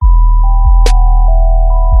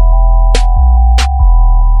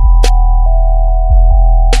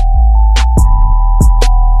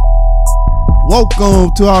Welcome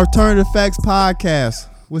to our Alternative Facts podcast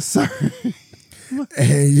with Sir.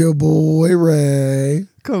 And your boy Ray.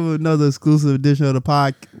 Come with another exclusive edition of the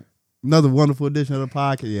podcast. Another wonderful edition of the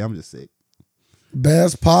podcast. Yeah, I'm just sick.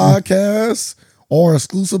 Best podcast or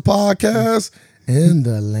exclusive podcast in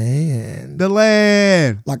the land. The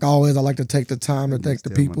land. Like always, I like to take the time to thank the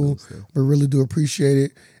people. We really do appreciate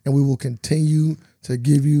it. And we will continue to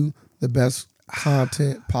give you the best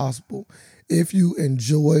content possible. If you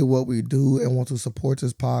enjoy what we do and want to support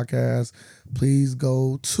this podcast, please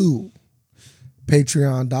go to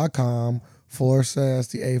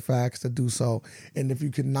patreon.com/the-A-Facts to do so. And if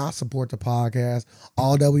you cannot support the podcast,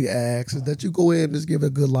 all that we ask is that you go in and just give it a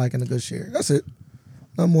good like and a good share. That's it.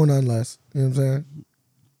 None more, none less. You know what I'm saying?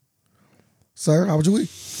 Sir, how was your week?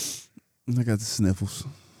 I got the sniffles.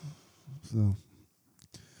 So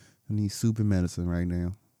I need soup and medicine right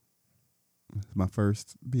now. It's my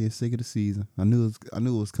first being sick of the season. I knew it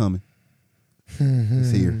was coming.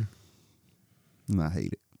 It's here. And I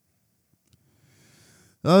hate it.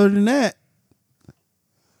 Other than that,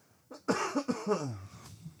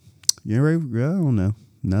 you ain't ready for, I don't know.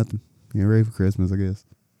 Nothing. You ain't ready for Christmas, I guess.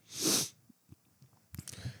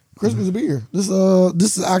 Christmas will be here. This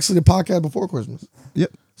is actually the podcast before Christmas.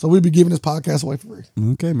 Yep. So we'll be giving this podcast away for free.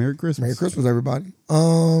 Okay, Merry Christmas. Merry Christmas, everybody.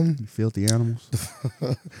 You filthy animals.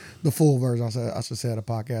 The full version, I should say the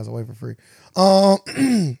podcast away for free. Hope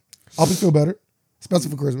you feel better, especially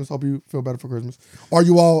for Christmas. Hope you feel better for Christmas. Are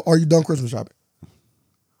you done Christmas shopping?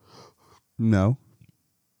 No.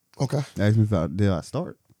 Okay. Ask me if did I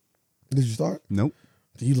start? Did you start? Nope.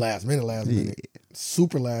 You last minute.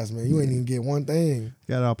 Super last minute. You ain't even get one thing.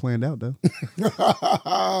 Got it all planned out though.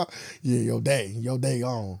 Yeah, your day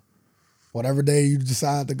gone. Whatever day you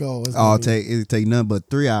decide to go. It'll take nothing but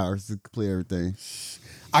 3 hours to complete everything.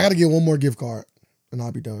 I got to get one more gift card and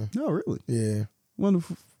I'll be done. Oh, really? Yeah.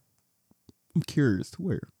 Wonderful. I'm curious to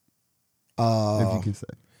where. If you can say.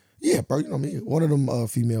 Yeah, bro. You know me. One of them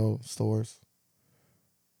female stores.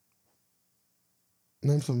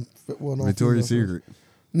 Name some Victoria's Secret.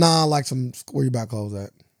 Nah, like some where you buy clothes at.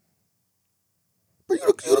 But you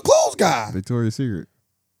the clothes guy. Victoria's Secret.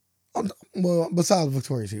 Well, besides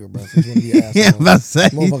Victoria's Secret, bro. Since you wanna be Yeah, I'm about to say.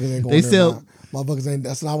 Motherfuckers ain't going They there. still. Motherfuckers ain't.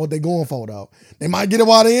 That's not what they going for though. They might get it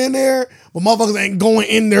while they in there, but motherfuckers ain't going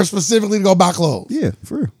in there specifically to go buy clothes. Yeah,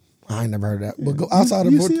 for real. I ain't never heard of that. But go outside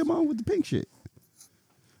of you see them on with the pink shit.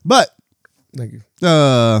 But thank you.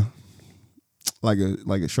 Like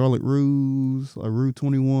a Charlotte Russe, like Rue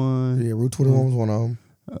 21. Yeah, Route 21 was one of them.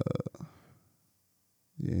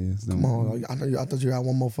 Yeah, Come on, I thought you had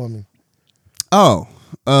one more for me. Oh,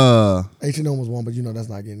 H&M was one, but you know that's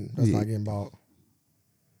not getting bought.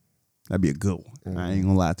 That'd be a good one. I ain't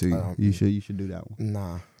gonna lie to you. You should do that one.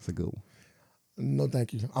 Nah, it's a good one. No,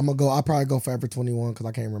 thank you. I'll probably go Forever 21 because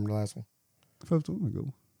I can't remember the last one. Forever 21, a good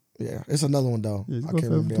one. Yeah, it's another one though. Yeah, I can't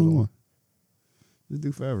remember the other one. Just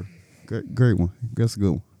do Forever. Great one. That's a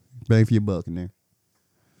good one. Bang for your buck in there.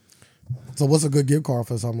 So what's a good gift card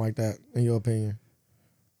for something like that, in your opinion?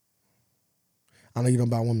 I know you don't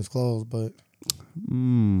buy women's clothes, but...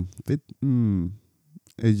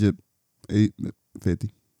 It's just 50.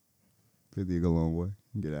 50 will go a long way.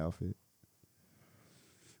 Get an outfit.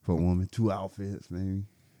 For a woman, 2 outfits, maybe.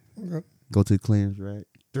 Okay. Go to the clearance rack.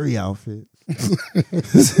 3 outfits.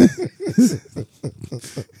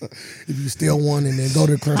 If you steal one and then go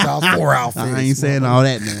to the clearance house, 4 outfits. I ain't saying all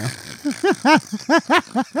that now.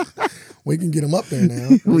 We can get them up there now.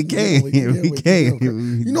 We can. We can.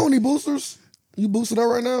 You know any boosters? You boosted up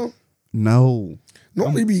right now? No.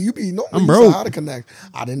 Normally I'm broke. How to connect.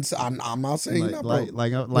 I didn't say, I'm not saying you're not broke.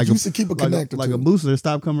 Like you used to keep it connected like to. a booster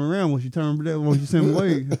stop coming around once you send them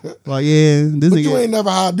away. Like, yeah, this but nigga. you ain't never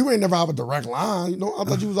have a direct line. You know, I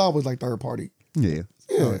thought you was always like third party. Yeah.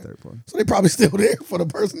 Third party. So they probably still there for the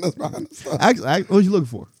person that's behind the stuff. What you looking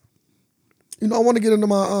for? You know, I want to get into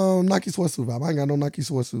my Nike sweatsuit vibe. I ain't got no Nike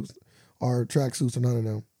sweatsuits or track suits or none of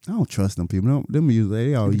them. I don't trust them people.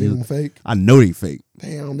 They all use them fake. I know they fake.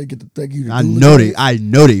 Damn, they give you the I doula know joints. I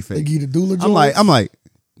know they fake. They give you the doula I'm joints. like,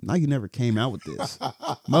 Nike never came out with this.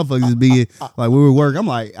 Motherfuckers be like, we were working. I'm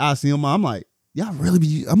like, I see them. I'm like, y'all really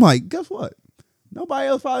be. I'm like, guess what? Nobody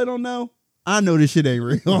else probably don't know. I know this shit ain't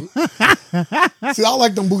real. See, I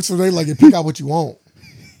like them boots where they like you pick out what you want.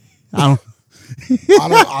 I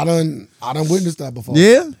done witnessed that before.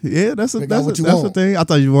 Yeah, that's the thing. I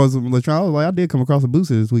thought you wanted some electronics. I was like, I did come across a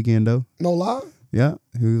booster this weekend though. No lie. Yeah,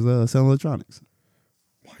 he was selling electronics.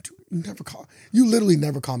 You literally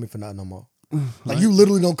never call me for nothing no more. Like you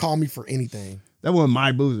literally don't call me for anything. That wasn't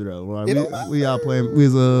my booster though. Like, It don't matter. we out playing. We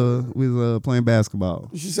was playing basketball.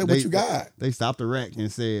 You should say what you got. They stopped the wreck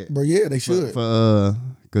and said, Bro, yeah, they should. For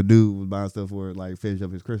cause dude was buying stuff for like finish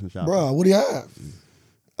up his Christmas shopping. Bro, what do you have?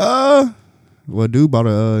 Well, dude bought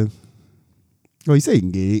a. Well, he said he can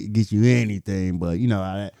get you anything, but you know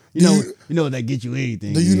how that. You know that get you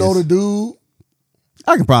anything. Do you know the dude?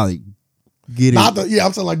 I can probably get it. I'm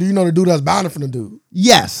saying like, do you know the dude that's buying it from the dude?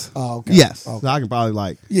 Yes. Oh, okay. Yes. Okay. So I can probably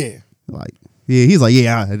like. Yeah. Like, yeah. He's like,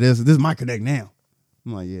 yeah. This is my connect now.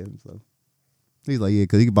 I'm like, yeah. So he's like, yeah,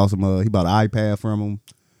 because he bought some. He bought an iPad from him.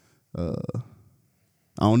 I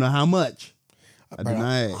don't know how much. I do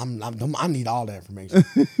not. I need all that information.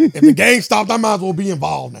 If the game stopped, I might as well be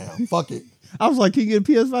involved now. Fuck it. I was like, can you get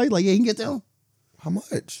a PS5? He's like, yeah, you can get them. How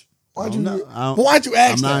much? Why'd you ask I'm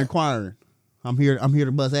that? not inquiring. I'm here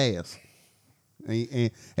to bust ass.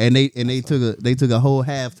 And they took a whole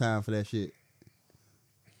halftime for that shit.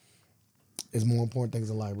 It's more important things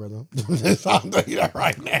in life, brother. I'll tell you that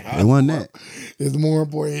right now. It wasn't that. It's more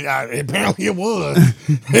important. Apparently it was.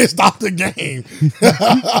 It stopped the game.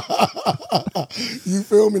 You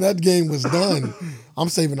feel me? That game was done. I'm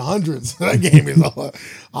saving hundreds. That game is over.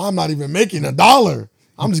 I'm not even making $1.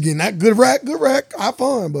 I'm just getting that good rack. Have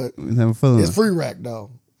fun, but having fun. It's free rack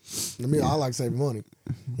though. I like saving money.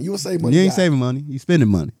 You will save money. You ain't saving money. You spending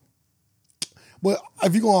money. But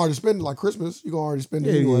if you gonna already spend it like Christmas, you gonna already spend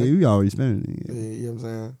it anyway. Yeah, you already spending it. Yeah, you know what I'm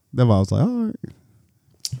saying? That's why I was like, all right.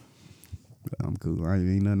 I'm cool. I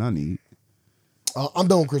ain't nothing I need. I'm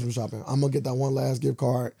done with Christmas shopping. I'm gonna get that one last gift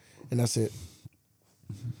card, and that's it.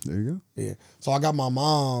 There you go. Yeah. So I got my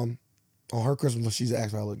mom on her Christmas. She's asked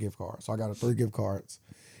for a gift card, so I got her 3 gift cards,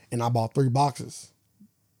 and I bought 3 boxes,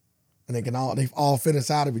 and they all fit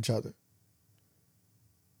inside of each other.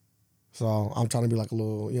 So I'm trying to be like a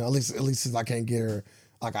little, at least since I can't get her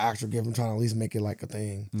like an actual gift, I'm trying to at least make it like a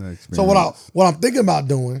thing. So what I'm thinking about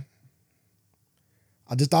doing,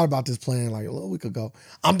 I just thought about this plan like a little week ago.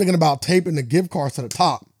 I'm thinking about taping the gift cards to the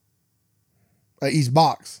top of each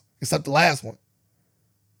box, except the last one.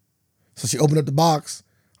 So she opened up the box.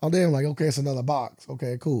 Oh, damn, like, okay, it's another box.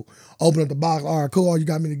 Okay, cool. Open up the box. All right, cool. Oh, you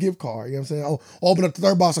got me the gift card. You know what I'm saying? Oh, open up the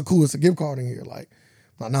third box. Oh, cool. It's a gift card in here. Like,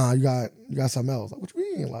 nah, you got something else. Like, what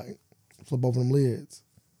you mean? Like, flip open them lids.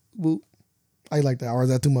 Boop. How you like that? Or is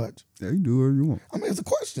that too much? Yeah, you do whatever you want. I mean, it's a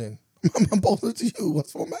question. I'm posing it to you.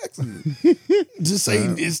 What's for asking you? Just say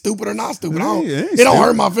it's stupid or not stupid. It don't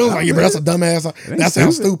hurt my feelings. Like, yeah, but that's a dumbass. That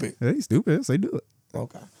sounds stupid. It ain't stupid. Say do it.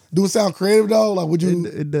 Okay. Do it sound creative though? Like, would you?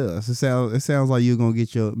 It does. It sounds like you're gonna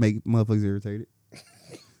make motherfuckers irritated.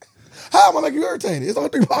 How am I make you irritated? It's only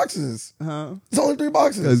 3 boxes. It's only 3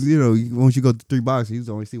 boxes. Because once you go to 3 boxes,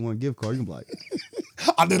 you only see one gift card. You can be like,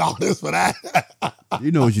 I did all this for that.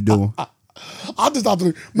 You know what you're doing. I just thought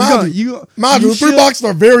mind you, 3 boxes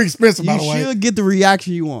are very expensive. By the way, you should get the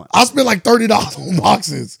reaction you want. I spent like $30 on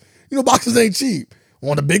boxes. Boxes ain't cheap.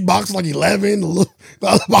 One of the big boxes like 11. The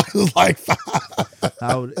other box is like 5.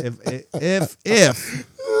 If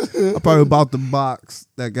I probably bought the box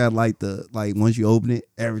that got like once you open it,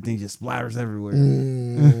 everything just splatters everywhere.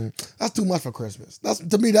 That's too much for Christmas. That's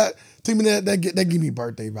to me that give me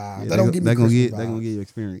birthday vibes. Yeah, that don't give me Christmas vibes. They're gonna give you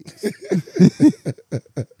experience.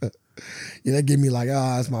 Yeah, that give me like,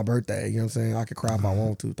 it's my birthday. You know what I'm saying? I could cry if I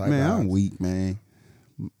want to. Man, I'm weak, man.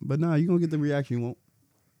 But nah, you're gonna get the reaction you want.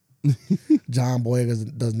 John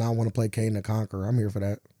Boyega does not want to play Kane the Conqueror. I'm here for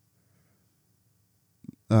that.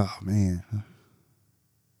 Oh man,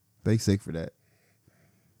 they sick for that.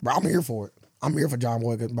 Bro, I'm here for it. I'm here for John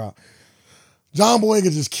Boyega, bro. John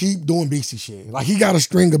Boyega just keep doing beastie shit. Like, he got a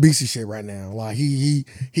string of beastie shit right now. Like, he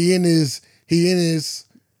in his RIP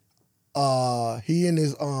to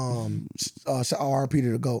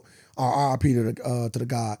the GOAT, or RIP to the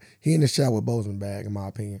God. He in the shot with Bozeman bag, in my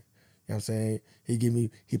opinion. You know what I'm saying? He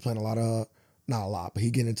playing a lot of, not a lot, but he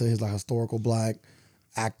getting into his like historical black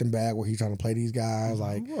acting bag where he trying to play these guys.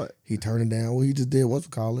 Like, what? He turning down. Well, he just did, what's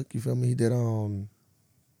it called? You feel me? He did The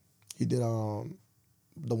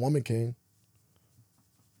Woman King.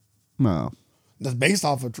 No. That's based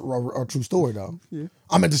off of a true story, though. Yeah.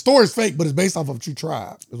 I mean, the story's fake, but it's based off of a true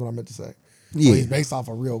tribe, is what I meant to say. Yeah. So he's based off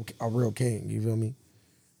a real king, you feel me?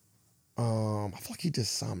 I feel like he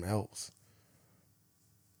just something else.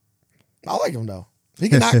 I like him, though. He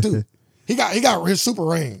can act, too. He got his super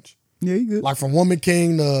range. Yeah, he good. Like, from Woman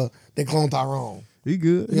King to they clone Tyrone. He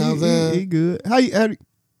good. You know what I'm saying? He good. How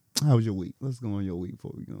was your week? Let's go on your week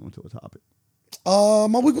before we go into a topic.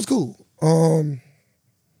 My week was cool.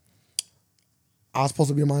 I was supposed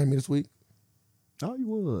to be in Miami this week. Oh, you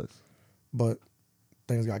was. But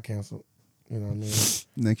things got canceled. You know what I mean?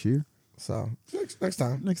 Next year. So, next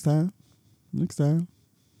time. Next time.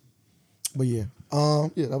 But yeah,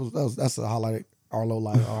 that's a highlight, our low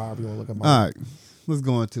light, or however you want to look at. All right, let's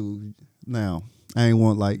go into now. I ain't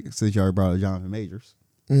want since you already brought up Jonathan Majors.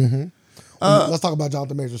 Mm-hmm. Let's talk about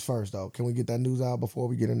Jonathan Majors first, though. Can we get that news out before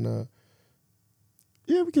we get into?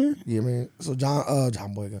 Yeah, we can. Yeah, man. So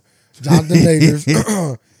Jonathan Majors,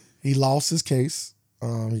 he lost his case.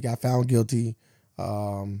 He got found guilty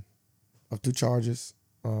of 2 charges.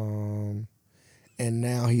 And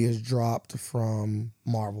now he is dropped from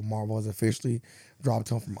Marvel. Marvel has officially dropped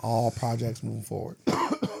him from all projects moving forward.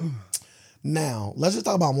 Now, let's just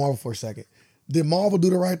talk about Marvel for a second. Did Marvel do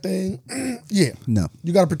the right thing? Yeah. No.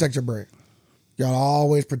 You got to protect your brand. You got to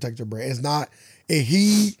always protect your brand. It's not,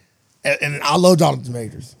 and I love Jonathan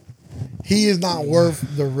Majors. He is not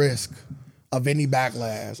worth the risk of any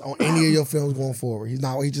backlash on any of your films going forward. He's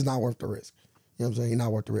just not worth the risk. You know what I'm saying? He's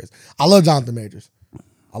not worth the risk. I love Jonathan Majors.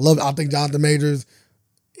 I think Jonathan Majors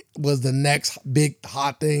was the next big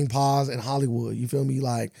hot thing, in Hollywood. You feel me?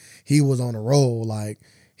 Like, he was on a roll. Like,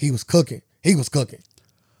 he was cooking. I'm talking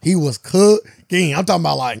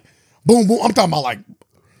about like, boom, boom. I'm talking about like,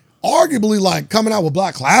 arguably like coming out with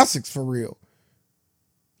black classics for real.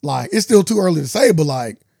 Like, it's still too early to say, but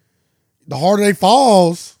like, The Harder They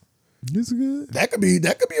Falls, it's good. That could be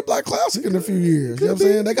a black classic in a few years. You know what I'm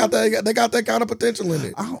saying? They got that kind of potential in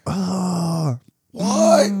it.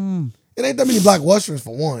 What? It ain't that many black westerns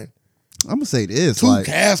for one. I'm gonna say this. 2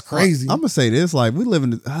 cast crazy. I'm gonna say this. Like, we live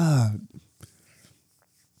in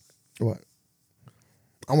what?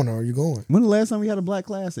 I want to know where you going. When the last time we had a black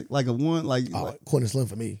classic? Like a one, Quentin Slim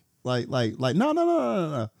for me.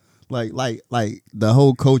 No. Like the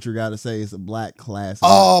whole culture got to say it's a black classic.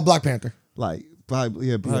 Oh, Black Panther. Like,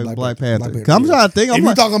 probably Black Panther. Black Panther, I'm trying to think. If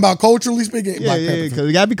you're talking about culturally speaking, Black Panther. Because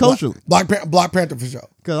it got to be culturally. Black Panther for sure.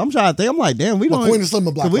 Because I'm trying to think. I'm like, damn, we don't. Quentin Slim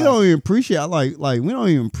and Black. We don't even appreciate we don't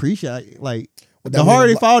even appreciate The Harder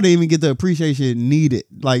Harder They Fall didn't even get the appreciation it needed,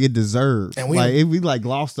 like it deserved. And we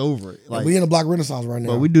glossed over it. Like, we in a black renaissance right now.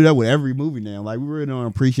 But we do that with every movie now. Like, we really don't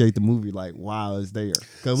appreciate the movie. Like, wow, it's there.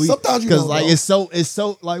 Sometimes it's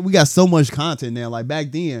so like we got so much content now. Like,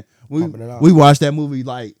 back then we watched that movie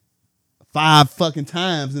like 5 fucking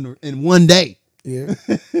times in one day. Yeah.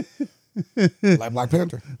 Like Black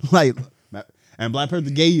Panther. And Black Panther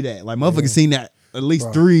gave you that. Like, motherfuckers seen that at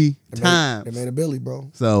least 3 times. They made a Billy, bro.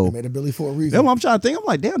 So they made a Billy for a reason. That's what I'm trying to think. I'm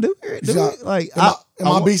like, damn, dude. Am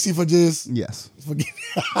I BC for just? Yes.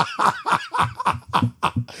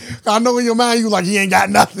 I know in your mind you like, he ain't got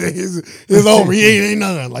nothing. It's over. He ain't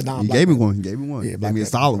nothing. Like, nah, he gave me one. Yeah, gave me a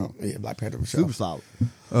solid one. Yeah, Black Panther for sure. Super solid.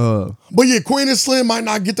 But yeah, Quentin Slim might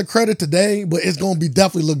not get the credit today, but it's gonna be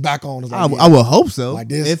definitely looked back on. As like, I would hope so. Like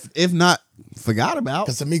this, if not forgot about.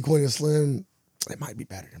 Because to me, Quentin Slim, it might be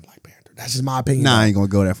better than Black Panther. That's just my opinion. Nah, I ain't gonna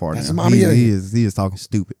go that far. That's now. my opinion. He is talking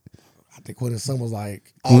stupid. I think Quentin Slim was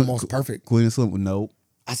like almost perfect. Quentin Slim, no.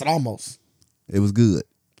 I said almost. It was good.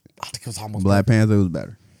 I think it was almost. Black Panther was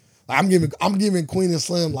better. Like, I'm giving Quentin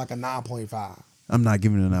Slim like a 9.5. I'm not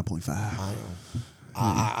giving it a 9.5.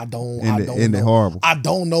 I don't. Ended horrible. I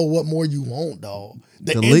don't know what more you want, though.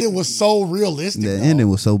 The ending was so realistic. The ending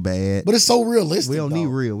was so bad, but it's so realistic. We don't need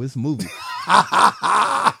real. It's a movie.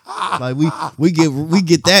 Like we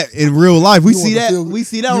get that in real life. We see that. We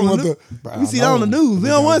see that on the news. We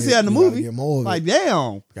don't want to see that in the movie. Like,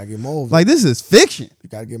 damn. You gotta get more of it. Like, this is fiction. You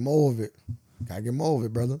gotta get more of it. Gotta get more of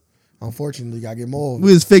it, brother. Unfortunately, you gotta get more of it.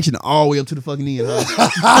 We was fiction all the way up to the fucking end,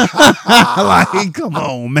 huh? Like, come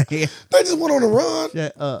on, man. They just went on a run.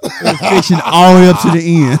 It was fiction all the way up to the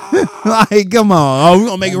end. Like, come on. Oh, we're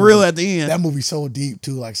gonna make it real at the end. That movie's so deep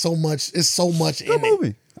too. Like, so much. It's so much in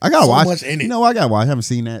it. I gotta watch. So much in it. You know, I gotta watch. I haven't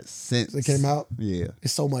seen that since it came out. Yeah,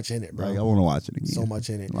 it's so much in it, bro. Like, I want to watch it again. So much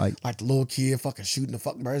in it. Like the little kid fucking shooting the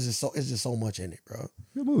fucking birds. It's just so much in it, bro.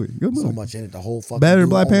 Good movie. Good movie. So much in it. The whole fucking better than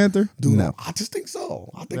Black Panther. Dude, no, I just think so.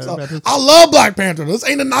 I love Black Panther. This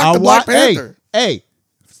ain't a knock to Black Panther. Hey,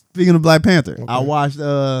 speaking of Black Panther, okay. I watched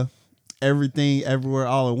Everything Everywhere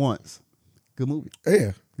All at Once. Good movie.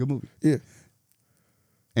 Yeah, good movie. Yeah.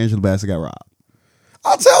 Angela Bassett got robbed.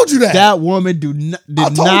 I told you that. That woman did not. I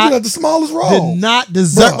told you that the smallest role did not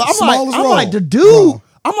deserve. Bro, I'm like the dude. Bro.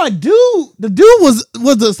 I'm like, the dude was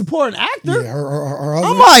the supporting actor. Yeah, her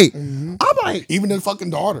husband. I'm like, even the fucking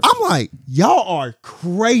daughter. I'm like, y'all are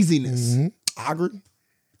craziness. I agree.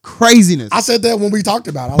 Craziness. I said that when we talked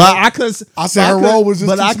about it. I said her role was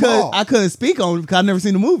just too small. I couldn't speak on it because I never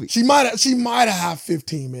seen the movie. She might have had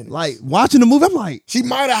 15 minutes. Like, watching the movie, I'm like, she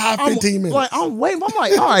might have had 15 minutes. Like, I'm waiting. I'm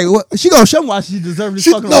like, all right, well, she gonna show me why she deserves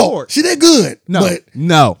this fucking award. She did good. No,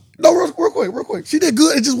 real quick. She did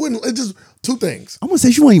good. It just two things. I'm gonna say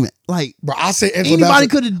she wasn't even like, bro. I say anybody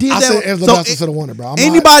could have did that. I said Angela Bassett should have won it, bro.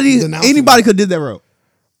 Anybody could have did that role.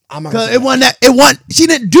 Because it wasn't that. It wasn't. She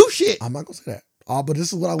didn't do shit. I'm not gonna say that. But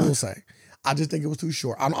this is what I will say. I just think it was too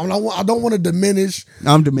short. I don't want to diminish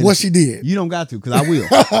what she did. You don't got to, because I will.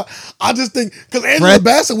 I just think because Angela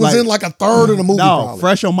Bassett was in like a third of the movie. No, probably.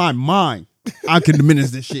 fresh on my mind. I can diminish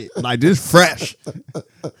this shit. Like, this fresh.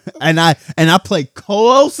 And I play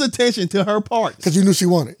close attention to her parts. Because you knew she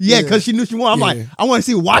won it. Yeah, because she knew she won. I'm like, I want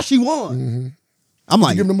to see why she won. Mm-hmm. I'm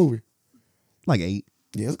like, give him the movie. Like 8.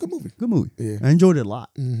 Yeah, it's a good movie. Good movie. Yeah. I enjoyed it a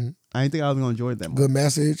lot. Mm-hmm. I didn't think I was gonna enjoy it that much. Good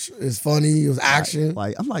message. It's funny. It was action.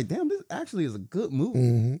 Like I'm like, damn, this actually is a good movie.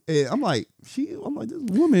 Mm-hmm. And I'm like, this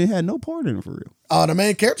woman had no part in it for real. The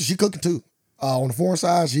main character, she cooking too. On the foreign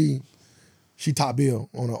side, she top bill.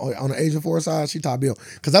 On the Asian foreign side, she top bill.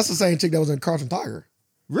 Because that's the same chick that was in Crouching Tiger.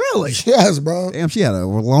 Really? Yes, bro. Damn, she had a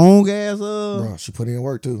long ass. Bro, she put in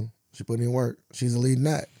work too. She put in work. She's the lead in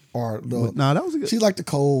that. That was a good. She's like the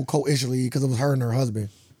co-ish lead because it was her and her husband.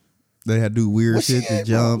 They had to do weird shit to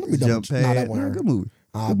jump pad. That Good movie.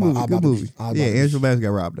 Good movie. Yeah, Angela Bassett got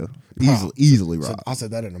robbed though. Easily robbed. I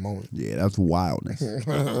said that in a moment. Yeah, that's wildness.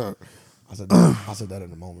 I said that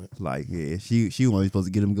in a moment. Like, yeah, she wasn't supposed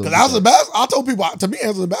to get him. Because Angela Bassett, I told people, to me,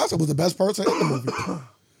 Angela Bassett was the best person in the movie.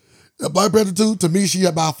 Black Panther 2, to me, she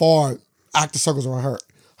had by far actor circles around her.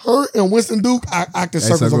 Her and Winston Duke actor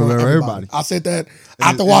circles around everybody. I said that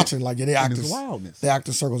after watching. Like, yeah, they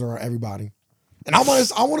actor circles around everybody. And I want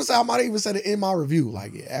to say I might have even said it in my review.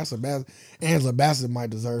 Like, yeah, Angela Bassett might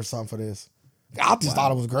deserve something for this. I just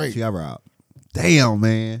thought it was great. She got robbed. Damn,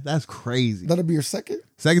 man, that's crazy. That'll be her second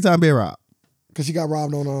time being robbed. Because she got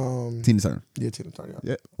robbed on Tina Turner. Yeah, Tina Turner.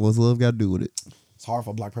 Yeah. What's love got to do with it? It's hard for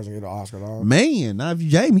a black person to get an Oscar, dog. Man, not if you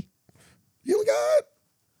Jamie. You only got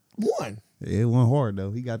one. Yeah, it wasn't hard though.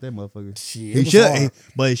 He got that motherfucker. Shit, he should,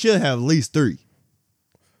 but he should have at least 3.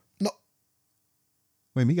 No.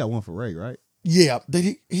 Wait, he got one for Ray, right? Yeah,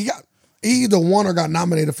 he either won or got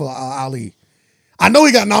nominated for Ali. I know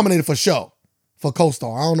he got nominated for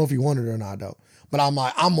co-star. I don't know if he won it or not though. But I'm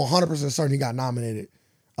 100% certain he got nominated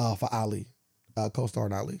for Ali, co-star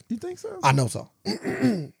in Ali. You think so? I know so.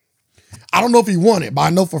 I don't know if he won it, but I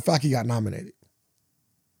know for a fact he got nominated.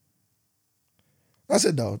 That's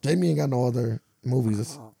it though. Jamie ain't got no other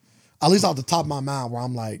movies. At least off the top of my mind where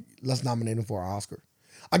I'm like, let's nominate him for an Oscar.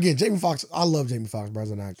 Again, Jamie Foxx. I love Jamie Foxx, bro,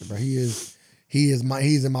 as an actor, bro. He's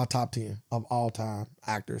in my top 10 of all time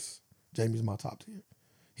actors. Jamie's my top 10.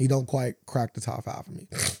 He don't quite crack the top 5 for me.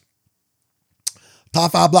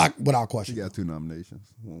 Top 5 black without question. He got 2 nominations,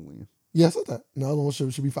 1 win. Yes, I that. The other one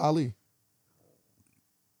should be for Ali.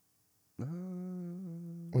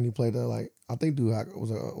 When he played I think dude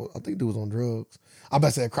was on drugs. I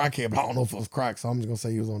bet say crackhead, but I don't know if it was crack, so I'm just gonna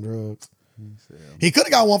say he was on drugs. He could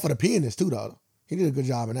have got one for the pianist too, though. He did a good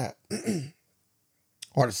job in that.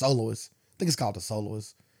 Or the soloist. I think it's called the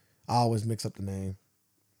soloist. I always mix up the name.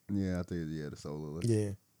 Yeah, I think the soloist.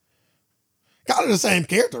 Yeah, kind of the same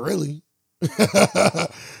character, really. You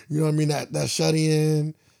know what I mean? That shut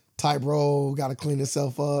in type role, got to clean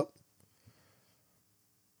himself up.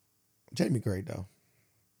 Jamie great though.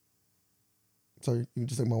 So you can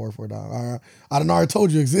just take my word for it, dog. I done already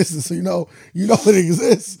told you it existed, so you know it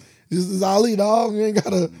exists. This is Ali, dog. You ain't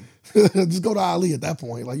gotta just go to Ali at that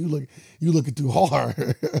point. Like you looking too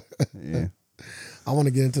hard. Yeah. I want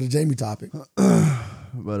to get into the Jamie topic. But I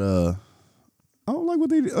don't like what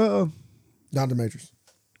they Down the Matrix.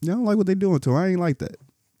 I don't like what they doing to her. I ain't like that.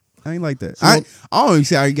 So I don't even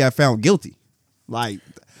see how he got found guilty. Like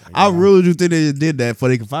I really do think they did that before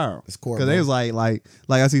they could fire him. Because they was like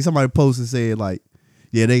I see somebody post and said like,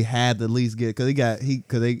 yeah, they had to at least get he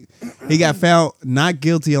got found not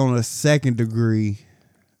guilty on a second degree,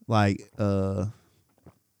 like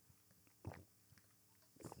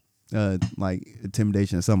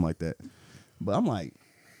intimidation or something like that. But I'm like,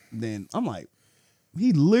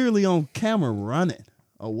 he literally on camera running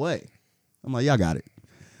away. I'm like, y'all got it.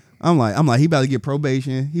 I'm like, he about to get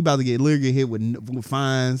probation. He about to literally get hit with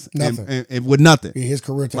fines and with nothing. Yeah, his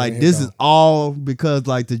career like this is all because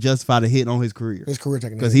to justify the hit on his career. His career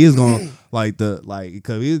taking because he is going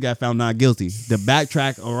because he got found not guilty. The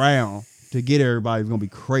backtrack around to get everybody is gonna be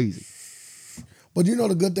crazy. But you know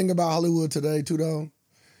the good thing about Hollywood today too, though,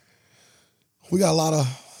 we got a lot of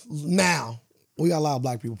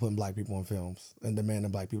black people putting black people in films and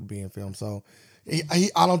demanding black people to be in films. So. I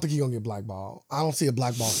don't think he's going to get blackballed. I don't see a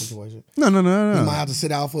blackball situation. No. He might have to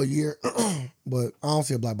sit out for a year, but I don't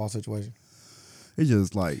see a blackball situation. It's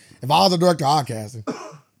just like... If I was a director, I'd cast him.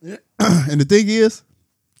 And the thing is,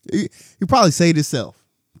 he probably saved himself.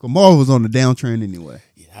 Because Marvel was on the downtrend anyway.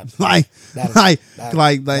 Yeah, that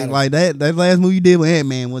last movie you did with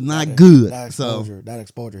Ant-Man was not good. That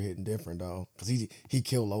exposure hitting different, though. Because he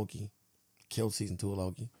killed Loki. Killed season 2 of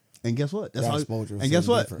Loki. And guess what? That's all. exposure. And guess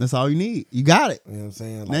what? Different. That's all you need. You got it. You know what I'm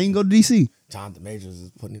saying? Like, now you can go to DC. Jonathan Majors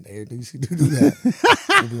is putting in the air DC to do that.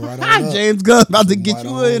 Swooping right on up. James Gunn about to get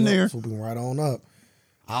you in there. Swooping right on up.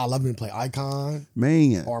 I'll love him to play Icon.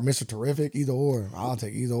 Man. Or Mr. Terrific. Either or. I'll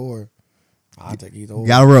take either or.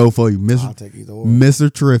 Got a roll for you, Mr. I'll take either or.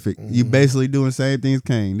 Mr. Terrific. Mm-hmm. You basically doing the same thing as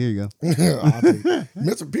Kane. There you go. I'll take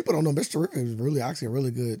Mr. People don't know Mr. Terrific is really actually a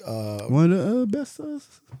really good. One of the best.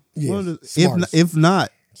 Smartest. If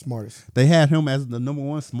not. Smartest. They had him as the number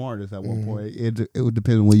one smartest at one point. It would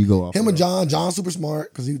depend on where you go off. Him and John super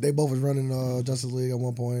smart because they both was running Justice League at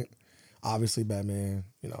one point. Obviously Batman,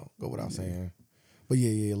 go without saying. But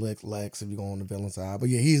yeah, Lex if you go on the villain side. But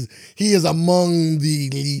yeah, he is among the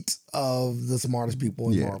elite of the smartest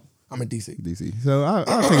people in Marvel. I'm in DC. So I'll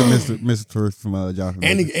take a Mr. Terrific from Jonathan.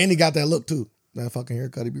 And he got that look too. That fucking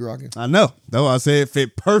haircut he be rocking. I know. That's why I said it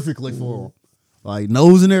fit perfectly for him. Like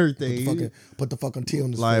nose and everything. Put the fucking T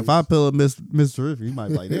on his face. Like if I pull up Mr. Terrific, he might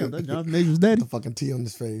be like, damn, that's Jonathan Majors' daddy. Put the fucking T on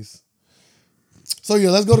his face. So yeah,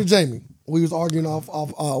 let's go to Jamie. We was arguing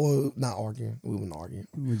well, not arguing. We weren't arguing.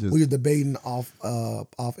 We was debating off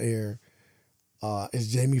air.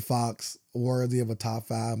 Is Jamie Foxx worthy of a top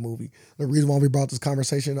 5 movie? The reason why we brought this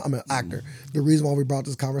conversation, I'm an actor. The reason why we brought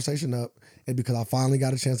this conversation up is because I finally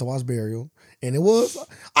got a chance to watch Burial. And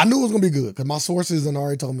I knew it was going to be good because my sources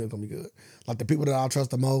already told me it was going to be good. Like the people that I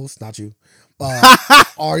trust the most, not you,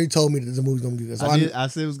 already told me that the movie's going to be good. So I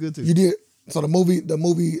said it was good too. You did? So the movie,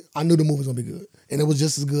 I knew the movie was going to be good. And it was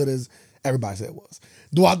just as good as everybody said it was.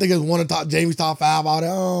 Do I think it's one of Jamie's top 5 all that?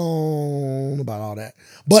 I don't know about all that.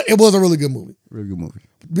 But it was a really good movie. Really good movie.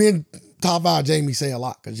 Being top 5, Jamie say a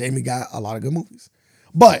lot because Jamie got a lot of good movies.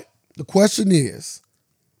 But the question is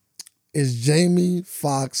Jamie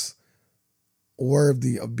Foxx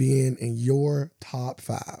worthy of being in your top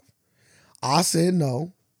 5? I said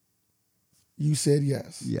no. You said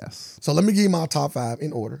yes. Yes. So let me give you my top 5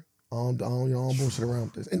 in order. I don't bullshit around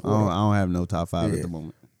with this. In order. I don't have no top 5 at the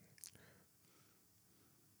moment.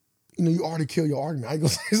 You already killed your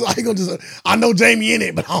argument. I know Jamie in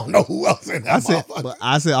it, but I don't know who else in that.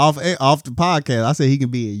 I said off the podcast, I said he can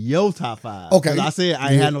be in your top 5. Okay. I said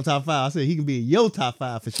I ain't had no top 5. I said he can be in your top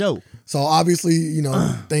 5 for sure. So obviously,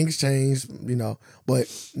 things change,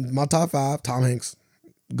 but my top 5, Tom Hanks,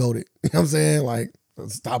 goated. You know what I'm saying? Like,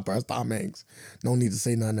 stop, Tom Hanks. No need to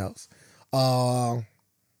say nothing else.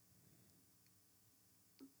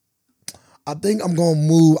 I think I'm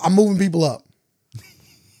moving people up.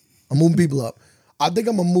 I think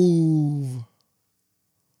I'm going to move.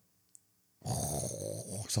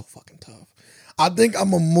 Oh, so fucking tough. I think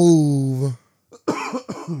I'm going to move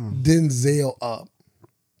Denzel up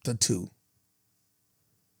to 2.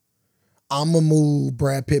 I'm going to move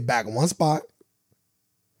Brad Pitt back 1 spot.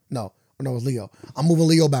 No, it's Leo. I'm moving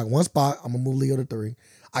Leo back 1 spot. I'm going to move Leo to 3.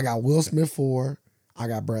 I got Will Smith 4. I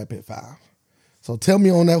got Brad Pitt 5. So tell me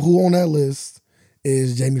who on that list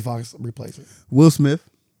is Jamie Foxx replacement? Will Smith.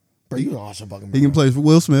 Bro, you done lost your fucking mind. He can play for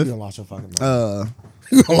Will Smith. You done lost your fucking mind.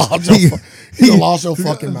 You done lost your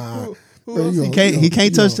fucking mind. He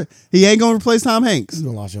can't touch. He ain't gonna replace Tom Hanks. You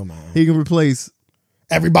done lost your mind. He can replace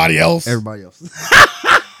everybody else. So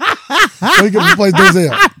he can replace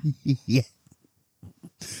Denzel. Yeah.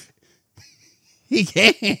 He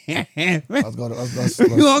can. Let's go.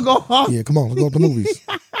 You wanna go home? Yeah, come on. Let's go to the movies.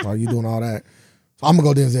 While you doing all that, so I'm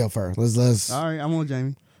gonna go Denzel first. Let's. All right, I'm on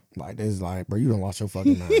Jamie. Like this, like, bro, you done lost your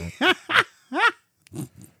fucking mind.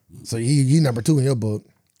 So he number 2 in your book.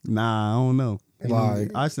 Nah, I don't know.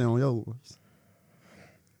 Like, I stand on yours.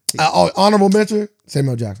 Honorable mention,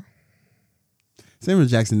 Samuel Jackson. Samuel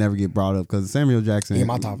Jackson never get brought up because Samuel Jackson in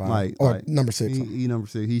my top 5, number 6. He number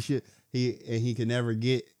 6. He can never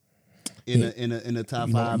get in a top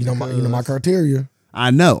 5. You know my criteria.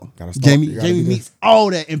 I know. Jamie meets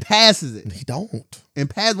all that and passes it. He don't. And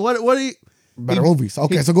pass what he. Better movies.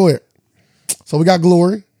 Okay, so go ahead. So we got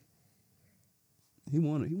Glory. He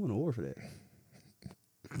won an award for that.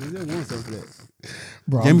 He won something for that.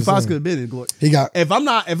 Bro, Jamie Foxx could have been in Glory. He got. If I'm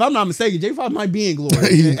not mistaken, Jamie Foxx might be in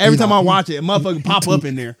Glory. Every time I watch it, a motherfucker pop up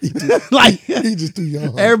in there. Like he just too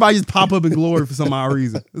young. Everybody just pop up in Glory for some odd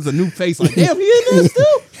reason. It's a new face. Like damn, he in this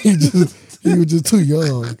too. he was just too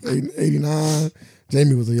young. 89.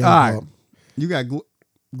 Jamie was a young. All right, you got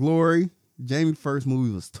Glory. Jamie's first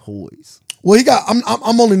movie was Toys. Well, he got.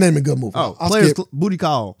 I'm only naming good movies. Oh, Players Booty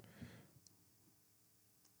Call.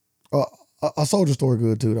 A Soldier Story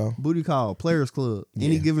good too though. Booty Call, Players Club,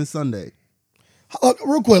 Any Given Sunday.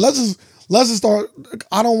 Real quick, let's just start.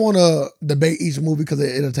 I don't want to debate each movie because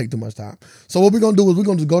it'll take too much time. So what we're gonna do is we're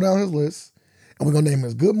gonna just go down his list and we're gonna name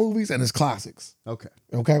his good movies and his classics. Okay.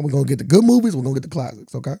 We're gonna get the good movies. We're gonna get the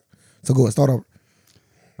classics. Okay. So go ahead, start over.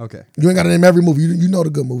 Okay. You ain't got to name every movie. You know the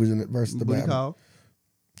good movies in it versus the Booty bad. Call.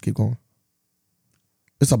 Keep going.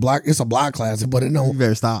 It's a black classic, but it You no.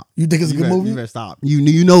 better stop. You think it's a good movie? You better stop.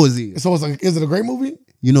 You know it's it. So is it a great movie?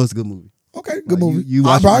 You know it's a good movie. Okay, good Like, movie. You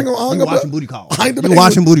All right, watching, bro, I ain't gonna- watching Booty Call. I ain't You debating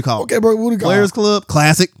watching with- Booty Call. Okay, bro. Booty Call. Players Club,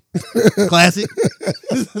 classic. Classic.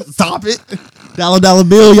 Stop it. Dollar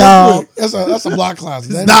bill, y'all. That's a black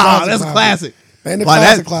classic. That ain't Nah, a that's a classic. That ain't a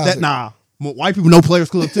Like classic. nah. White people know Players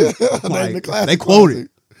Club too. That ain't Like, a classic they quoted.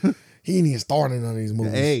 classic. He ain't even starring in none of these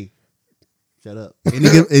movies. Hey, shut up.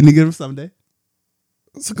 Any give him someday.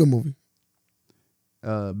 It's a good movie.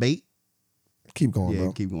 Bait. Keep going, Yeah,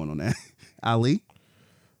 bro. keep going on that. Ali.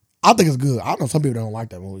 I think it's good. I know some people don't like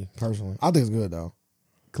that movie personally. I think it's good though.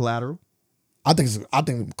 Collateral. I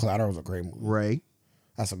think Collateral is a great movie. Ray.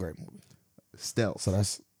 That's a great movie. Stealth. So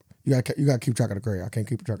that's you got to keep track of the great. I can't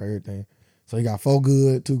keep track of everything. So you got 4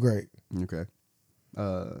 good, 2 great. Okay.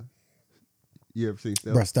 You ever seen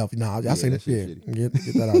Stealth? Breast stuff. Nah, I seen it. that Yeah, shit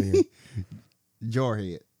get that out of here.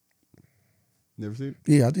 Jarhead. Never seen it?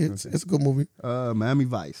 Yeah, I did. It's a good movie. Miami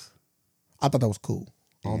Vice. I thought that was cool.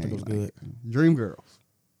 I don't think it was good. Dream Girls.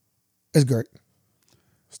 It's great.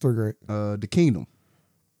 Still great. The Kingdom.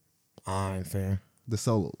 I ain't fan. The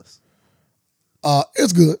Soloist.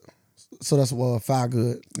 It's good. So that's 5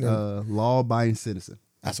 good. Yeah. Law Abiding Citizen.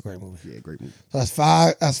 That's a great movie. Yeah, great movie. So that's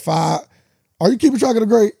 5. That's 5. Are you keeping track of the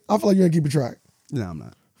great? I feel like you ain't keeping track. No, I'm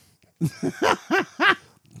not.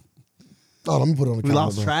 Oh, let me put it on the We calendar,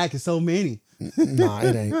 lost bro. track of so many. Nah,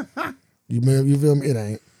 it ain't. You feel me? It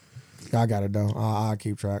ain't. I got it though. I'll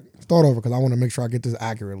keep track. Start over because I want to make sure I get this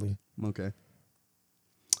accurately. Okay.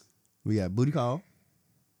 We got Booty Call.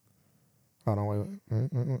 Hold on, wait.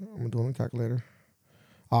 I'm doing a calculator.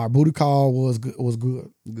 All right, Booty Call was good.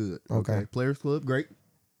 Good. Okay. Players Club. Great.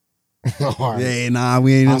 All right. Yeah, nah,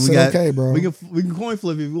 we ain't. I we said got, okay, bro. We can coin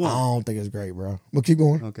flip if you I want. don't think it's great, bro. But keep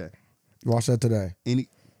going. Okay. Watch that today. Any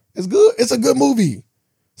It's good. It's a good movie.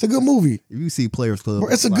 It's a good movie. if you see Players Club, Bro,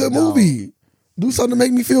 it's a like, good dog, movie. Do something to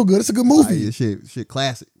make me feel good. It's a good like, movie. this shit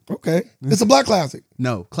classic. Okay. It's a black classic.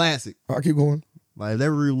 No, classic. All right, keep going. Like if they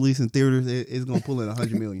release in theaters, it's gonna pull in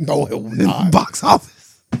 100 million. No, it will not. Box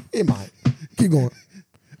office. It might. Keep going.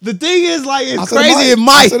 The thing is, like, I it's said crazy. It I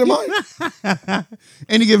might. said it might.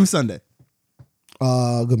 Any given Sunday,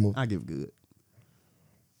 Good movie. I give it good.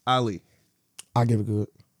 Ali. I give it good.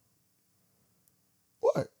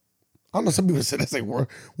 What? I don't know. Some people say that's like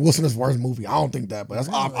Will Smith's worst movie. I don't think that, but that's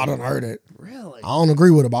I done heard it. Really? I don't agree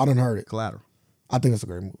with it, but I done heard it. Collateral. I think it's a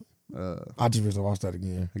great movie. I just recently watched that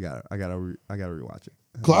again. I gotta rewatch it.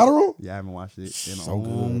 Collateral? Yeah, I haven't watched it in So a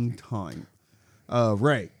long time.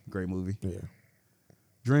 Ray, great movie. Yeah.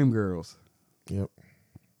 Dreamgirls, Yep.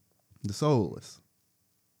 The Soulless,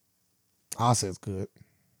 I say it's good.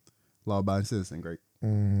 Law Abiding Citizen, great.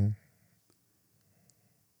 Mm-hmm.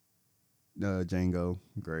 Django,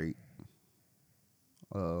 great.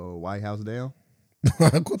 White House Down,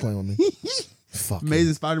 Quit playing with me. Fuck.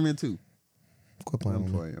 Amazing Spider-Man 2. Quit playing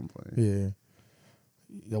with me. I'm playing. Yeah.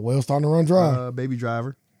 The well's starting to run dry. Baby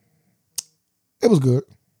Driver, It was good.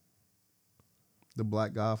 The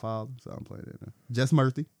Black Godfather, so I'm playing it now. Just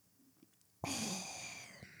Mercy,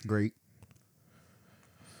 great.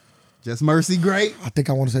 Just Mercy, great. I think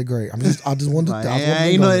I want to say great. I just wanted to. Like, I just wanted to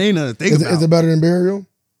ain't go. nothing to think about. Is it better than Burial?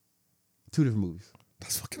 2 different movies.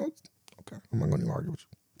 That's fucking okay. I'm not going to argue with you.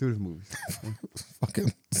 2 different movies.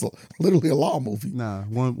 Fucking, it's literally a law movie. Nah,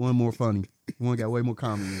 one more funny. One got way more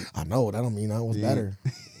comedy in it. I know that don't mean that was Yeah. better.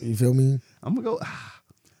 You feel me? I'm gonna go.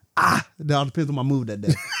 That all depends on my mood that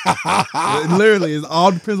day. Literally, it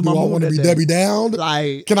all depends on Do my I mood want to that be day. Debbie Down?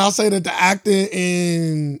 Like Can I say that the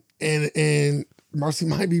acting in Mercy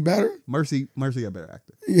might be better? Mercy got better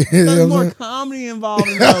actor. Yeah, There's you know what more I'm saying? comedy involved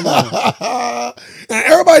in the other one. And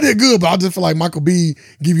everybody did good, but I just feel like Michael B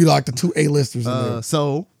give you like the 2 A-listers in there.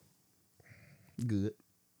 Soul, good.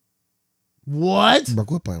 What? Bro,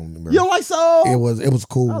 quit playing with me, bro. You don't like Soul? It was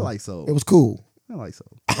cool. I like Soul. It was cool. I like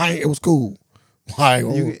Soul. It was cool. Like,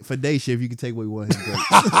 For day shift, you can take away one of his greats.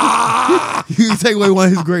 You can take away one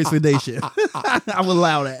of his greats for day shift. I would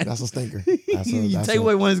allow that. that's a stinker. You take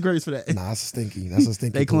away one of his greats for that. Nah, that's a stinky. That's a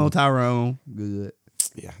stinky. They clone pool. Tyrone, good.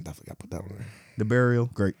 Yeah, definitely got to put that on there. The Burial,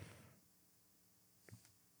 great.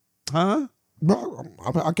 Huh? Bro,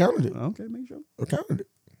 I counted it. Okay, make sure. I counted it.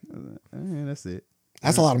 That's it.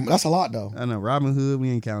 That's a lot. That's a lot though. I know Robin Hood. We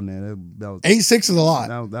ain't counting that. That was 8-6 is a lot,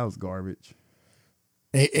 that was garbage.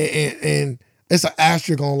 and it's an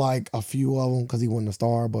asterisk on like a few of them because he wasn't a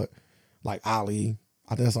star. But like Ali,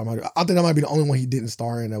 I think that might be the only one he didn't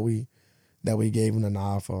star in that we gave him the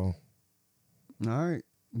nod for. All right,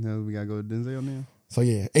 now we gotta go to Denzel now. So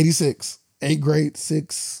yeah, 86, 8 great,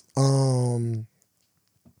 6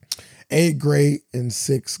 8 great and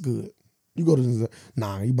 6 good. You go to Denzel.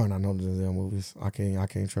 Nah, you might not know the Denzel movies. I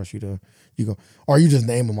can't trust you to. You go, or you just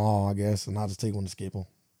name them all, I guess, and I'll just take one to skip them.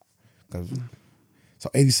 So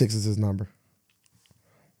 86 is his number.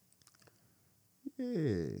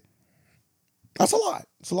 Yeah. That's a lot.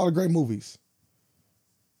 It's a lot of great movies.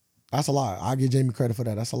 That's a lot. I give Jamie credit for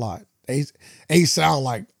that. That's a lot. 8 sound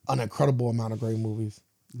like an incredible amount of great movies.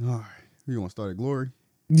 All right. You want to start at Glory?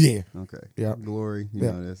 Yeah. Okay. Yeah. Glory. You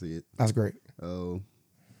know, that's it. That's great. Oh.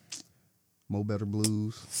 Mo Better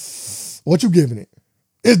Blues. What you giving it?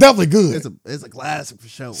 It's definitely good. It's a classic for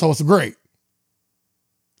sure. So it's great.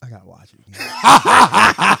 I gotta watch it.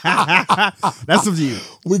 That's up to you.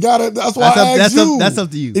 We gotta. That's why I asked you. That's up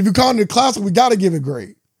to you. If you call it a classic, we gotta give it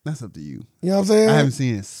great. That's up to you. You know what I'm saying? I haven't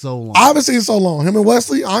seen it so long. I haven't seen it so long. Him and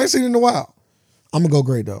Wesley, I ain't seen it in a while. I'm gonna go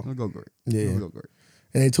great though. I'm gonna go great. Yeah. I'm gonna go great.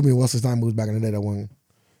 And they told me Wesley Stein movies back in the day that wasn't.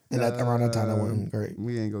 And around that time that wasn't great.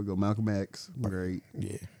 We ain't gonna go Malcolm X. Great.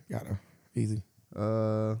 Yeah, gotta easy.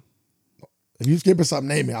 If you skipping something,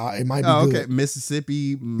 name it. It might be good. Okay.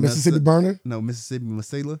 Mississippi Burning? No, Mississippi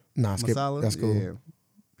Masala. Nah, skip. Masala. That's cool. Yeah.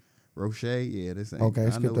 Roche. Yeah, this ain't. Okay,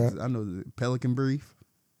 skip that. I know the Pelican Brief.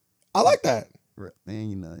 I like that. Right.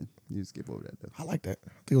 Ain't nothing. You skip over that though. I like that.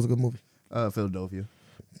 I think it was a good movie. Philadelphia. It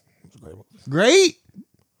was a great movie. Great.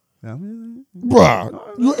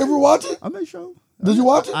 Bruh, you ever watch it? I made sure. Did you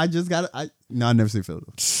watch it? I just got it. No, I never seen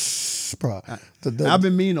Philadelphia. Bruh. I've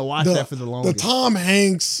been meaning to watch that for the longest. The Tom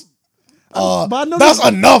Hanks. But I know that's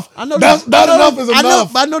enough. I know that enough is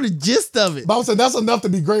enough. I know the gist of it. But I'm saying that's enough to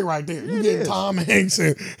be great right there. You getting Tom Hanks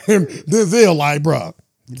and Denzel, like, bruh,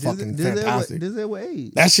 fucking fantastic. Denzel with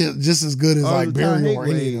AIDS. That shit just as good as like Barry or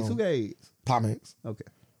any of them. Who got AIDS? Tom Hanks. Okay.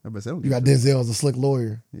 You got Denzel as a slick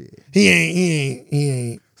lawyer. Yeah. He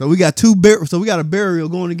ain't. So we got so we got a burial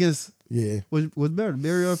going against. Yeah. What's better,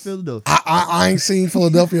 burial or Philadelphia? I ain't seen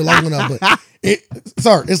Philadelphia long enough, but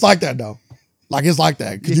it's like that though. Like it's like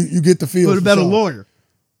that because you get the feel. What about a lawyer?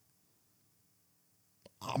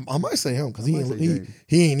 I might say him because he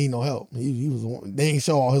ain't need no help. He was one. They ain't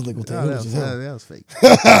show all his legal team. That was fake.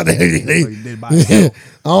 I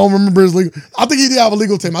don't remember his legal. I think he did have a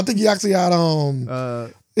legal team. I think he actually had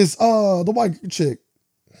it's the white chick,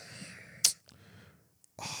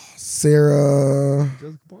 Sarah.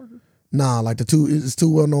 Jessica Parker. Nah, like it's two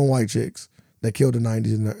well known white chicks that killed the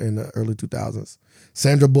 '90s in the early 2000s.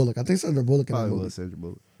 Sandra Bullock. I think Sandra Bullock in that movie. Was Sandra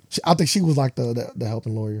Bullock. I think she was like the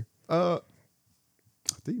helping lawyer. I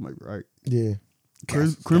think you might be right. Yeah.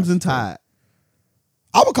 Crimson Tide.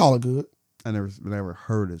 I would call it good. I never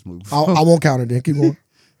heard this movie. I won't count it then. Keep going.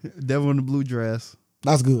 Devil in the Blue Dress.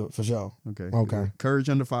 That's good for sure. Okay. Okay. Courage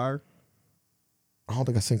Under Fire. I don't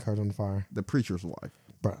think I seen Courage Under Fire. The Preacher's Wife.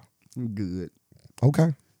 Bro. Good.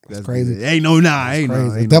 Okay. That's crazy. Good. Ain't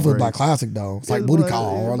crazy. It's definitely Black classic though. It's like Booty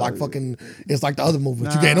Call or like fucking. It's like the other movie.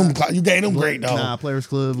 But you gave them great though. Nah, Players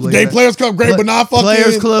Club. You gave Players Club great, but not fucking.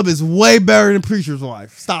 Players Club is way better than Preacher's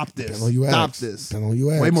Wife. Stop this. Stop this. Depends on you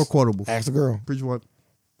ask. Way more quotable. Ask the girl. Preacher's Wife.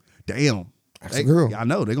 Damn. Ask the girl. I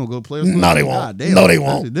know they're gonna go Players Club. No, they won't. No, they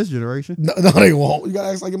won't. This generation. No, they won't. You gotta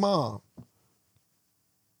ask like your mom.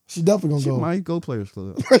 She definitely gonna go. She might go Players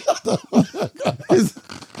Club.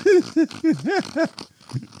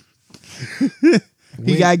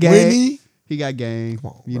 He got game. Whitney? He got game.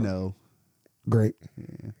 Come on, you know. Great.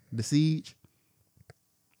 Yeah. The Siege.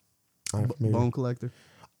 Bone Collector.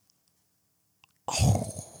 Oh,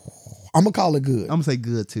 I'm gonna call it good. I'm gonna say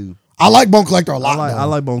good too. I like Bone Collector a lot. I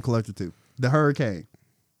like Bone Collector too. The Hurricane.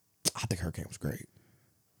 I think Hurricane was great.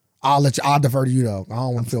 I'll defer to you though. I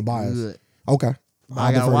don't want to feel biased. Good. Okay.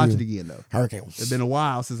 I gotta watch it again though. Hurricane was. It's been a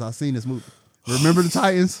while since I've seen this movie. Remember the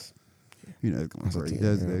Titans? You know, it's going great.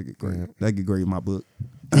 That get great. That get great in my book.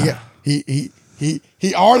 Yeah, he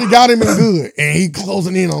already got him in good, and he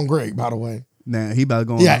closing in on great. By the way, now he about to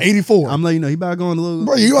go. Yeah, 84. I'm letting you know he about to go on a little.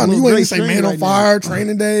 Bro, you ain't even say Man on Fire,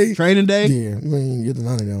 Training Day. Training Day. Yeah, you ain't get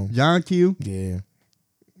none of them. John Q. Yeah,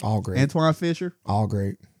 all great. Antoine Fisher. All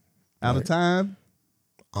great. Out of Time.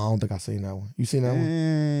 I don't think I've seen that one. You seen that one?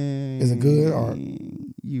 Is it good or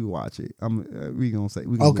you watch it? We gonna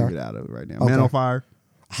leave it out of it right now. Okay. Man on Fire.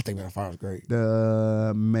 I think Man on Fire was great.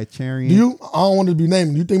 The Manchurian. I don't want to be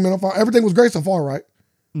naming. You think Man on Fire? Everything was great so far, right?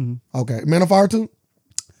 Mm-hmm. Okay. Man on Fire too?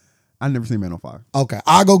 I never seen Man on Fire. Okay.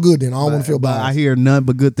 I'll go good then. I don't want to feel bad. I hear none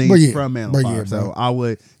but good things from Man on Fire. Yeah, so I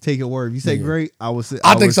would take your word. If you say great, I would say.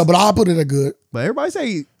 I think so, but I'll put it at good. But everybody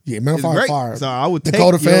say Man on Fire fire. So I would take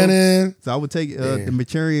Dakota Fanning. So I would take the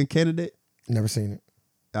Manchurian Candidate. Never seen it.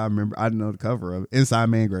 I remember. I know the cover of it. Inside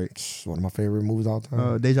Man, great. It's one of my favorite movies all the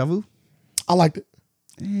time. Deja Vu. I liked it.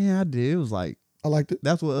 Yeah, I did. It was like I liked it.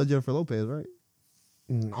 That's what Jennifer Lopez, right?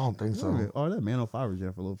 I don't think so. Oh, that Man on Fire was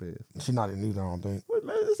Jennifer Lopez. She's not in either, I don't think. What,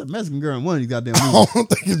 man, it's a Mexican girl in one of these goddamn I movies. don't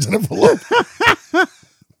think it's Jennifer Lopez.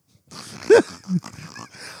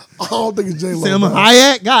 I don't think it's J Lo. Selma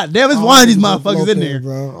Hayek? God damn, it's one of these motherfuckers in there.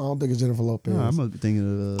 Bro. I don't think it's Jennifer Lopez. I must be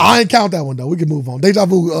thinking of... I ain't count that one, though. We can move on. Deja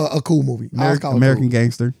Vu, a cool movie. American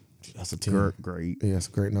Gangster. That's a 10. Great. Yeah, it's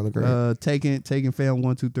a great. Another great. Taking Film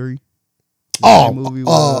 1, 2, 3. Movie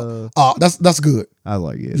that's good. I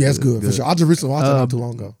like it. Yeah, it's good for sure. I just recently watched it not too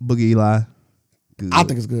long ago. Boogie Eli. Good. I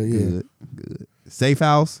think it's good. Yeah, good. Safe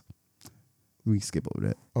House. We can skip over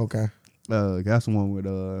that. Okay. That's the one with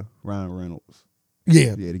Ryan Reynolds.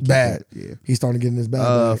 Yeah, Yeah, bad. Yeah. He's starting to get in his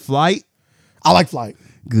bad. Flight. I like Flight.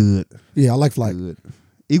 Good. Yeah, I like Flight. Good.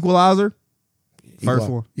 Equalizer. First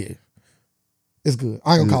one. Yeah, it's good.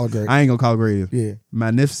 I ain't gonna call it great. I ain't gonna call it great either. Yeah.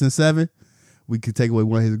 Magnificent Seven. We could take away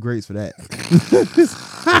one of his greats for that.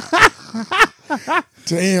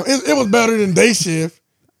 Damn, it was better than Day Shift.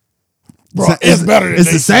 Bro, it's better than It's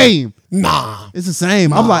Day the same. Nah. It's the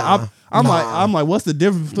same. I'm like, what's the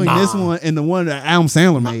difference between this one and the one that Adam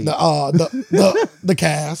Sandler made? The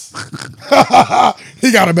cast.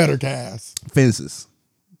 He got a better cast. Fences.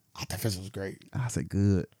 I think Fences was great. I said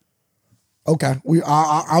good. Okay,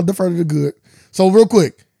 I'll defer to the good. So real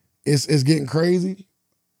quick, it's getting crazy.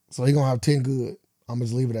 So he gonna have 10 good. I'm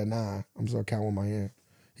just leave it at 9. I'm just gonna count with my hand.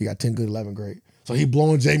 He got 10 good, 11 great. So he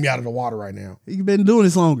blowing Jamie out of the water right now. He been doing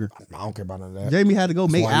this longer. I don't care about none of that. Jamie had to go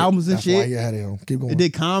make albums and shit. That's why he had him. Keep going. It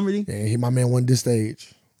did comedy. Yeah, my man won this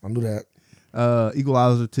stage. I knew that.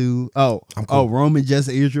 Equalizer 2. Oh, Roman Just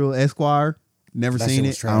Israel Esquire. Never seen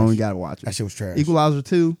it. I only gotta watch it. That shit was trash. Equalizer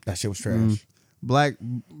 2. That shit was trash.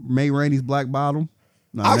 May Rainey's Black Bottom.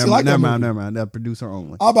 No, I actually like that movie. Never mind. That producer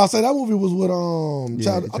only. I was about to say that movie was with I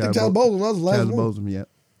think Chad Boseman. That was the last one. Boseman, yep.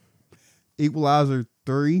 Equalizer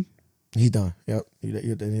 3. He's done. Yep.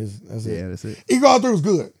 That's it. Yeah, that's it. Equalizer 3 was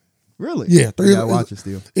good. Really? Yeah. 3. I gotta watch it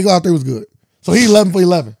still. Equalizer 3 was good. So he 11 for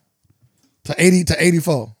 11 to 80 to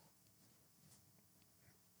 84.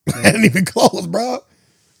 Ain't even close, bro.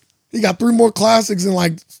 He got 3 more classics and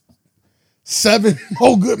like 7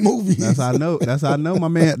 more good movies. That's how I know, my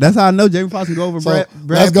man. That's how I know Jamie Foxx can go over Brad.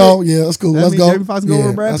 Let's go. Yeah, that's cool. Let's go. Jamie Foxx can go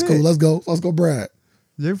over Brad. That's cool. Let's go. Let's go, Brad.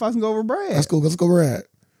 Jamie Foxx can go over Brad. That's cool. Let's go, Brad.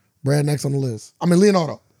 Brad next on the list. I mean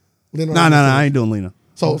Leonardo. No, I ain't doing Lena.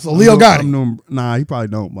 So Leo got it. He probably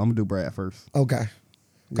don't. But I'm gonna do Brad first. Okay.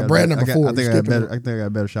 Brad number 4. I think I got a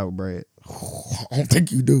better shot with Brad. I don't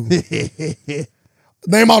think you do.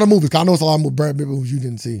 Name all the movies. 'Cause I know it's a lot of Brad Pitt movies you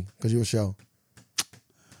didn't see because you a show.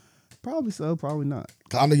 Probably so. Probably not.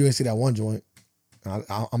 'Cause I know you ain't see that one joint. I'm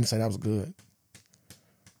gonna say that was good.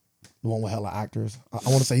 The one with hella actors. I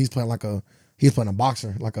want to say he's playing a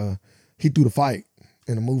boxer. He threw the fight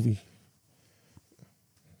in a movie.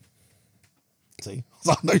 See,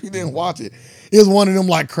 so I know you didn't watch it. It was one of them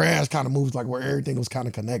like Crash kind of movies, like where everything was kind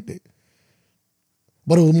of connected,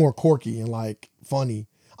 but it was more quirky and like funny,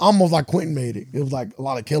 almost like Quentin made it. It was like a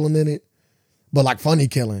lot of killing in it, but like funny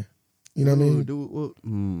killing. You know what I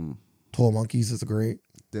mean? 12 Monkeys is great.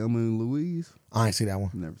 Thelma and Louise. I ain't see that one.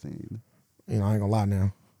 Never seen it either. You know, I ain't gonna lie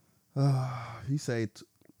now. You say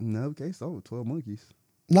no? Okay, so 12 Monkeys.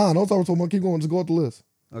 Nah, don't start with 12 Monkeys. Keep going. Just go up the list.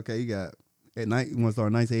 Okay, you got at night. You want to start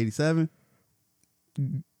in 1987?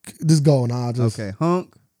 Just go. Nah, just okay.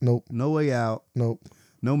 Hunk. Nope. No Way Out. Nope.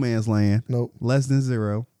 No Man's Land. Nope. Less Than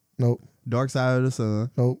Zero. Nope. Dark Side of the Sun.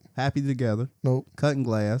 Nope. Happy Together. Nope. Cutting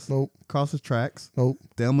Glass. Nope. Cross the Tracks. Nope.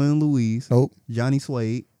 Thelma and Louise. Nope. Johnny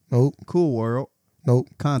Suede. Nope. Cool World. Nope.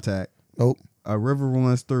 Contact. Nope. A River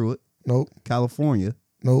Runs Through It. Nope. California.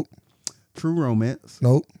 Nope. True Romance.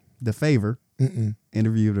 Nope. The Favor. Mm-mm.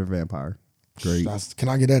 Interview with a Vampire. Great. Can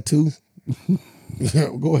I get that too? Yeah,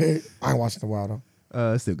 go ahead. I ain't watching the while though.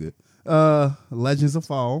 It's still good. Legends of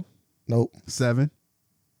Fall. Nope. 7.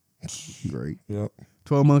 Great. Yep.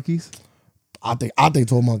 12 Monkeys. I think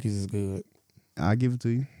 12 Monkeys is good. I give it to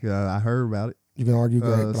you. I heard about it. You can argue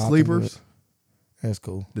great. Sleepers. That's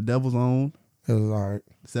cool. The Devil's Own. It was all right.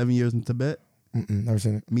 7 Years in Tibet. Never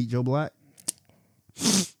seen it. Meet Joe Black.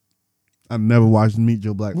 I've never watched Meet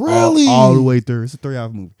Joe Black. Really? All the way through. It's a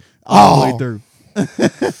 3-hour movie. All the way through.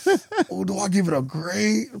 Oh, do I give it a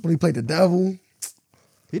grade when he played the devil?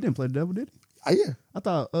 He didn't play the devil, did he? Yeah. I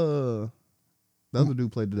thought the other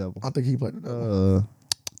dude played the devil. I think he played the devil.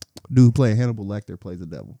 Dude who played Hannibal Lecter plays the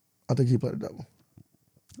devil. I think he played the devil.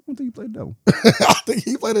 I don't think he played the devil. I think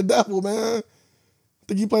he played the devil, man. I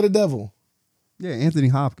think he played the devil. Yeah, Anthony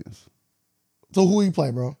Hopkins. So who he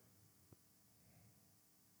play, bro?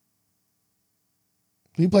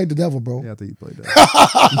 He played the devil, bro. Yeah, I think he played that.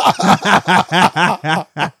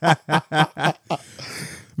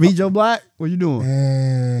 Meet Joe Black. What you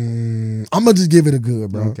doing? I'm gonna just give it a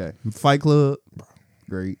good, bro. Okay. Fight Club.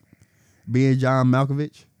 Great. Being John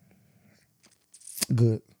Malkovich.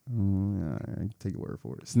 Good. I take your word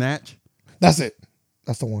for it. Snatch. That's it.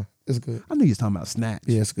 That's the one. It's good. I knew you was talking about Snatch.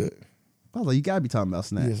 Yeah, it's good. I was like, you gotta be talking about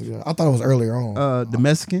Snatch. Yeah, it's good. I thought it was earlier on. The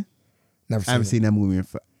Mexican. Never seen I haven't it. seen that movie in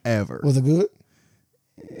forever. Was it good?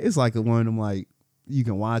 It's like one of them, like, you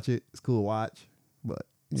can watch it. It's cool to watch. But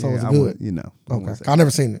So yeah, it's I good? wouldn't, you know. I Okay. wouldn't say- I've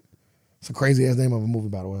never seen it. It's a crazy ass name of a movie,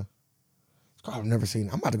 by the way. I've never seen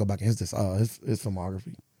it. I'm about to go back in his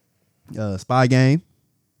filmography. Spy Game.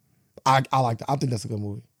 I like that. I think that's a good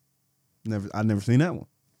movie. I never seen that one.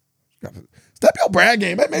 Step your Brad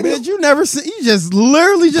game. Maybe Did you never see? You just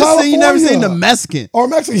literally just said you never seen the Mexican. or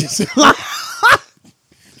Mexican.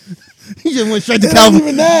 He just went straight to It ain't California.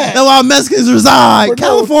 even that. That's why Mexicans reside. Or no,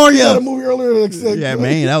 California. we had a movie earlier that said, Yeah,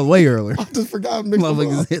 man, that was way earlier. I just forgot. Mixed them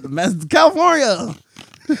Motherfuckers up. hit the mess. California.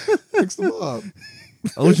 Mixed them up.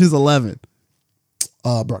 Ocean's 11.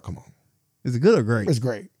 Bro, come on. Is it good or great? It's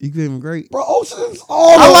great. You give him great. Bro, Oceans.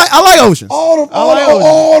 I like Oceans. All the I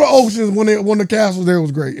like Oceans when the cast was there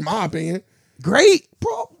was great, in my opinion. Great.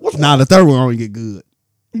 Bro, what's Nah, the third one only get good.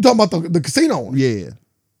 you talking about the casino one? Yeah,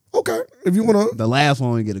 Okay. If you wanna the last one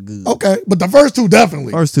only get a good. okay. But the first two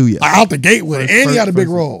definitely. First two, yeah. Out the gate with it. And he had a big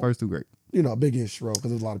role. First two, great. You know, a big-ish role because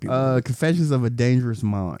there's a lot of people. Confessions of a Dangerous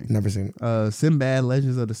Mind. Never seen it. Sinbad,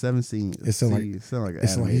 Legends of the Seven Seas. It sound like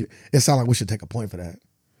it sound like we should take a point for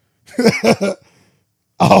that.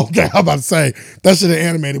 Oh, okay, I'm about to say that shit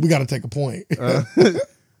animated. We got to take a point.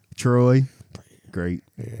 Troy, great.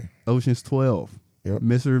 Yeah. Ocean's 12. Yep.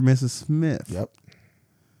 Mr. and Mrs. Smith. Yep.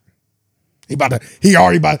 He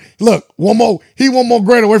already look, one more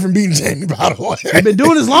grade away from beating Jamie, by the way. They've been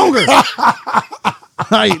doing this longer.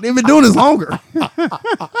 Like, they've been doing this longer.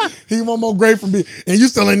 He one more grade from beating, and you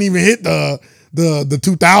still ain't even hit the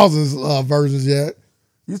 2000s versions yet.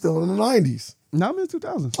 You still in the 90s. No, I'm in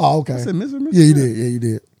 2000. Oh, okay. I said Mr. and Mrs. Yeah, you Smith. did. Yeah, you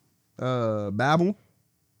did. Babel.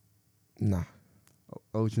 Nah.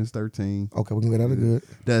 Ocean's 13. Okay, we can get out of good.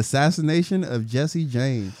 The Assassination of Jesse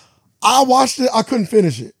James. I watched it. I couldn't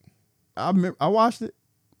finish it. I watched it.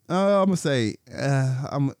 I'm gonna say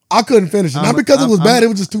I couldn't finish it. Not because it was bad. It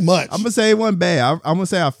was just too much. I'm gonna say it wasn't bad. I'm gonna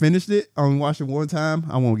say I finished it. I only watched it one time.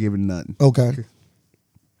 I won't give it nothing. Okay.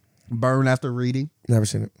 Burn After Reading. Never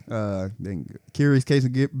seen it. Then Curious Case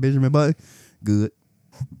of Benjamin Button. Good.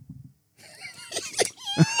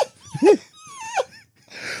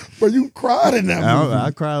 But you cried in that movie.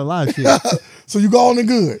 I cried a lot of shit. So you going in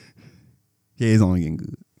good. Yeah, it's only getting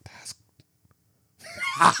good.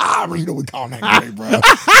 You know we calling that great, bro.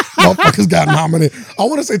 Motherfuckers got nominated. I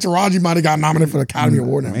want to say Taraji might have got nominated for the Academy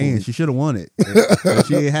Award. In that Man, movie. she should have won it. If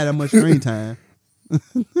she ain't had that much screen time.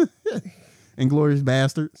 Inglourious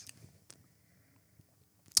Bastards.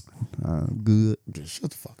 Good. Just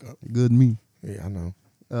shut the fuck up. Good to me. Yeah, I know.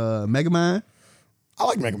 Megamind. I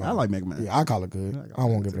like Mega Man. I like Megamind. Yeah, I call it good. I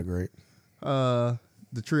won't give it a grade.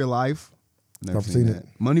 The Tree of Life. Never seen seen that.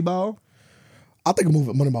 Moneyball. I think a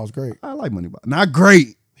movie Moneyball was great. I like Moneyball. Not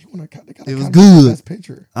great. It was good. Best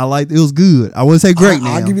picture. I liked it. Was good. I wouldn't say great.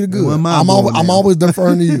 I'll give you the It wasn't good. I'm mind-blowing now. always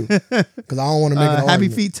deferring to you because I don't want to make it. Happy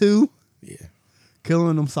argument. Feet 2. Yeah,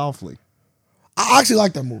 Killing Them Softly. I actually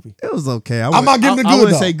like that movie. It was okay. I'm not giving it good. I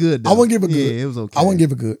wouldn't though. say good. Though. I wouldn't give it good. Yeah, it was okay. I wouldn't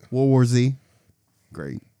give it good. World War Z.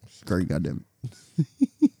 Great. Goddamn it.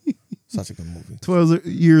 Such a good movie. 12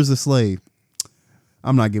 Years a Slave.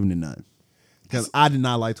 I'm not giving it none. Because I did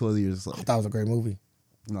not like 12 Years a I Slave. thought it was a great movie.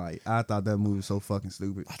 Like, I thought that movie was so fucking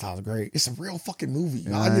stupid. I thought it was great. It's a real fucking movie.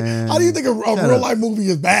 Man. How do you think a real life movie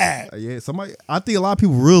is bad? Yeah, I think a lot of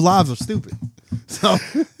people real lives are stupid. So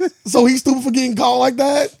So he's stupid for getting called like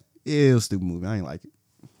that? yeah, it was a stupid movie. I ain't like it.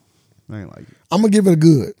 I'm gonna give it a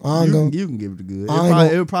good. You can give it a good.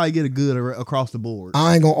 It'll probably get a good across the board.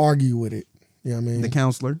 I ain't gonna argue with it. You know what I mean? The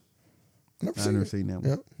Counselor. I've I've never seen that one.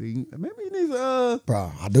 Yep. Maybe he needs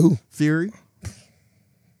Bro, I do. Fury.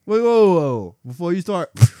 Wait, whoa. Before you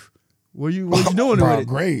start, what you doing Bro, with it?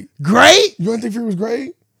 great. Great? You don't think Fury was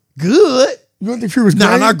great? Good? You don't think Fury was Nah,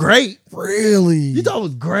 great? not great. Really? You thought it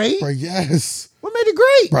was great? Bro, yes. What made it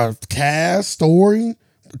great? Bro, cast, story,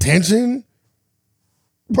 tension.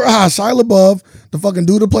 Bro, Shia LaBeouf, the fucking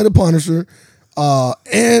dude to play the Punisher,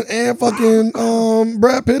 and fucking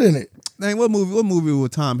Brad Pitt in it. Dang, what movie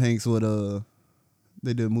with Tom Hanks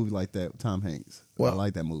they did a movie like that with Tom Hanks. Well, I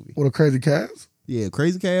like that movie. With a crazy cast? Yeah,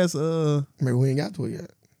 Crazy Cast, Maybe we ain't got to it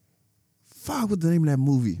yet. fuck, what's the name of that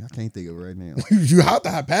movie? I can't think of it right now. You have to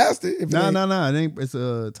have passed it. No. It ain't. It's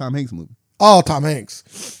a Tom Hanks movie. Oh, Tom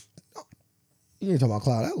Hanks. You ain't talking about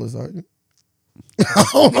Cloud Atlas, are you?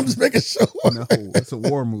 I'm just making sure. No, it's a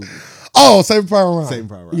war movie. Oh, Saving Private Ryan. Saving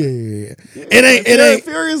Private Ryan. Yeah. It ain't.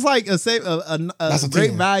 Fury is like a great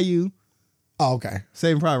 10. value. Oh, okay.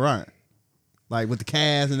 Saving Private Ryan, like with the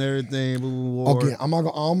cast and everything. Okay, I'm not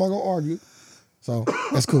gonna argue. So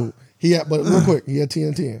that's cool. But real quick, he had 10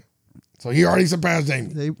 and 10. So he already surpassed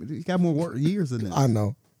Jamie. He got more years than that. I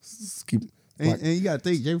know. And you gotta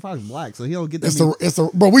think Jamie Foxx is black, so he don't get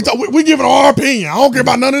that. Bro. We giving our opinion. I don't care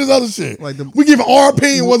about none of this other shit. We giving our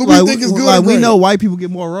opinion whether we think it's good. Like we know white people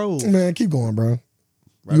get more roles. Man, keep going, bro.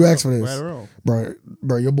 You asked for this,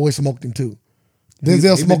 bro. Your boy smoked him too.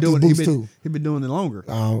 Denzel smoked his boots too. He been doing it longer.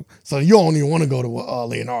 So you don't even want to go to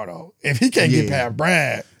Leonardo if he can't get past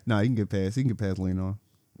Brad. No, he can get past. He can get past Leonardo.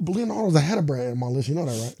 But Leonardo's ahead of Brad on my list. You know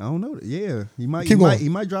that, right? I don't know that. Yeah, he might. He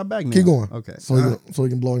might drop back now. Keep going. Okay. So we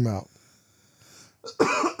can blow him out.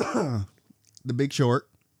 The Big Short.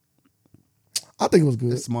 I think it was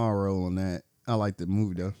good. A small role on that. I like the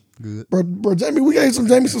movie though. Good. Bro, Jamie, we gave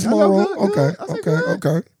Jamie some small role. Good.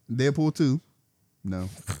 Okay. Deadpool 2. No.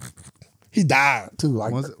 He died too.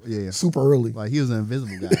 Like super early. Like he was an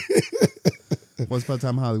invisible guy. Once Upon a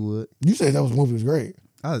Time in Hollywood. You said that movie was great.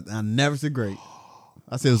 I never said great.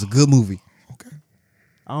 I said it was a good movie. Okay.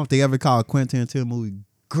 I don't think I ever called a Quentin Tarantino movie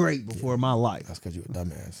great before in my life. That's because you're a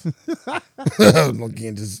dumbass.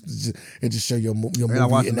 Again, it just show your movie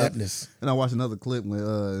ineptness. And I watched another clip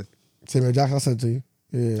with Samuel Jackson. I sent it to you.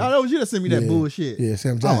 Yeah. Oh, that was you that sent me that bullshit. Yeah,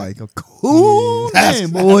 Sam Jackson. I'm like, a cool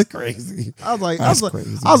name, boy. That's crazy. I was like,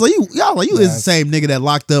 you is the same nigga that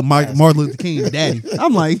locked up Martin Luther King's daddy.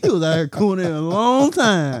 I'm like, he was out here cooling in a long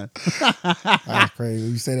time. That's crazy.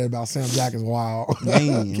 You say that about Sam Jackson's wild.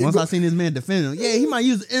 Man, once I seen this man defend him, he might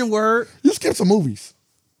use the N-word. You skip some movies.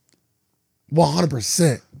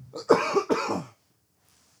 100%.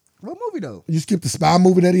 What movie though? You skipped the spy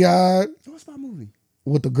movie that he had. What spy movie?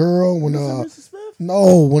 With the girl when Mr. Smith?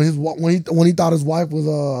 No, when he thought his wife was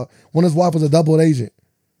a double agent.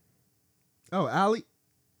 Oh, Ali.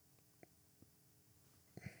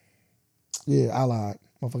 Yeah, Allied.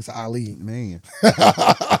 Motherfucker said Ali. Man.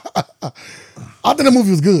 I think the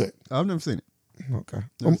movie was good. I've never seen it. Okay.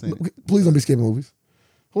 Never seen it. Please don't be skipping movies.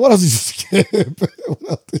 What else did you skip? What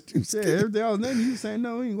else did you skip? Yeah, everything I was naming, you saying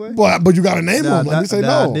no anyway. But you got to name one. Let me say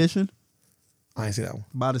no. Audition. I ain't see that one.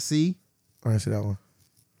 By the Sea. I ain't see that one.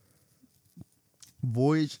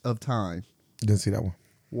 Voyage of Time. Didn't see that one.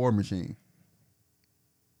 War Machine.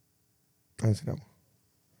 I didn't see that one.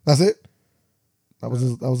 That's it? That was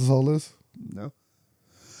his whole list? No.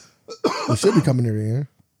 We should be coming near the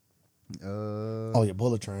end. Oh yeah,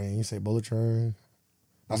 Bullet Train. You say Bullet Train.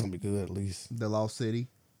 That's gonna be good at least. The Lost City.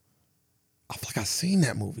 I feel like I've seen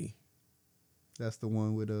that movie. That's the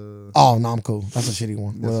one with Oh no, I'm cool. That's a shitty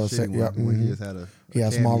one. That's a shitty one. Yep. When he just had a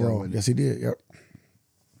small role. Yes, he did. Yep.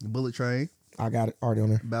 Bullet Train. I got it already on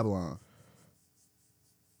there. Babylon.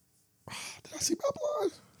 Did I see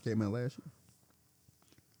Babylon? Came out last year.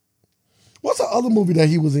 What's the other movie that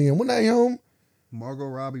he was in? Wasn't that him? Margot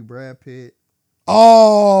Robbie, Brad Pitt.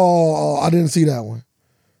 Oh, I didn't see that one.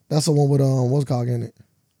 That's the one with what's called in it.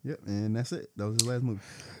 Yep, and that's it. That was his last movie.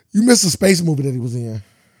 You missed the space movie that he was in.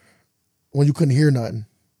 When you couldn't hear nothing.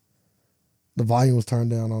 The volume was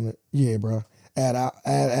turned down on it. Yeah, bro. Ad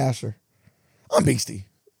Asher. I'm beastie.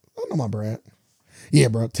 I know my Brad. Yeah,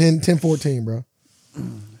 bro. 10-14, bro.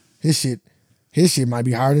 His shit might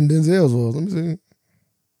be higher than Denzel's was. Let me see.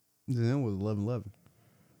 Denzel was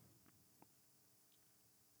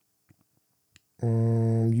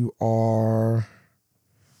 11-11. You are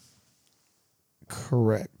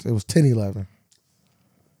correct. It was 10-11.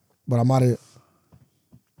 But I might have.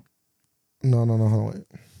 No, hold on, wait.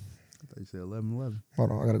 I thought you said 11-11.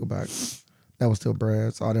 Hold on, I gotta go back. That was still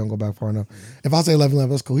Brad, so I didn't go back far enough. If I say 11-11,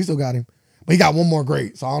 that's cool. He still got him. But he got one more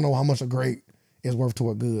great, so I don't know how much a great is worth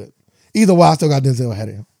to a good. Either way, I still got Denzel ahead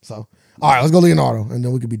of him. So, all right, let's go Leonardo, and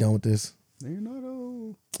then we could be done with this.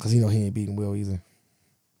 Leonardo. Because he ain't beating Will either.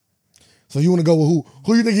 So you want to go with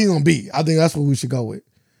who you think he's going to beat? I think that's what we should go with.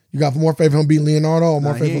 You got more faith in him beating Leonardo or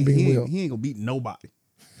more faith in him beating Will? He ain't going to beat nobody.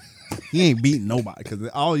 He ain't beating nobody because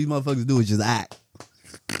all these motherfuckers do is just act.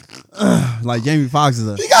 Like Jamie Foxx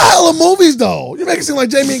is He got hella movies though. You make it seem like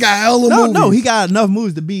Jamie ain't got hella movies. No, he got enough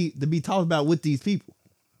movies to be talked about with these people.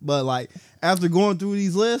 But like after going through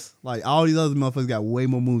these lists, like all these other motherfuckers got way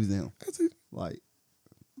more movies than him. That's it. Like,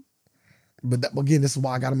 but again, this is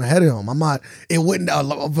why I got him ahead of him. I'm not. It wouldn't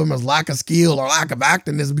from his lack of skill or lack of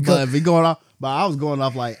acting. This because but if he going off, but I was going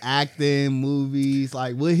off like acting, movies,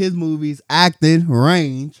 like with his movies, acting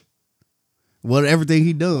range. What everything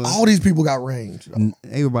he done. All these people got range.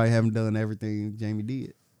 Everybody haven't done everything Jamie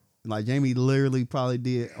did. Like Jamie literally probably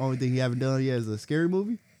did only thing he haven't done yet is a scary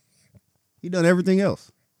movie. He done everything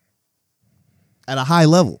else at a high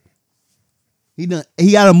level. He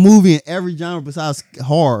got a movie in every genre besides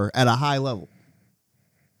horror at a high level.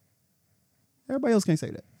 Everybody else can't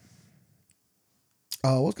say that.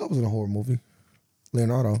 What was in a horror movie?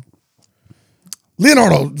 Leonardo.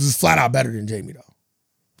 Leonardo is flat out better than Jamie though.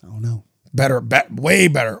 I don't know. Way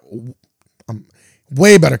better.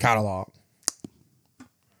 Way better catalog.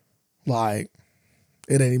 Like,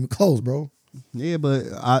 it ain't even close, bro. Yeah,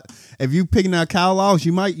 but if you picking out catalogs,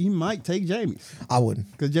 you might take Jamie's. I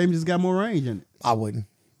wouldn't, because Jamie just got more range in it. I wouldn't.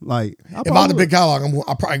 Like, if I had the big catalog,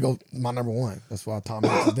 I'll probably go my number one. That's why Tom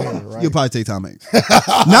Hanks is there, right? You'll probably take Tom Hanks.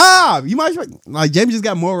 Nah, you might like Jamie just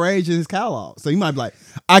got more range in his catalog, so you might be like,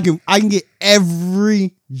 I can get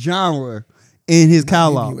every genre in his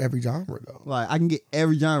catalog. Every genre though. Like I can get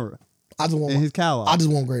every genre. I just want in his catalog. I just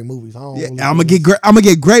want great movies. I'm gonna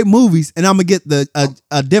get great movies, and I'm gonna get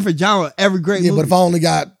a different genre every great movie. Yeah, but if I only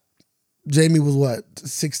got Jamie was what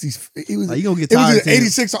 60s. He was. Like, you gonna get tired. It was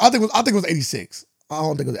 86. I think it was 86.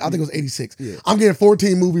 I think it was 86. Yeah. I'm getting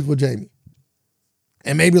 14 movies with Jamie,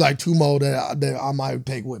 and maybe like 2 more that I might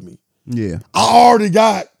take with me. Yeah, I already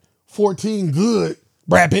got 14 good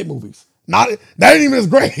Brad Pitt movies. That ain't even as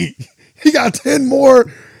great. He got 10 more.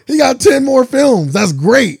 He got 10 more films. That's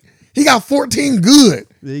great. He got 14 good.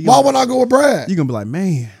 Why would I go with Brad? You're gonna be like,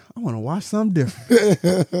 man, I want to watch something different.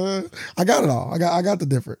 I got it all. I got the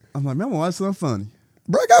different. I'm like, man, I want to watch something funny.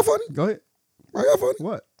 Brad got funny. Go ahead. Brad got funny.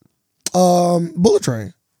 What? Bullet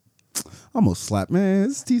Train. I almost slapped. Man,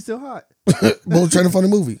 this tea still hot. Bullet Train a funny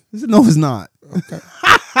movie. No, it's not. Okay.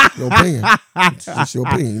 Your opinion. It's your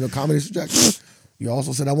opinion. You know, comedy is subjective. You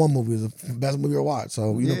also said that one movie is the best movie to watch.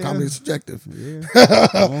 So, you know, comedy is subjective. Yeah.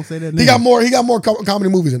 I won't say that name. He got more comedy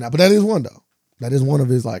movies than that. But that is one, though. That is one of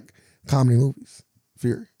his, like, comedy movies.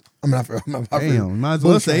 Fury. I mean, not Damn, might as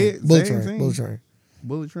well say it. Bullet Train. Bullet Train.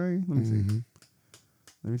 Bullet Train? Let me see.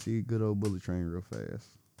 Let me see good old Bullet Train real fast.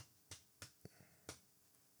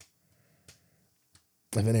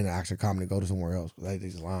 If it ain't an action comedy, go to somewhere else. Because they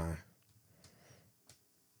just lying.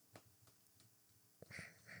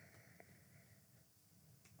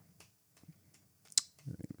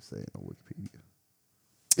 Say it on Wikipedia.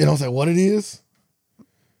 It don't say what it is.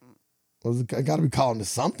 Well, it got to be calling it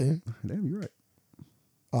something. Damn, you're right.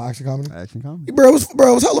 Action comedy. Action comedy. Bro, it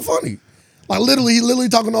was hella funny. Like he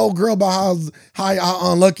talking to old girl about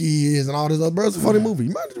how unlucky he is and all this other. Bro, it's a funny movie.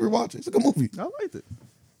 You might need to rewatch it. It's a good movie. I liked it.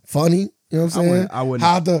 Funny. You know what I'm saying? I wouldn't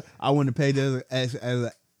have paid it as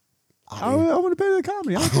a. I wouldn't have paid it a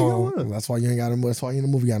comedy. I don't think I would. That's why you ain't got no more. That's why you in the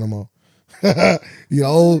movie got no more. The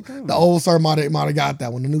old sir might have got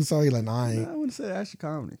that one. The new sir, he like, nah, I ain't. I wouldn't say action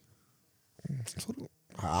comedy.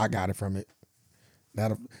 I got it from it.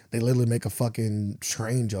 They literally make a fucking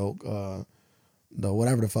train joke. The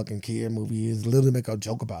whatever the fucking kid movie is, literally make a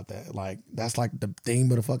joke about that. Like that's like the theme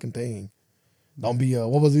of the fucking thing. Don't be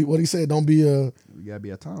what he said? Don't be You gotta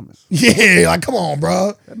be a Thomas. Yeah, like come on,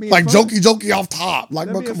 bro. Like jokey off top. Like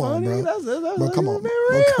bro, come on, bro. That's bro, come on,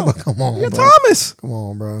 bro, come on, you're bro. Thomas. Come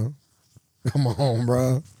on, bro. Come on,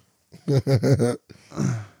 bro.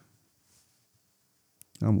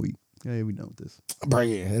 I'm weak. Yeah, we done with this. Bro,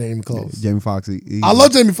 yeah, it ain't even close. Jamie Foxx. I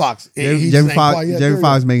love Jamie Foxx. Jamie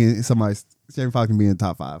Foxx making somebody's. Jamie Foxx can be in the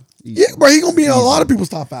top 5. Easily. Yeah, bro, he gonna be in a lot of people's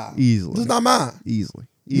top 5. Easily. Just not mine. Easily.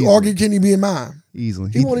 You argue, can he be in mine? Easily.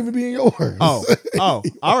 He won't even be in yours. Oh, I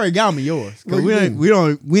already got me yours. Cause we're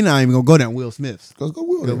not even gonna go down Will Smith's. Let's go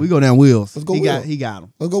Will. We go down Will's. Let's go Will. He got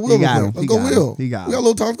him. Let's go Will. Let's go Will. He got him. We got a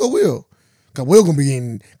little time. Let's go Will. Cause Will gonna be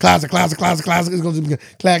in classic. It's gonna be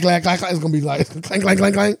clack. It's gonna be like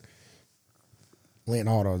clank.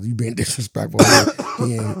 Leonardo, you being disrespectful.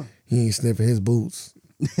 he ain't sniffing his boots.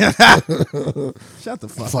 Shut the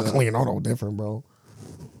fuck up. Fucking Leonardo different, bro.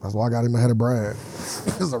 That's why I got him ahead of Brad.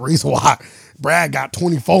 There's a reason why Brad got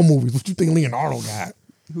 24 movies. What you think Leonardo got?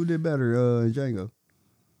 Who did better, Django?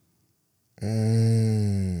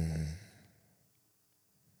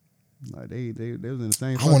 Like they was in the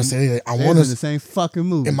same. I want to say I want to the same fucking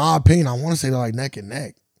movie. In my opinion, I want to say they're like neck and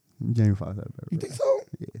neck. Jamie Foxx had better. You think so?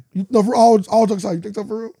 Yeah. You know, for all jokes aside, you think so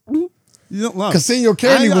for real? Mm-hmm. You don't because Senor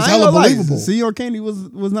Candy was hella believable. Senor Candy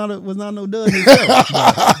was not no dud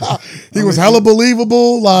himself. He was hella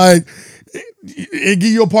believable. Like it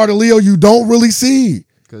give you a part of Leo you don't really see.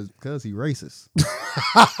 Because he racist.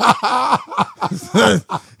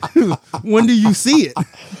 When do you see it?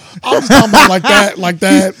 I'm just talking about like that.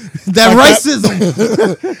 That like racism.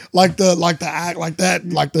 That, like the act like that.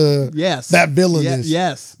 Like the yes. That villainous.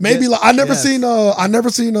 Yes. Maybe like I never seen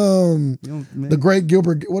The Great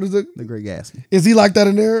Gilbert. What is it? The Great Gatsby. Is he like that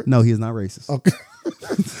in there? No, he is not racist. Okay.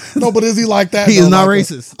 No, but is he like that? He is not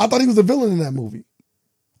racist. I thought he was a villain in that movie.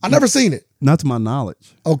 I never seen it. Not to my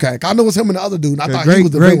knowledge. Okay, I know it's him and the other dude. And I thought he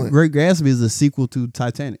was the villain. Great Gatsby is a sequel to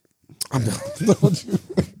Titanic. I'm done.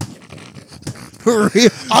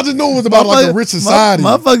 I just know it was about like a rich society.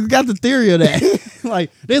 Motherfuckers got the theory of that. Like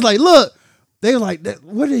they was like, look, they were like,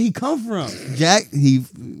 where did he come from? Jack, he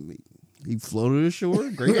floated ashore.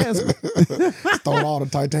 Great Gatsby. Stole all the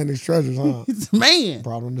Titanic's treasures, huh? Man,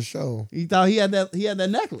 brought him to show. He thought he had that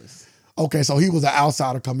necklace. Okay, so he was an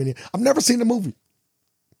outsider coming in. I've never seen the movie.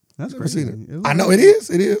 That's never crazy. seen it. I know it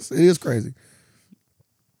is crazy.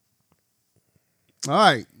 All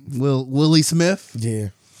right, Willie Smith. Yeah.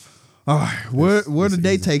 All right, where the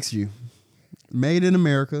day takes you? Made in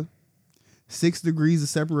America. 6 Degrees of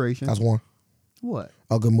Separation. That's one. What?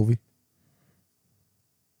 A good movie.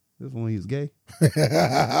 This one he was gay.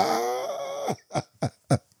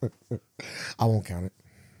 I won't count it.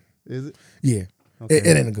 Is it? Yeah. Okay.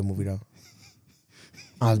 It ain't a good movie though.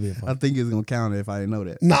 I was being funny. I think it's gonna count it if I didn't know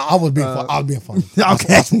that. Nah, I was being funny. I was being funny.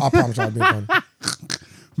 Okay. I promise you I was being funny.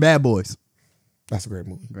 Bad Boys. That's a great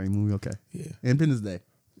movie. Great movie, okay. Yeah. Independence Day.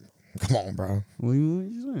 Come on, bro. What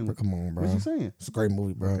you saying? Bro, come on, bro. What you saying? It's a great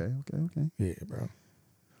movie, bro. Okay. Yeah, bro.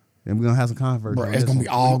 And we're gonna have some controversy. Bro, it's gonna be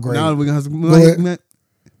all great. No, we're gonna have some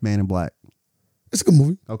Man in Black. It's a good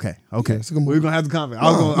movie. Okay. Yeah, it's a good movie. We're gonna have the conversation.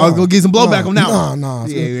 I was gonna get some blowback on that one. Nah.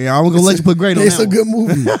 Yeah, I'm gonna let you put great on that one. It's a good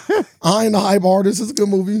movie. I ain't a hype artist. It's a good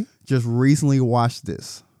movie. Just recently watched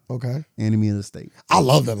this. Okay. Enemy of the State. I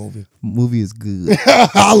love that movie. Movie is good.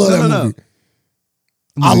 I love that movie.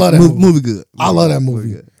 I love that movie. Good. I love that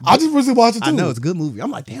movie. Good. I just recently watched it too. I know it's a good movie.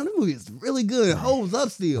 I'm like, damn, that movie is really good. It holds up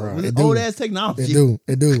still. Bro, With old ass technology.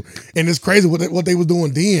 It do. And it's crazy what they was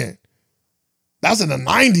doing then. That's in the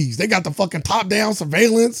 90s. They got the fucking top down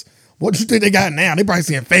surveillance. What you think they got now? They probably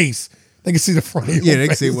seeing face. They can see the front of your Yeah, they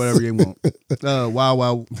face. can see whatever they want.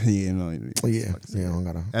 Wow. Yeah, no. Yeah, I don't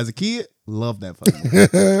gotta. As a kid, love that fucking movie.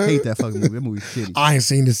 Hate that fucking movie. That movie's shitty. I ain't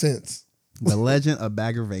seen it since. The Legend of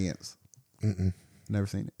Bagger Vance. Never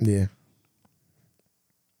seen it.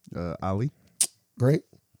 Yeah. Ali. Great.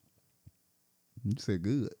 You said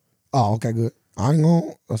good. Oh, okay, good. I ain't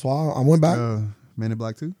gonna. That's why I went back. Man in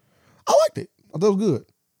Black 2. I liked it. I thought it was good.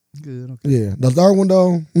 Good. Okay. Yeah. The third one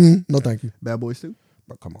though, no thank you. Bad Boys 2.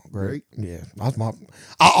 But come on, great. Yeah, that's my.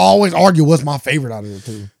 I always argue what's my favorite out of the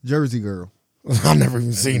two. Jersey Girl. I've never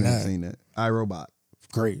even seen that. Seen that. iRobot.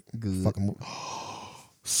 Great. Good. Fucking movie.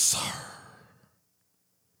 Sir.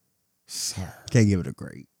 Can't give it a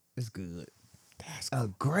great. It's good. That's a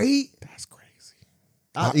great. That's crazy.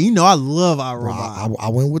 I love iRobot. I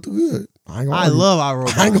went with the good. I love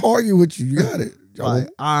iRobot. I ain't gonna argue with you. You got it. Like,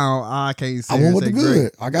 I can't say. I went with the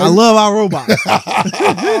good. I love iRobot.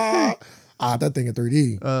 That thing in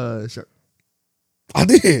 3D. Sure. I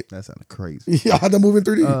did. That sounded crazy. Yeah, I had that movie in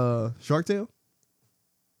 3D. Shark Tale.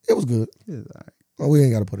 It was good. It was all right. Well, we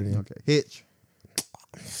ain't got to put it in. Okay. Hitch.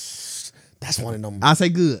 That's one of them. I say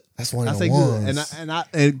good. That's one of them ones. Good.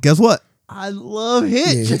 And guess what? I love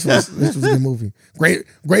Hitch. Yeah, this was a good movie. Great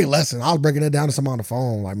lesson. I was breaking that down to someone on the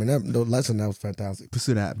phone. Like, man, the lesson that was fantastic.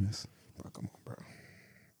 Pursuit of Happiness. Bro, come on, bro.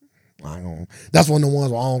 I ain't gonna. That's one of the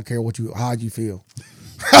ones where I don't care how you feel.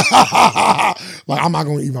 Like, I'm not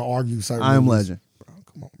gonna even argue certain. I Am Legend. Bro,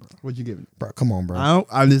 come on, bro. What you giving? Bro, come on, bro.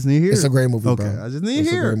 I just need to hear. It's a great movie, okay, bro. I just need to hear.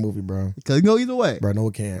 It's a great movie, bro. Because it can go either way. Bro, no,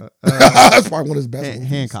 it can't. That's probably one of his best movies.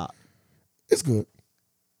 Hancock. It's good.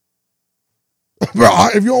 Bro,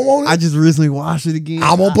 if you don't want it, I just recently watched it again.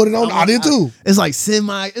 I won't put it on. I did too. It's like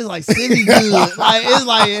semi good. Like it's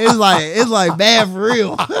like bad for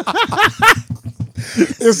real.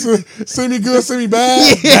 It's semi good, semi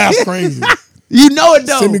bad. Yeah. That's crazy. You know it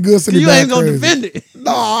though. Semi good, semi bad. You ain't gonna defend it.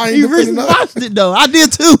 No, I ain't. You recently watched it though. I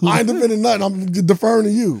did too. I ain't defending nothing. I'm deferring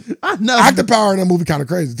to you. I know. Acting power in that movie kind of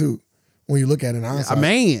crazy too. When you look at it in hindsight.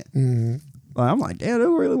 Man. Mm-hmm. Like, I'm like, damn, they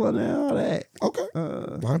really want all that. Okay.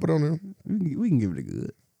 I ain't put on there. We can give it a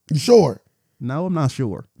good. You sure? No, I'm not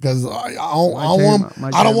sure. Because I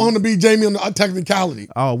don't want him to be Jamie on the technicality.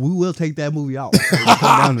 Oh, we will take that movie out. Come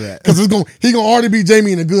down to that. Because he gonna already be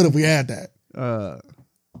Jamie in the good if we add that.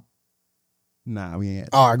 Nah, we ain't.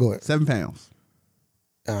 All right, go ahead. 7 pounds.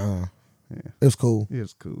 Yeah. It was cool. It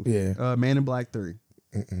was cool. Yeah. Man in Black 3.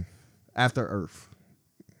 After Earth.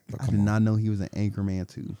 I did not know he was an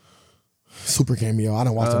Anchorman 2. Super cameo. I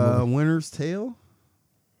didn't watch that movie. Winter's Tale.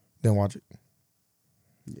 Didn't watch it.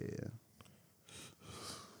 Yeah.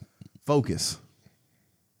 Focus.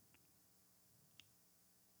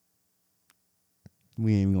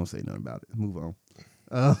 We ain't even gonna say nothing about it. Move on.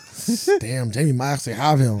 Damn, Jamie might actually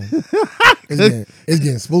have him. It's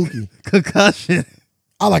getting spooky. Concussion.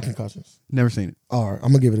 I like concussions. Never seen it. All right,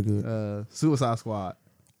 I'm gonna give it a good. Suicide Squad.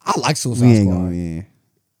 I like Suicide Squad.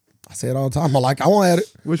 I say it all the time. I won't add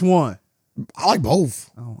it. Which one? I like both.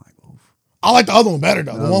 I don't like both. I like the other one better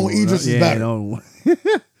though. The one with Idris is better.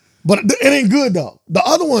 But it ain't good though. The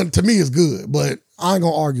other one to me is good, but I ain't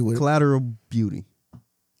gonna argue with it. Collateral Beauty.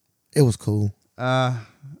 It was cool. I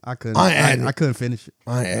couldn't. I couldn't finish it.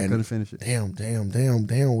 I couldn't finish it.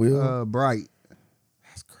 Damn, Will. Bright.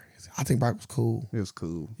 That's crazy. I think Bright was cool. It was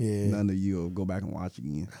cool. Yeah. None of you will go back and watch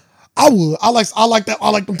again. I would. I like that. I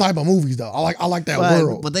like them type of movies though. I like that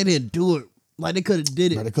world. But they didn't do it. Like they could have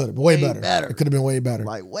did it. No, they could have way better. It could have been way better.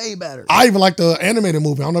 Like way better. I even like the animated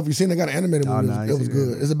movie. I don't know if you've seen. They got an animated movie. No, it was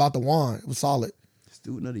good. It's about the wand. It was solid.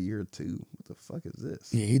 Student of the Year 2. What the fuck is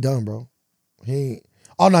this? Yeah, he done, bro. He ain't.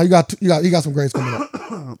 Oh no, you got some grades coming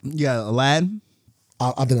up. Yeah, Aladdin.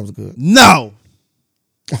 I think that was good. No.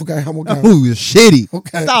 Okay, I'm okay. That movie was shitty.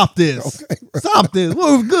 Okay. Stop this. Okay, stop this.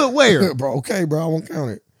 What was good? Where? Bro, okay, bro. I won't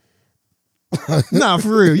count it. Nah,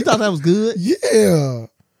 for real. You thought that was good? Yeah.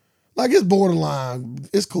 Like, it's borderline.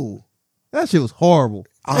 It's cool. That shit was horrible.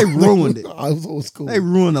 They ruined it. It was cool. They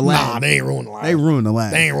ruined the Aladdin. Nah, they ain't ruined the Aladdin. They ruined the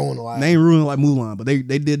Aladdin. They ain't ruined the Aladdin. They ain't ruined like Mulan, but they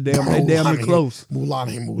did damn near close. Mulan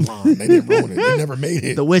ain't Mulan. They didn't ruin it. They never made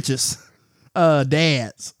it. The Witches.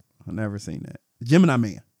 Dads. I've never seen that. Gemini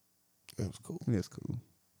Man. It was cool. It was cool.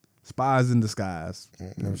 Spies in Disguise.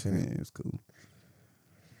 Never seen it. It was cool.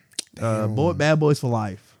 Bad Boys for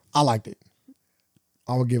Life. I liked it.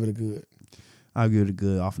 I would give it a good. I'll give it a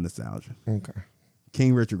good off of nostalgia. Okay.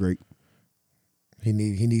 King Richard Great. He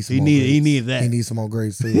needs some he more needed grades. he needed that. He needs some more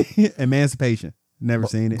grades too. Emancipation. Never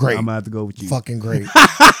seen it. Great. I'm gonna have to go with you. Fucking great.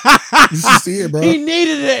 You should see it, bro. He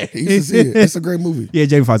needed it. You should see it. It's a great movie. Yeah,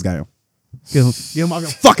 Jamie Foxx got him. Give him off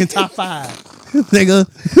your fucking top 5. Nigga.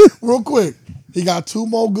 Real quick. He got 2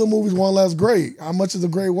 more good movies, 1 less great. How much is a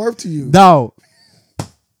great worth to you? Dog.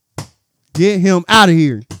 Get him out of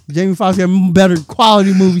here. Jamie Foxx got better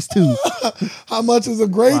quality movies too. How much is a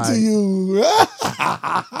great to you?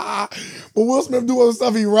 But Will Smith do other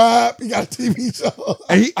stuff. He rap. He got a TV show.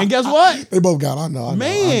 And guess what? They both got. I know.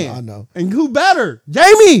 I know. And who better?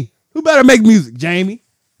 Jamie. Who better make music? Jamie.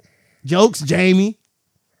 Jokes, Jamie.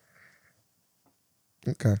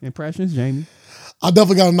 Okay. Impressions, Jamie. I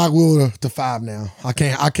definitely got to knock Will to 5 now. I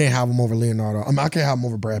can't have him over Leonardo. I mean, I can't have him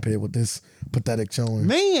over Brad Pitt with this pathetic showing.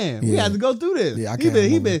 Man, we had to go through this. Yeah, I can't.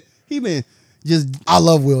 He been just. I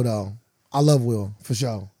love Will though. I love Will for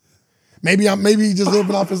sure. Maybe he's just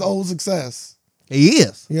living off his old success. He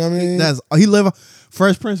is. You know what I mean? He lived.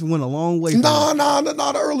 Fresh Prince went a long way. No.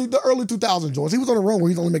 The early 2000 joints. He was on a run where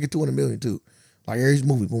he's only making $200 million too. Like every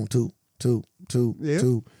movie, boom, two.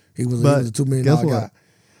 He was a $2 million guy.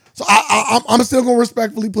 So I'm still gonna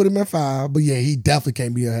respectfully put him at 5, but yeah, he definitely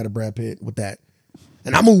can't be ahead of Brad Pitt with that.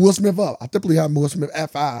 And I moved Will Smith up. I typically have Will Smith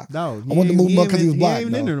at 5. No, I want to move him up because he was black. He ain't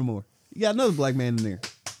even in there no more. You got another black man in there,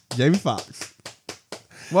 Jamie Foxx.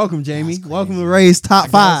 Welcome, Jamie. Welcome to Ray's top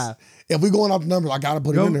 5. If we going off the numbers, I gotta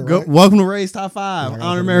put him in there. Right? Welcome to Ray's top 5.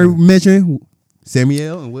 Honorary mention: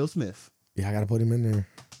 Samuel and Will Smith. Yeah, I gotta put him in there.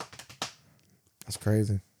 That's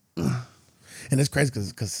crazy. And it's crazy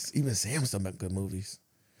because even Sam still make good movies.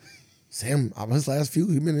 Sam, his last few,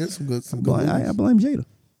 he been in some good movies. I blame Jada.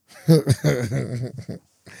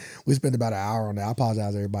 We spent about an hour on that. I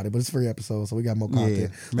apologize, everybody, but it's a free episode, so we got more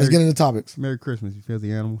content. Let's get into topics. Merry Christmas, you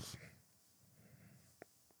filthy animals.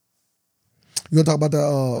 You want to talk about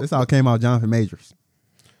that? This all came out Jonathan Majors.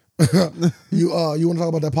 You want to talk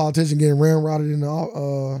about that politician getting ramrodded in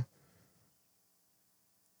the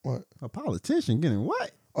what? A politician getting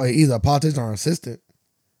what? Oh, either a politician or an assistant.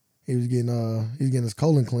 He was getting his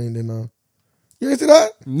colon cleaned and you didn't see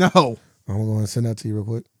that? No. I'm going to send that to you real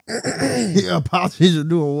quick. Yeah, a politician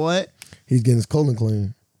doing what? He's getting his colon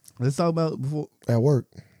cleaned. Let's talk about it before at work.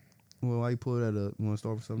 Well, why you pull that up? You want to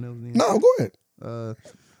start with something else? Then? No, go ahead.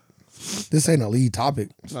 This ain't a lead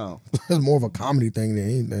topic. No. It's more of a comedy thing than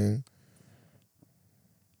anything.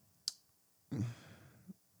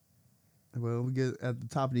 Well, we get at the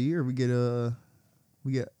top of the year, we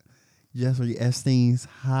get Jeffrey Epstein's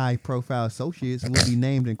high-profile associates will be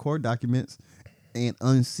named in court documents and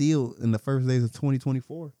unsealed in the first days of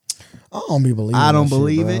 2024. I don't be believing. I don't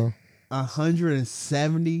believe it.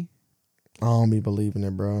 170. I don't be believing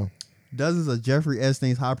it, bro. Dozens of Jeffrey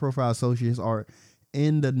Epstein's high-profile associates are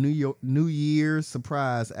in the New Year's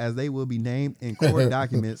surprise as they will be named in court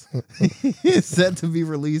documents set to be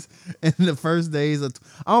released in the first days of.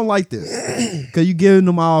 I don't like this because you giving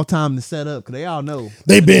them all time to set up because they all know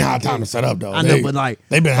they've been had time to set up though. I know, but like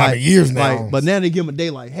they've been having years now. But now they give them a day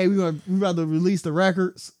like, hey, we rather release the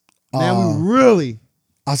records. Now we really.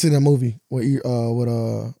 I seen that movie with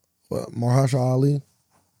Mahershala Ali.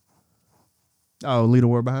 Oh, leave the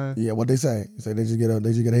word behind. Yeah, what they say? They just get a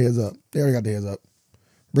heads up. They already got the heads up.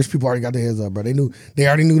 Rich people already got their heads up, bro. They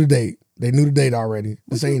already knew the date. They knew the date already.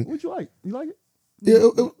 What you like? You like it? Yeah,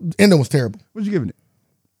 ending was terrible. What you giving it?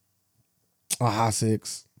 A high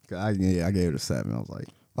 6. I gave it a 7. I was like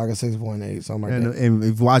a 6.8, something like that. And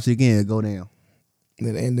if you watch it again, go down.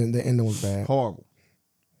 The ending was bad. Horrible.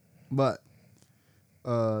 But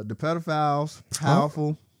the pedophiles'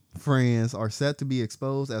 powerful friends are set to be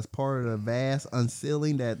exposed as part of the vast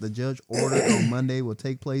unsealing that the judge ordered on Monday will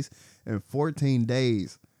take place in 14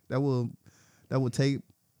 days. That will take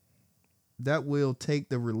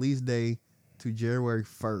the release day to January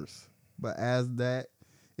 1st. But as that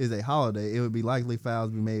is a holiday, it would be likely files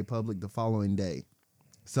be made public the following day.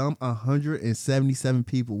 Some 177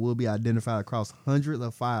 people will be identified across hundreds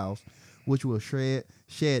of files, which will shed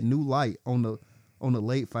new light on the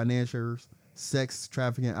late financier's sex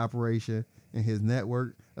trafficking operation and his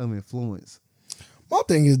network of influence. My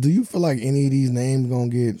thing is, do you feel like any of these names gonna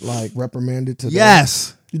get like reprimanded today?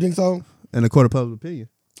 Yes. You think so? In the court of public opinion.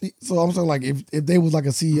 So I'm saying, like, if they was like a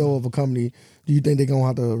CEO of a company, do you think they're gonna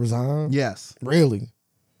have to resign? Yes. Really?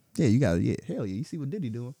 Yeah, you got it. Yeah, hell yeah. You see what Diddy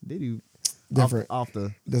doing? Diddy different.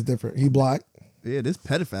 That's different. He black. Yeah, this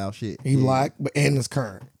pedophile shit. He black, but and it's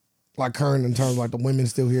current. Like current in terms of like the women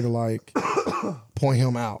still here to like point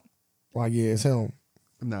him out. Like, yeah, it's him.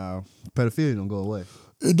 No, pedophilia don't go away.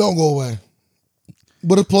 It don't go away.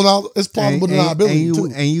 But it's plausible deniability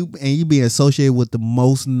too. And you being associated with the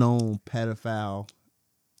most known pedophile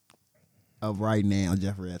of right now,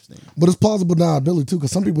 Jeffrey Epstein. But it's plausible deniability too,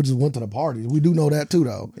 because some people just went to the parties. We do know that too,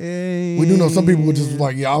 though. We do know some people were just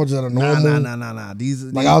like, yeah, I was just at a normal. Nah.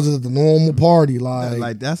 I was just at the normal party,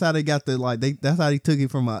 like that's how they got the that's how they took it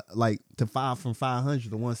from from 500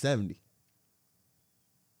 to 170.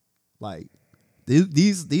 Like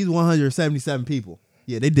these 177 people,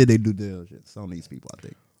 yeah, they did their due diligence on these people. I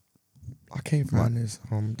think. I can't find this.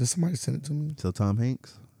 Did somebody send it to me? So Tom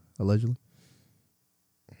Hanks, allegedly.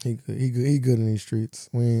 He good in these streets.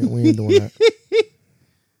 We ain't doing that.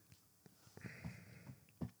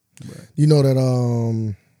 You know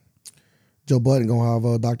that Joe Budden gonna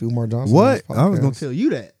have Dr. Umar Johnson. What? I was gonna tell you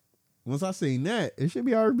that. Once I seen that, it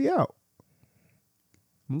should already out.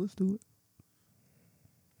 Let's do it.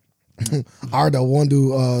 I heard that one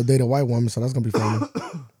dude date a white woman, so that's gonna be funny.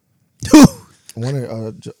 One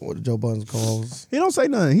of Joe Budden's calls. He don't say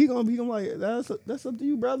nothing. He gonna be like, that's up to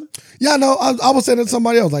you, brother. Yeah, no, I was saying to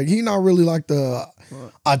somebody else, like, he not really like the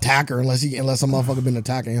attacker unless some motherfucker been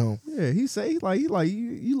attacking him. Yeah, he say you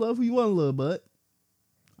love who you want, little butt.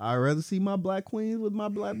 I'd rather see my black queens with my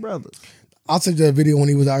black brothers. I sent you that video when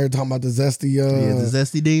he was out here talking about the zesty. The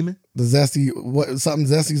zesty demon. The zesty, something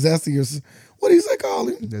zesty or what do you say call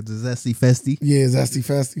him? The zesty festy. Yeah, zesty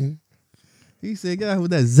festy. He said, "God,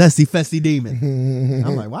 with that zesty festy demon."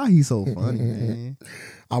 I'm like, why he so funny, man?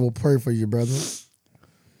 I will pray for you, brother.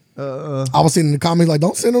 I was saying in the comments like,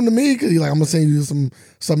 don't send him to me because he's like, I'm gonna send you some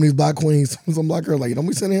of these black queens, some black girls. Like, don't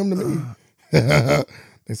be sending him to me.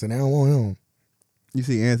 They said they don't want him. You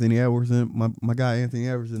see Anthony Edwards my guy Anthony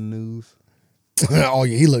Edwards in the news. Oh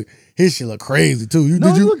yeah, his shit look crazy too.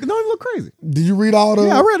 Don't even look crazy. Did you read all the?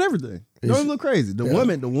 Yeah, I read everything. Don't even look crazy. The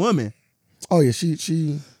woman. Oh yeah,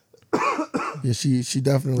 she. Yeah, she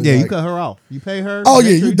definitely. Yeah, you cut her off. You pay her. Oh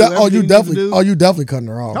yeah, you definitely cutting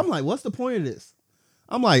her off. I'm like, what's the point of this?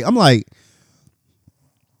 I'm like,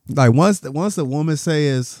 once the woman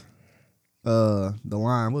says, the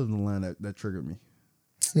line. What was the line that triggered me?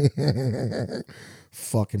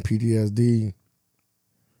 Fucking PTSD.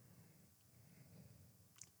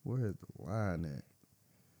 Where's the line at?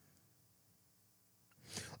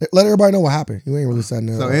 Let everybody know what happened. You ain't really saying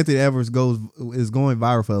that. So Anthony Edwards is going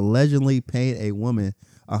viral for allegedly paying a woman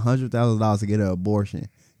 $100,000 to get an abortion.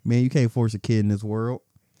 Man, you can't force a kid in this world.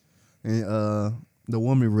 And the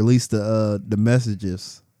woman released the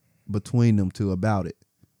messages between them two about it.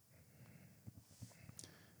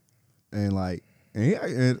 And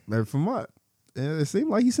from what it seemed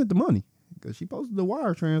like he sent the money because she posted the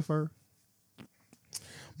wire transfer.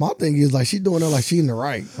 My thing is like she doing it like she in the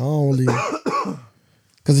right. I don't really.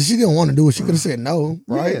 Because if she didn't want to do it, she could have said no,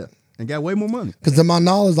 right? Yeah, and got way more money. Because in my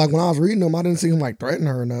knowledge, like when I was reading them, I didn't see him like threaten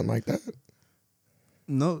her or nothing like that.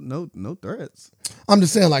 No threats. I'm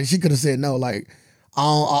just saying, like she could have said no. Like,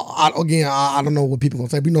 I don't know what people gonna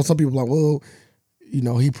say. But you know, some people are like, well, you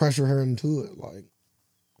know, he pressured her into it. Like,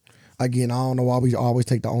 again, I don't know why we always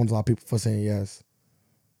take the onus off people for saying yes.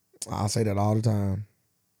 I say that all the time.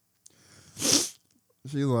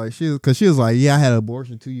 She was like, yeah, I had an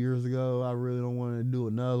abortion 2 years ago. I really don't want to do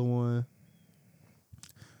another one.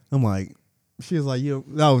 I'm like, she was like,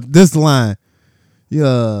 this is the line.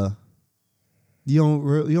 Yeah, you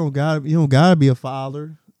don't gotta be a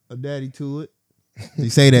father, a daddy to it. You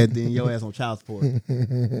say that, then your ass on child support.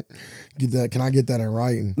 Get that? Can I get that in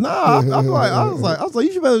writing? Nah, I was like,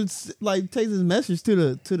 you should better like take this message to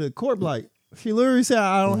the court. Like, she literally said,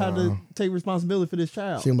 I don't have to take responsibility for this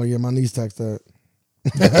child. She like, yeah, my niece text that.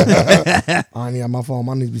 I ain't have my phone.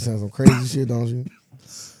 My niece be saying some crazy shit, don't you?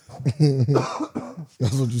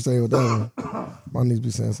 That's what you say with that one. My niece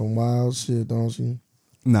be saying some wild shit, don't you?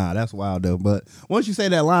 Nah, that's wild though. But once you say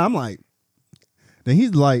that line, I'm like, then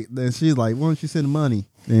she's like, why don't you send the money?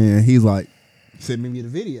 And he's like, send me the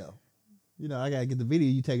video. You know, I gotta get the video.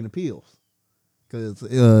 You taking the pills, cause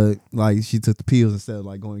like she took the pills instead of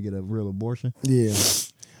like going to get a real abortion. Yeah,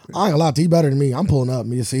 I ain't gonna lie to you. Better than me. I'm pulling up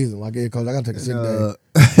mid-season. Like, yeah, coach, I gotta take a sick day.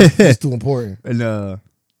 It's too important.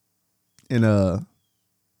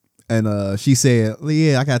 And she said,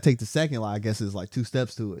 yeah, I gotta take the second. Like, I guess it's like 2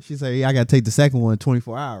 steps to it. She said, yeah, I gotta take the second one in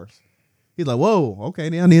 24 hours. He's like, whoa, okay,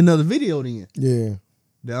 then I need another video then. Yeah.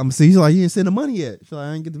 Then I'm see. He's like, you didn't send the money yet. She's like,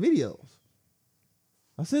 I didn't get the videos.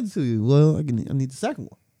 I sent it to you. Well, I need the second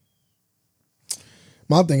one.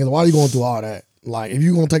 My thing is, why are you going through all that? Like, if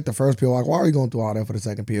you're gonna take the first pill, like, why are you going through all that for the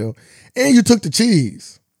second pill? And you took the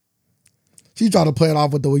cheese. She tried to play it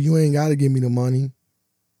off with the, well, you ain't gotta give me the money.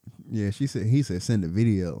 Yeah, he said send the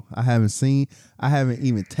video. I haven't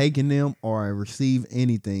even taken them or received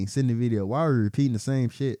anything. Send the video. Why are we repeating the same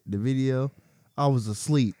shit? The video, I was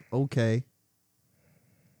asleep. Okay.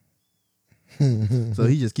 So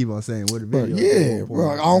he just keep on saying where the video. Bro, yeah,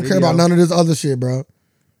 bro. I don't care about none of this other shit, bro.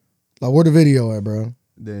 Like, where the video at, bro?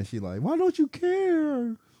 Then she like, why don't you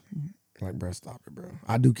care? Like, bro, stop it, bro.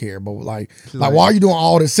 I do care, but like why are you doing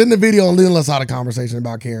all this? Send the video and then let's have a conversation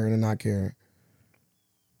about caring and not caring.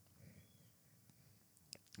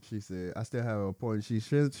 She said, I still have an appointment.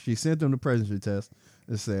 She sent him the pregnancy test.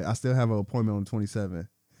 It said, I still have an appointment on the 27th.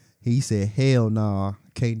 He said, hell nah,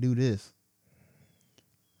 can't do this.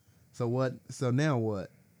 So what? So now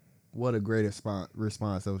what? What a great response.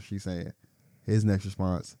 That's what she's saying. His next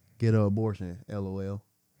response, get an abortion, LOL.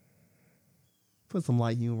 Put some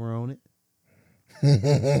light humor on it.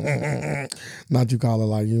 Not you call it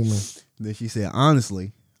light humor. Then she said,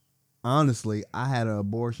 honestly, I had an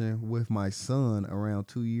abortion with my son around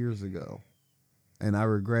 2 years ago, and I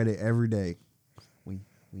regret it every day. When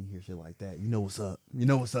you hear shit like that, you know what's up. You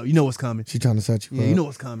know what's up. You know what's coming. She trying to set you up. Yeah, you know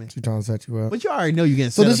what's coming. She trying to set you up. But you already know you're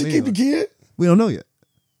getting set up. So did she keep the kid? We don't know yet.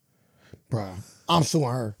 Bruh, I'm suing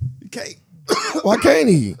her. You can't. Why can't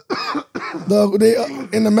he?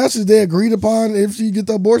 In the message they agreed upon if she get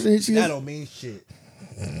the abortion. That don't mean shit.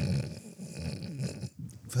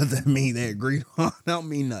 But that mean they agreed on. That don't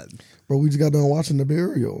mean nothing. Bro, we just got done watching The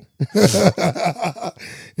Burial.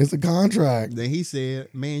 It's a contract. Then he said,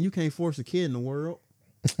 man, you can't force a kid in the world.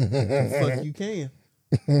 Fuck you can.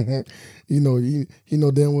 you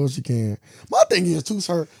know damn well she can. My thing is too,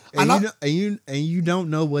 sir. And you don't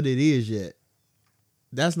know what it is yet.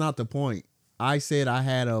 That's not the point. I said I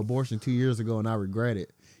had an abortion 2 years ago and I regret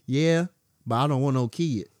it. Yeah, but I don't want no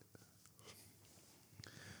kid.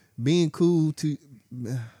 Being cool to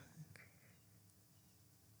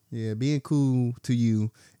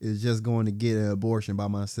you is just going to get an abortion by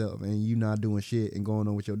myself and you not doing shit and going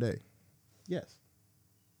on with your day. Yes.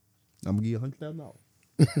 I'm going to give you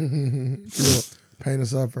 $100,000. Pain and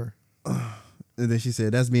suffer. And then she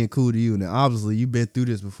said, that's being cool to you. Now, obviously, you've been through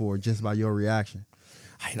this before just by your reaction.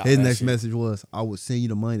 His next message was, I would send you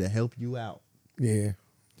the money to help you out. Yeah.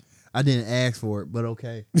 I didn't ask for it, but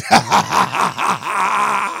okay.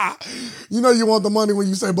 You know you want the money when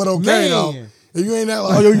you say, but okay, though. If you ain't that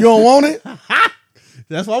like, you don't want it?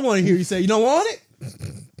 That's what I want to hear you say. You don't want it?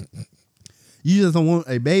 You just don't want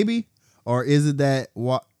a baby? Or is that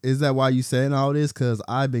why you saying all this? Because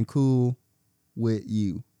I've been cool with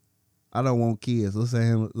you. I don't want kids. Let's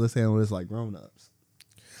handle this like grown-ups.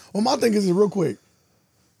 Well, my thing is real quick.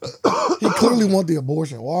 He clearly want the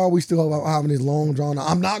abortion. Why are we still having this long drawn out?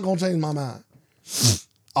 I'm not going to change my mind.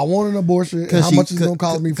 I want an abortion. And how much is it going to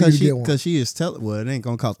cost me for you to get one? Because she is telling, well, it ain't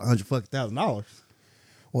going to cost $100,000.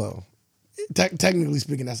 Well, technically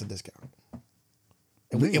speaking, that's a discount.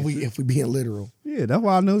 If we being literal. Yeah, that's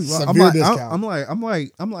why I know. Severe discount. I'm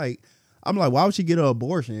like, why would she get an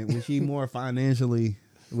abortion when she more financially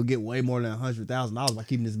would get way more than $100,000 by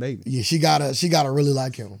keeping this baby? Yeah, she gotta really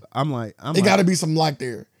like him. It gotta be some like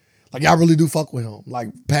there. Like, y'all really do fuck with him.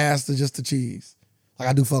 Like, past just the cheese. Like,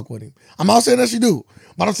 I do fuck with him. I'm not saying that she do,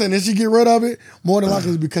 but I'm saying that she get rid of it, more than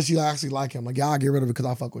likely it's because she actually like him. Like, y'all get rid of it because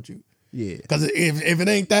I fuck with you. Yeah. Because if it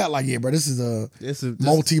ain't that, like, yeah, bro, this is a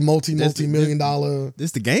multi-million dollar.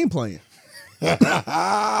 This the game plan.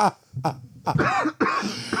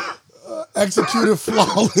 Executed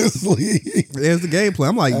flawlessly. There's the game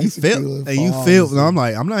plan. I'm like, you failed, and you failed. And I'm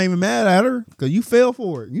like, I'm not even mad at her because you fell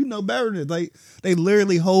for it. You know better than they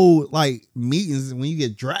literally hold like meetings when you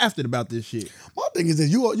get drafted about this shit. My thing is that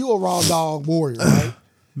you a raw dog warrior, right?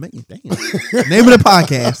 Man, damn. Name of the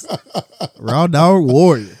podcast, Raw Dog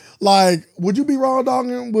Warrior. Like, would you be raw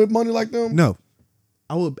dogging with money like them? No,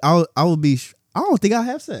 I would be. I don't think I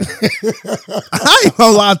have sex. I ain't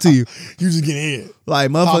gonna lie to you. You just get in. Like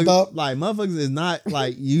motherfuckers is not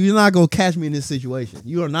like you're not gonna catch me in this situation.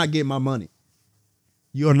 You are not getting my money.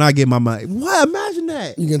 You are not getting my money. What? Imagine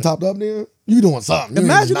that. You getting topped up then? You doing something. You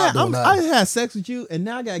Imagine that. I had sex with you and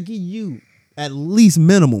now I gotta give you at least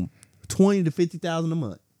minimum $20,000 to $50,000 a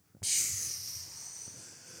month.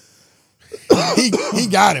 he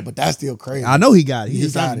got it, but that's still crazy. I know he got it. He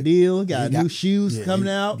just got a deal. He got new shoes coming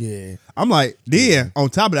out. Yeah. I'm like, on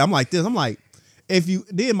top of that, I'm like this. I'm like,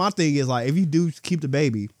 my thing is like, if you do keep the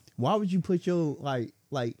baby, why would you put your like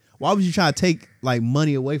why would you try to take like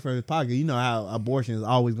money away from his pocket? You know how abortion is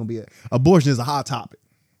always gonna be abortion is a hot topic.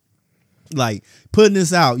 Like putting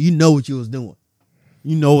this out, you know what you was doing.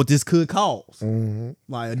 You know what this could cause. Mm-hmm.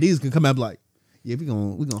 Like Adidas could come out and be like, yeah, we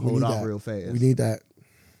gonna hold off real fast. We need that.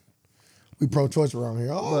 We pro-choice around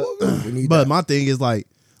here. We need but that. my thing is like,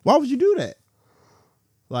 why would you do that?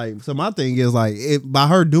 Like, so my thing is like, by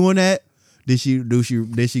her doing that, did she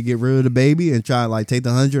get rid of the baby and try to like take the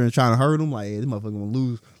 100 and try to hurt him? Like, hey, this motherfucker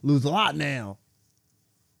gonna lose a lot now.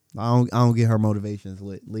 I don't get her motivations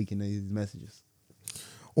with leaking these messages.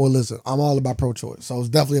 Well, listen, I'm all about pro-choice, so it's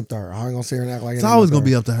definitely up to her. I ain't gonna sit here and act like it's always gonna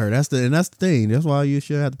be up to her. That's the thing. That's why you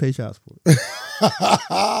should have to pay child support.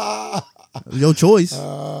 Your choice.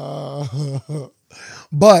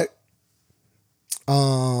 But,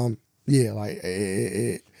 yeah, like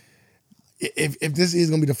if this is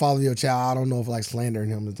gonna be the father of your child, I don't know if like slandering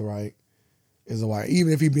him is the right.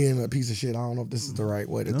 Even if he being a piece of shit, I don't know if this is the right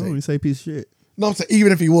way to take. No, you say piece of shit. No, I'm saying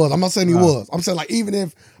even if he was. I'm not saying he was. I'm saying like even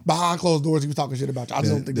if behind closed doors he was talking shit about you. I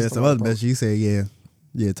just don't think there's some other message. You say, yeah,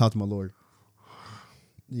 talk to my lawyer.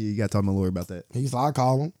 Yeah, you got to talk to my lawyer about that. He's like, I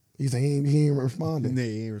call him. He said he ain't responding. Yeah,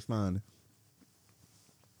 he ain't responding.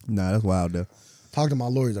 Nah, that's wild though. Talk to my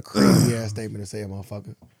lawyer is a crazy ass statement to say,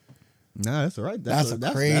 motherfucker. Nah, that's all right. That's a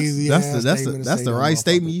crazy ass statement. That's the right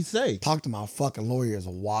statement you say. Talk to my fucking lawyer is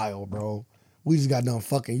wild, bro. We just got done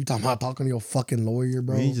fucking. You talking about talking to your fucking lawyer,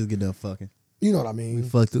 bro? You just get done fucking. You know what I mean? We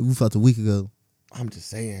fucked a week ago. I'm just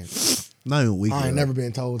saying. Not even a week ago. I ain't never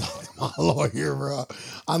been told talk to my lawyer, bro.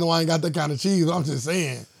 I know I ain't got that kind of cheese, but I'm just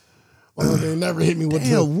saying. Well, they never hit me with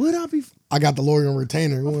would I be? I got the lawyer on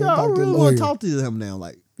retainer. I really want to talk to him now.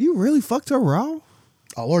 Like, you really fucked her raw?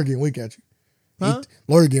 Oh, lawyer getting weak at you. Huh?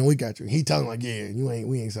 Lawyer getting weak at you. He telling like, yeah,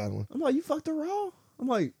 we ain't settling. I'm like, you fucked her raw? I'm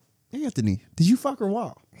like, Anthony, did you fuck her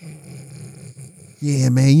raw? Yeah,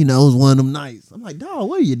 man, it was one of them nights. I'm like, dog,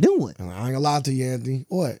 what are you doing? I ain't gonna lie to you, Anthony.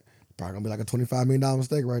 What? Probably gonna be like a $25 million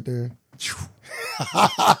mistake right there.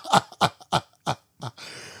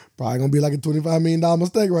 Probably gonna be like a $25 million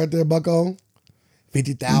mistake right there, bucko.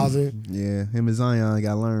 50,000. Yeah, him and Zion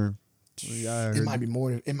gotta learn. It might be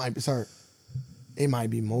more than, it might be, sir. It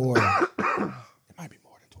might be more. It might be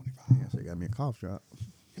more than 25. Yeah, so got me a cough drop.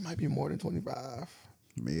 It might be more than 25.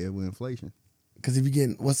 Yeah, with inflation. Because if you're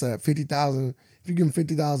getting, what's that, 50,000, if you're getting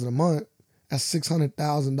 50,000 a month, that's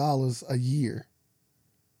 $600,000 a year.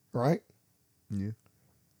 Right? Yeah.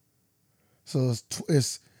 So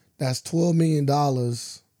that's $12 million.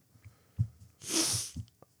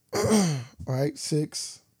 Right?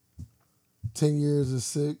 10 years is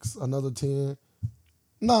 6, another 10.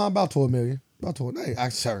 Nah, about 12 million. About 12. Hey,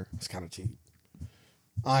 sure, it's kind of cheap.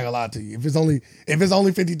 I ain't gonna lie to you. If it's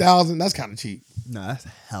only 50,000, that's kind of cheap. Nah, that's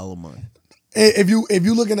hella money. If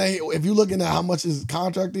you looking at how much his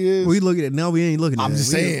contract is, we look at it now. We ain't looking at it. I'm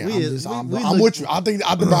just saying. I'm with you. I think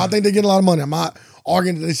they get a lot of money. I'm not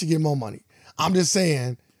arguing that they should get more money. I'm just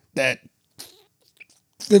saying that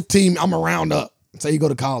 15. I'm gonna round up. Say you go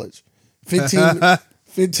to college,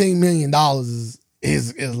 $15 million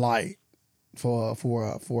is light for a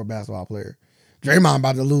basketball player. Draymond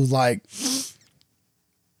about to lose like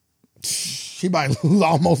he might lose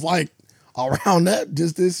almost like around that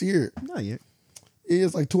just this year. Not yet.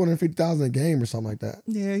 It's like 250,000 a game or something like that.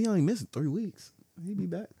 Yeah, he only missing 3 weeks. He'll be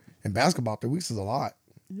back. In basketball, 3 weeks is a lot.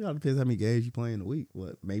 It all depends how many games you play in a week.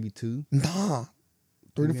 What, maybe 2? Nah,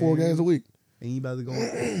 3 to 4 games a week. And you about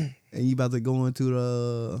to go into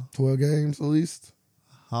the 12 games at least.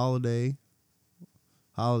 Holiday.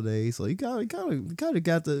 So he kind of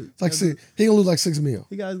got the. It's like he gonna lose like $6 million.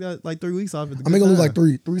 He guys got like 3 weeks off. He gonna lose like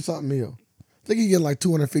three something million. I think he get like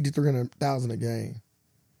 250,000-300,000 a game.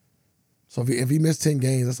 So if he missed 10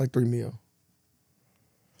 games, that's like $3 million.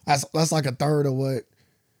 That's like a third of what.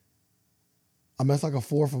 I mean, that's like a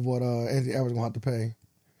fourth of what Anthony Edwards gonna have to pay.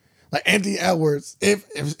 Like Anthony Edwards, if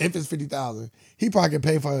it's 50,000, he probably can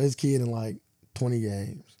pay for his kid in like 20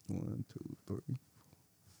 games. 1, 2, 3.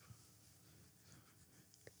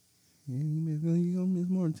 Yeah, you gonna miss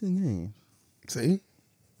more than 10 games. See?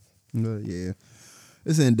 But yeah,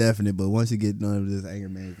 it's indefinite. But once you get done with this anger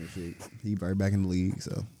management shit, he right back in the league.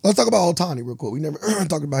 So let's talk about Ohtani real quick. We never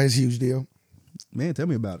talked about his huge deal. Man, tell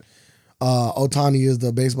me about it. Ohtani is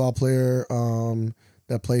the baseball player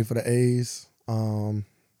that played for the A's.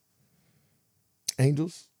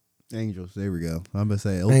 Angels. There we go. I'm gonna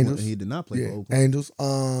say Oakland. Angels. He did not play for Oakland. Angels.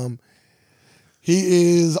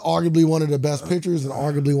 He is arguably one of the best pitchers and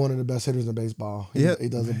arguably one of the best hitters in baseball. He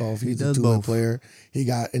does it both. He's a two-way player. He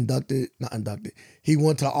got not inducted. He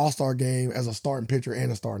went to the All-Star game as a starting pitcher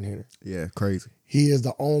and a starting hitter. Yeah, crazy. He is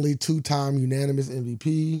the only 2-time unanimous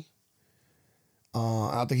MVP.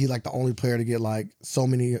 I think he's like the only player to get like so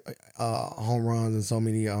many home runs and so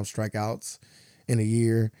many strikeouts in a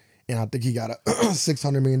year. And I think he got a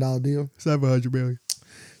 $600 million deal. $700 million.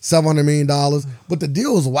 $700 million. But the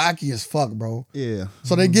deal is wacky as fuck, bro. Yeah.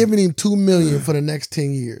 So they're giving him $2 million for the next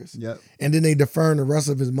 10 years. Yep. And then they deferring the rest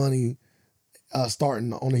of his money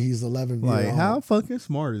starting on he's 11 years old. How fucking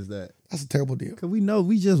smart is that? That's a terrible deal. Because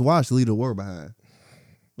we just watched Lead the War Behind.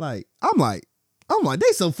 Like, I'm like,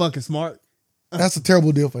 they so fucking smart. That's a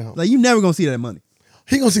terrible deal for him. Like, you never gonna see that money.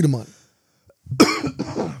 He gonna see the money.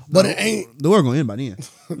 But it ain't. The war gonna end by then.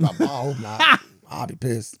 I hope not. I'll be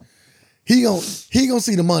pissed. He gonna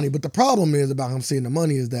see the money, but the problem is about him seeing the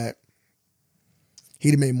money is that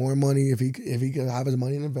he'd have made more money if he could have his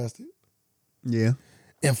money invested. Yeah.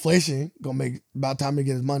 Inflation gonna make by the time he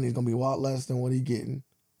get his money, it's gonna be a lot less than what he getting.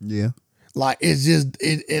 Yeah. Like it's just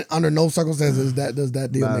it under no circumstances does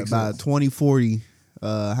that deal make sense. By 2040,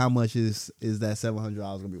 how much is that $700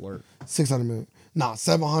 gonna be worth? $600 million. Nah,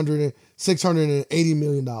 $680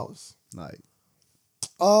 million. Like,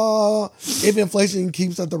 if inflation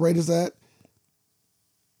keeps at the rate it's at,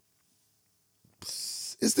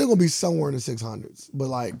 it's still gonna be somewhere in the 600s. But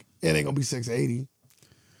like, it ain't gonna be 680.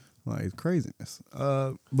 like it's craziness.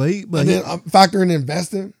 Then I'm factoring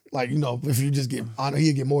investing. Like, you know, if you just get, I know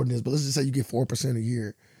he'll get more than this, but let's just say you get 4% a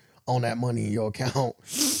year on that money in your account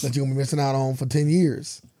that you're gonna be missing out on for 10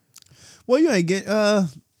 years. Well, you ain't get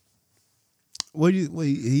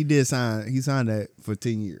he did sign. He signed that for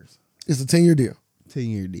 10 years. It's a 10-year deal.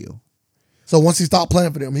 10-year deal. So once he stopped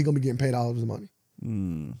playing for them, he gonna be getting paid all of his money.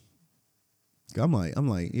 I'm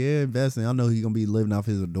like, yeah, investing. I know he's gonna be living off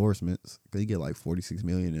his endorsements because he get like $46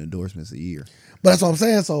 million in endorsements a year. But that's what I'm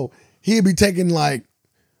saying. So he'd be taking like,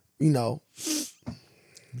 you know,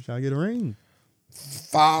 try to get a ring.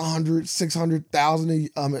 500, 600,000.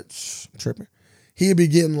 Tripping. He'd be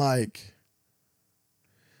getting like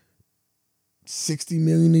 60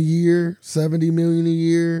 million a year, 70 million a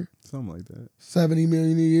year. Something like that. 70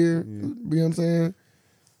 million a year. Yeah. You know what I'm saying?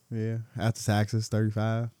 Yeah. After taxes,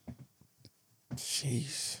 35.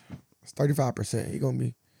 Jeez. It's 35%. He gonna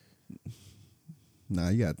be. Nah,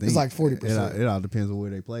 you gotta think. It's like 40%. It all depends on where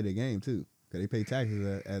they play their game too. Cause they pay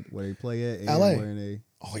taxes at where they play at and LA. where they.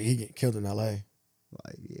 Oh, he getting killed in LA.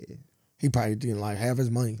 Like, yeah. He probably getting like half his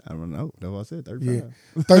money. I don't know. That's what I said. 35.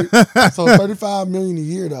 Yeah. So 35 million a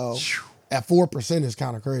year though. At 4% is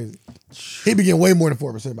kind of crazy. He be getting way more than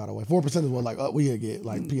 4%, by the way. 4% is what like we get,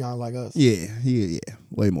 like peons like us. Yeah.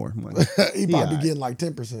 Way more money. He probably be getting like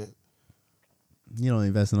 10%. You don't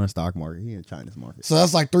invest in our stock market. He in China's market. So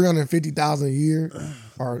that's like $350,000 a year,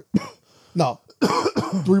 or no,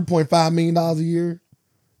 $3.5 million a year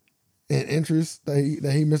in interest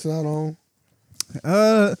that he missing out on.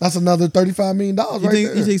 That's another $35 million there.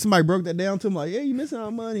 You think somebody broke that down to him like, yeah, you missing out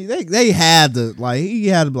on money? They had to like he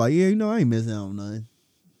had to be like, yeah, you know, I ain't missing out on nothing.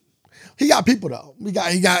 He got people though. He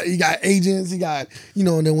got agents. He got, you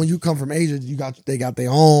know, and then when you come from Asia, they got their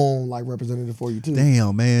own like representative for you too.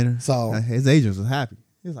 Damn, man. So his agents was happy.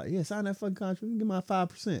 He was like, yeah, sign that fucking contract. You get my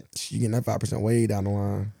 5%. You getting that 5% way down the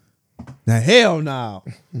line. Now hell no.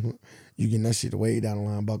 You getting that shit way down the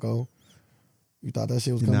line, Bucko. You thought that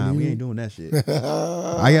shit was coming to you? Nah, we ain't doing that shit.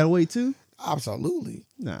 I gotta wait too? Absolutely.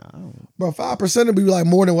 Nah, I don't. Bro, 5% would be like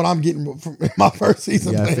more than what I'm getting from my first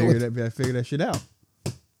season. You gotta figure that shit out.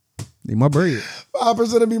 Need my bread.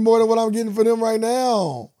 5% would be more than what I'm getting for them right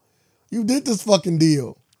now. You did this fucking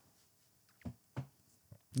deal.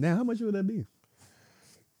 Now, how much would that be?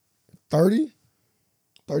 30?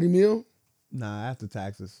 30 mil? Nah, after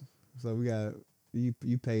taxes. So we got you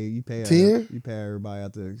pay 10? You pay everybody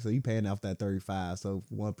out there. So you paying off that 35. So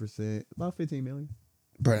 1%, about 15 million.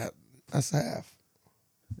 Bro, that's half.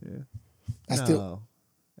 Yeah. That's still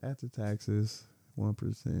after taxes.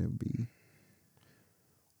 1% be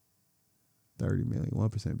 30 million.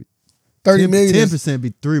 1% be 30 million. 10%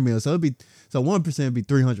 be 3 million. So 1% be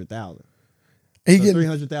 300,000. He so getting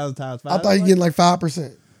 300,000 times 5. I thought he getting like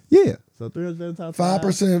 5%. Yeah. So 300,000 times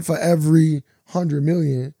 5% for every 100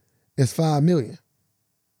 million is 5 million.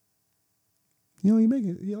 You only make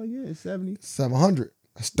it. You only get 70. 700.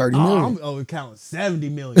 That's 30 million. I'm counting 70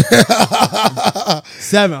 million.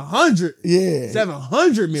 700. Yeah.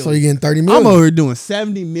 700 million. So you getting 30 million. I'm over here doing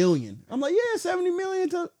 70 million. I'm like, yeah, 70 million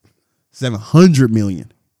to 700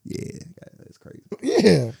 million. Yeah, that's crazy.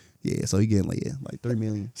 Yeah. Yeah, so he getting like 3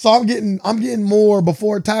 million. So I'm getting more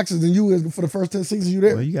before taxes than you is for the first 10 seasons you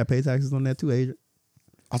there. Well, you got to pay taxes on that too, Adrian.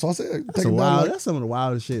 That's what I said. That's wild. That's some of the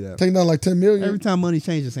wildest shit ever. Taking down like 10 million. Every time money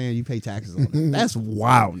changes, saying you pay taxes on it. That's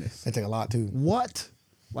wildness. They take a lot too. What?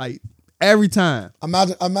 Like every time.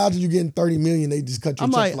 Imagine you getting 30 million, they just cut your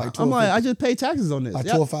check for like 12. I'm like, I just pay taxes on this. Like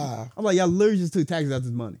 12.5. I'm like, y'all literally just took taxes out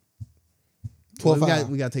this money. 12.5.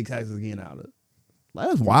 We got to take taxes again out of it. Like,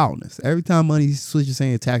 that's wildness. Every time money switches,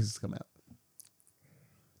 saying taxes come out.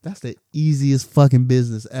 That's the easiest fucking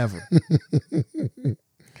business ever.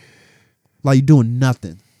 Like you're doing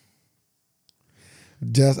nothing.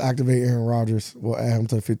 Just activate Aaron Rodgers. We'll add him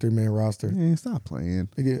to the 53-man roster. Man, stop playing.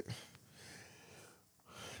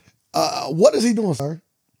 What is he doing, sir?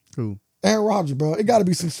 Who? Aaron Rodgers, bro. It got to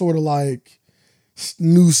be some sort of like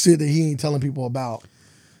new shit that he ain't telling people about.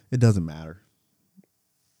 It doesn't matter.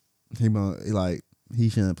 He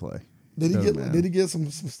shouldn't play. Did he get some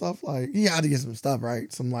stuff like he had to get some stuff,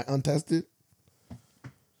 right? Some like untested?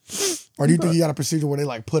 Or do you think he got a procedure where they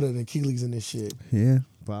like put an Achilles in this shit? Yeah,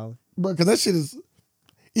 probably. Bro, because that shit is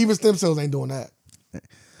even stem cells ain't doing that.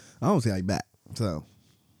 I don't see how he back. So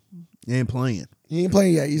he ain't playing. He ain't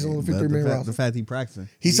playing yet. He's on the 53-man roster. The fact he practicing.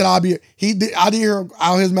 He said I did hear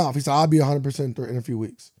out his mouth. He said I'll be 100% in a few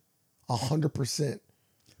weeks. 100%.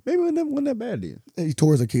 Maybe it wasn't that bad then. He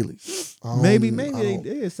tore his Achilles. Maybe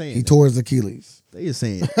they are saying he tore his Achilles. They are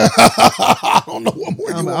saying. I don't know what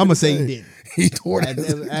more. I'm gonna say he didn't. He tore at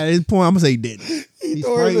this point. I'm gonna say he didn't.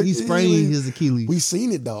 He sprained his Achilles. We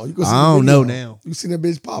seen it though. You can see I don't know now. You seen that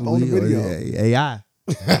bitch pop on the video. AI.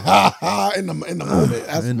 in the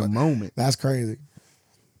moment. In the moment. That's crazy.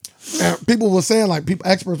 And people were saying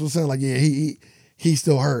experts were saying like, yeah, he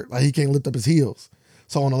still hurt. Like he can't lift up his heels.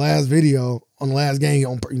 So on the last video, on the last game,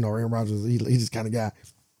 Aaron Rodgers, he just kind of guy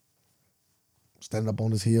standing up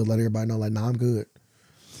on his heels, let everybody know like, nah, I'm good.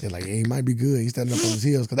 They're like, yeah, he might be good. He's standing up on his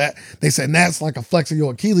heels because they said that's like a flex of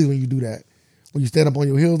your Achilles when you do that. When you stand up on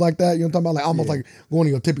your heels like that, you know what I'm talking about? Like almost like going to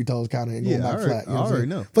your tippy toes kind of and going back flat. You know I already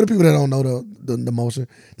know. For the people that don't know the motion,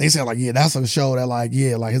 they said like, yeah, that's a show that like,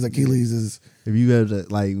 yeah, like his Achilles is. If you ever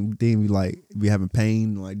be having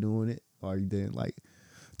pain like doing it, or you didn't like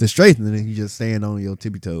to strengthen it, you just stand on your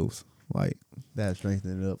tippy toes. Like that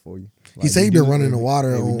strengthen it up for you. Like, he said he been running in the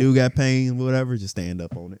water. If you do got pain, whatever, just stand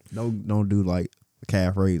up on it. Don't do like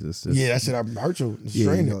calf raises. Just, that shit hurt you.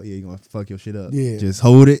 You're gonna fuck your shit up. Yeah. Just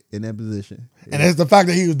hold it in that position. And that's the fact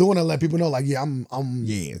that he was doing it, let people know, like, yeah, I'm almost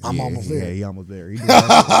there. Yeah, he almost there.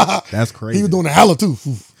 That's crazy. He was doing the hella too.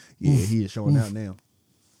 Yeah, he is showing out now.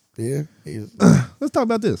 Yeah. Let's talk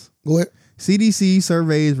about this. Go ahead. CDC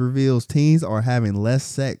surveys reveals teens are having less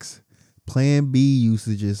sex. Plan B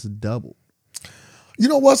usage is double. You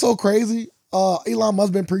know what's so crazy? Elon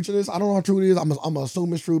Musk been preaching this. I don't know how true it is. I'm gonna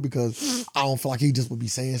assume it's true because I don't feel like he just would be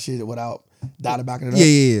saying shit without data backing it up.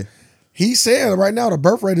 Yeah. He's saying right now the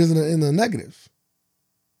birth rate is in the negatives.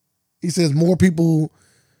 He says more people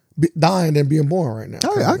dying than being born right now.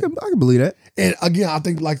 I can believe that. And again, I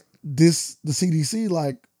think like this, the CDC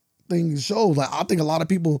like thing shows. Like I think a lot of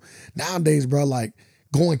people nowadays, bro, like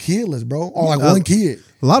going kidless, bro, or like one kid.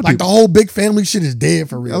 A lot of like people, the whole big family shit is dead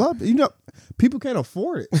for real. A lot of, people can't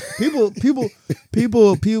afford it.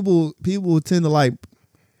 People tend to like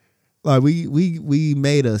we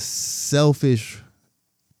made a selfish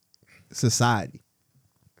society.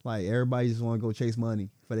 Like everybody just want to go chase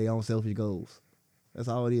money for their own selfish goals. That's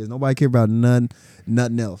all it is. Nobody care about nothing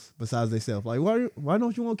else besides themselves. Like why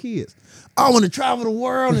don't you want kids? I want to travel the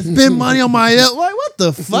world and spend money on my health. Like what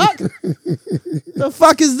the fuck? The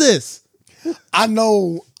fuck is this? I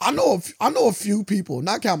know a few people,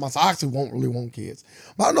 not count myself, I actually won't really want kids.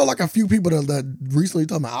 But I know like a few people that recently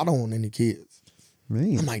told me I don't want any kids.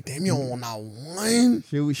 Man. I'm like, damn, you don't want not one?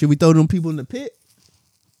 Should we throw them people in the pit?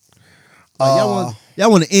 Like, y'all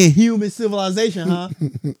want to end human civilization, huh?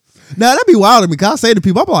 Now that'd be wild to me because I say to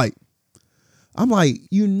people, I'm like,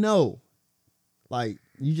 like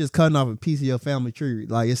you just cutting off a piece of your family tree.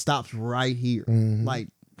 Like it stops right here. Mm-hmm. Like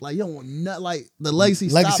you don't want nothing. Like the legacy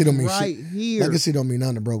stops don't mean right shit. here. Legacy don't mean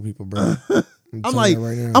nothing to broke people, bro. I'm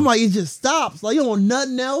like, it just stops. Like, you don't want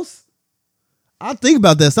nothing else. I think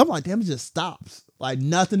about that stuff. I'm like, damn, it just stops. Like,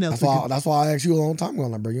 nothing else. That's why I asked you a long time ago.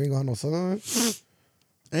 I'm like, bro, you ain't gonna have no son.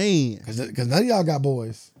 Ain't. Because none of y'all got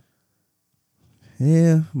boys.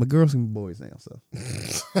 Yeah, my girls can be boys now, so.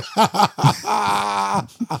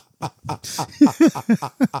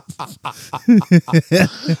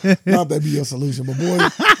 Not that be your solution, but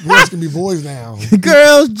boys can be boys now.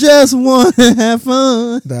 Girls just want to have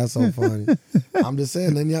fun. That's so funny. I'm just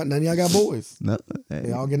saying, none of y'all got boys. No,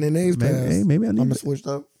 they all getting their names passed. Hey, maybe I need to switch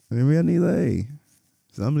up. Maybe I need a.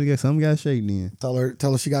 Something got shaken in. Tell her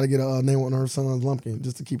she got to get a name on her son's Lumpkin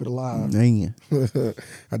just to keep it alive. Dang.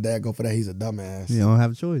 Her dad go for that. He's a dumbass. You don't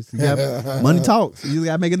have a choice. Money talks. You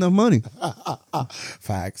got to make enough money.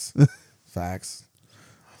 Facts.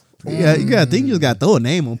 Yeah, you got to think. You just got to throw a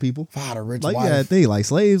name on people. If I had a rich wife, you got to think like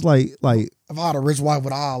slaves. Like if I had a rich wife,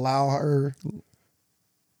 would I allow her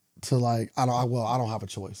to like? I don't have a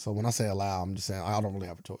choice. So when I say allow, I'm just saying I don't really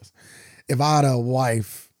have a choice. If I had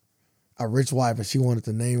a rich wife, and she wanted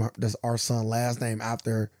to name our son last name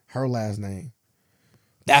after her last name,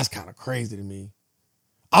 that's kind of crazy to me.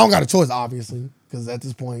 I don't got a choice, obviously, because at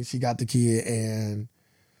this point she got the kid, and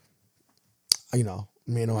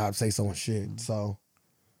men don't have to say so and shit. So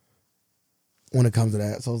when it comes to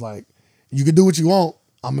that, so it's like you can do what you want.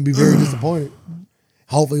 I'm gonna be very disappointed.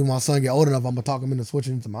 Hopefully, when my son get old enough, I'm gonna talk him into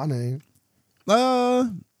switching into my name. Nah,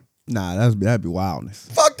 that'd be wildness.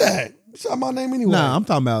 Fuck that. Shout my name anyway. Nah, I'm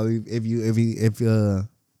talking about if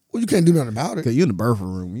well, you can't do nothing about it. Cause you in the birth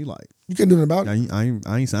room, you can't do nothing about it.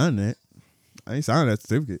 I ain't signing that. I ain't signing that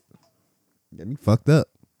certificate. Get me fucked up.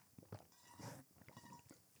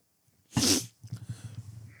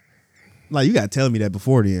 Like, you gotta tell me that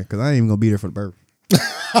before then, cause I ain't even gonna be there for the birth.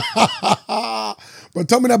 But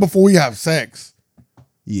tell me that before we have sex.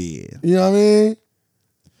 Yeah. You know what I mean?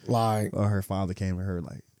 Like, or her father came to her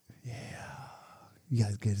like, yeah, you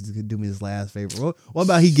guys could do me this last favor. What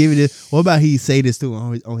about he give you this? What about he say this to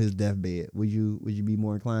him on his deathbed? Would you be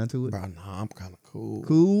more inclined to it? Bro, nah, I'm kind of cool.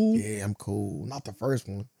 Cool? Yeah, I'm cool. Not the first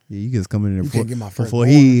one. Yeah, you just come in there before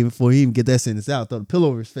he even get that sentence out, throw the pillow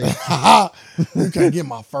over his face. You can't get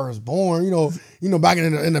my firstborn. You know, back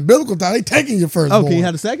in the biblical time, they taking your firstborn. Oh, can you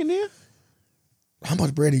have the second then? How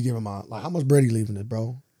much bread he giving my? Like, how much bread he leaving it,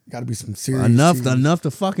 bro? Got to be some serious. Enough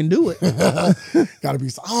to fucking do it. Got to be.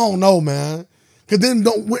 I don't know, man. Cause then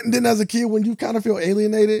as a kid, when you kind of feel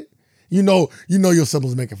alienated, you know your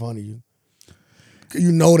siblings making fun of you.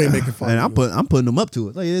 You know they making fun of you. I'm putting them up to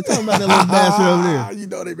it. Like, they're talking about that little bastard over there. You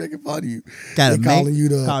know they making fun of you.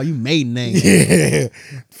 Call you maiden name. Yeah.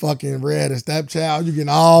 Fucking Red and stepchild. You getting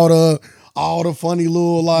all the funny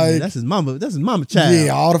little like. Yeah, that's his mama child. Yeah,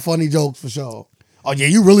 all the funny jokes for sure. Oh yeah,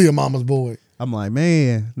 you really a mama's boy. I'm like,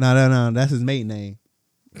 man, no, that's his maiden name.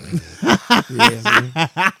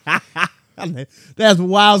 Yeah, that's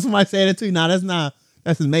wild. Somebody said it too. No, that's not.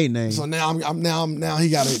 That's his maiden name. So now now he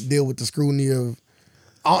got to deal with the scrutiny of.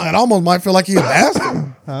 It almost might feel like he a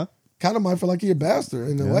bastard. Huh? Kind of might feel like he a bastard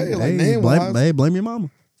in a way, like hey, name wise. Hey, blame your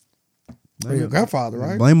mama. Blame your grandfather,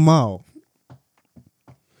 right? Blame them all.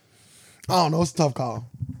 I don't know. It's a tough call.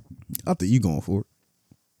 I think you going for it.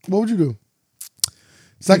 What would you do?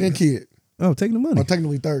 Second kid. Oh, taking the money. Or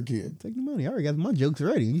technically third kid. Take the money. I already got my jokes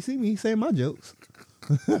ready. You see me saying my jokes.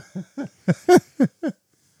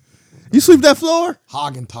 You sweep that floor?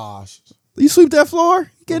 Haagen-Dazs. You sweep that floor?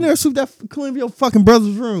 Get in there, clean your fucking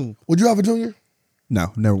brother's room. Would you have a junior?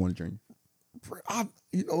 No, never want a junior.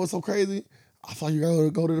 You know what's so crazy? I thought you gotta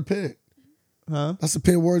go to the pit. Huh? That's a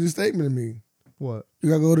pit-worthy statement to me. What? You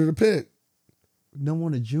gotta go to the pit. Don't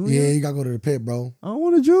want a junior? Yeah, you gotta go to the pit, bro. I don't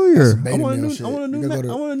want a junior. I want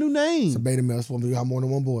a new name. It's a beta male. That's why you got more than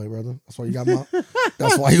one boy, brother. That's why you got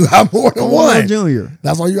That's why you got more than one. Junior.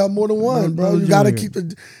 That's why you got more than one, bro. You gotta keep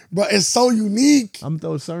the. Bro, it's so unique. I'm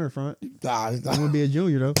gonna throw a CERN in front. I'm gonna be a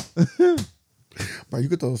junior though. Bro, you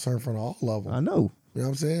could throw a CERN in front of all levels. I know. You know what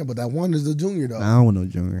I'm saying? But that one is the junior though. Nah, I don't want no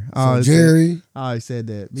junior. So Jerry. I always said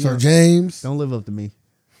that. Sir James. Don't live up to me.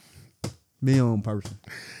 Be your own person.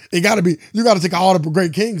 It gotta be. You gotta take all the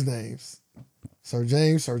great kings' names. Sir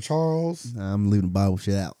James, Sir Charles. Nah, I'm leaving the Bible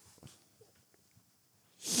shit out.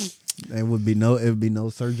 It would be no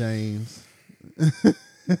Sir James. So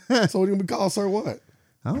what gonna be called Sir what?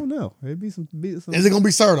 I don't know. It'd be some. Is it gonna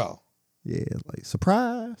be Sir though? Yeah, like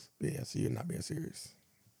surprise. Yeah, so you're not being serious.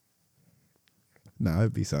 No,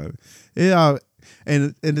 it'd be so. Yeah,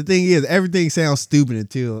 and the thing is, everything sounds stupid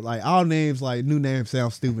until like all names, like new names,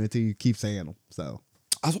 sound stupid until you keep saying them. So.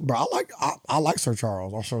 Bro, I like Sir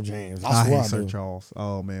Charles or Sir James. I hate Sir Charles.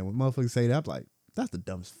 Oh man, when motherfuckers say that, I'm like, that's the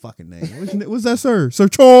dumbest fucking name. What's that, Sir? Sir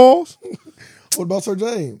Charles? What about Sir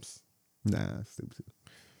James? Nah, stupid.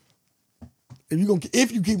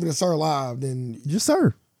 If you keeping a sir alive, then Just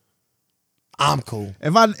sir. I'm cool.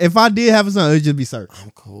 If I did have a son, it'd just be sir.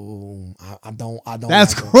 I'm cool. I don't.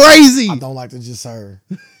 That's like crazy. I don't like to just sir.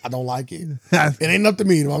 I don't like it. It ain't up to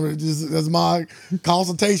me. That's my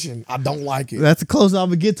consultation. I don't like it. That's the closest I'm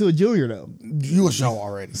gonna get to a junior though. You a show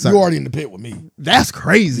already. Sir. You already in the pit with me. That's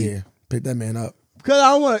crazy. Yeah, pick that man up. Because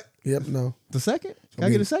I don't want Yep. No. the second. Can I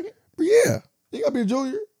get a second? But yeah, you gotta be a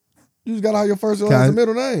junior. You just gotta have your first and last and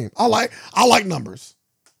middle name. I like numbers.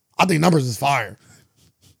 I think numbers is fire.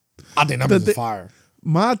 Is fire.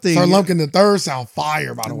 My thing. Sir Lumpkin the third sound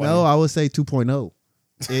fire, by the way. No, I would say 2.0.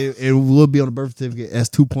 It would be on the birth certificate as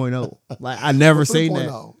 2.0. Like I never seen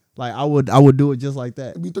that. Like I would do it just like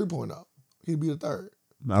that. It'd be 3.0. He'd be the third.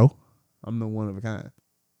 No, I'm the one of a kind.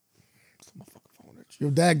 Your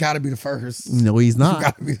dad got to be the first. No, he's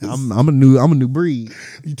not. I'm a new breed.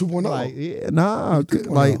 You 2.0. Like yeah, nah.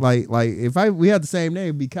 Like if we had the same name,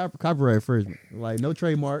 it'd be copyright infringement. Like no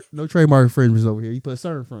trademark infringements over here. You put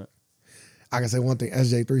sir in front. I can say one thing.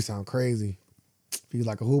 SJ3 sound crazy. If you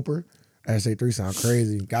like a hooper, SJ3 sound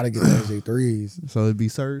crazy. Got to get the SJ3s. So it'd be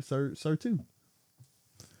sir too.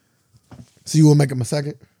 So you will make him a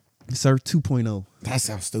second? Sir 2.0. That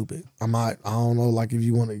sounds stupid. I don't know. Like if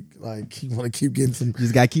you want to keep getting some. You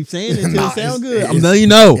just gotta keep saying it until it sounds good. I'm letting you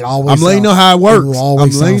know. I'm letting you know how it works. I'm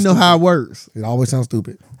letting you know how it works. It always sounds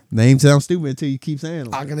stupid. Name sounds stupid until you keep saying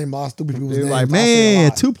them. I can name all stupid people's They're names. like,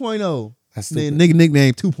 man, 2.0. That's stupid. Then nigga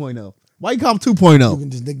nickname 2.0. Why you call him 2.0? You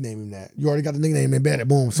can just nickname him that. You already got the nickname embedded.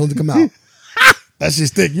 Boom. As soon as it come out. That shit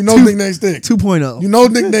stick. You know nickname stick. 2.0. You know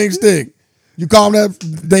nickname stick. You call him that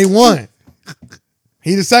day one.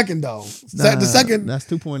 He the second though. The second. That's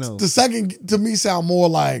 2.0. The second to me sound more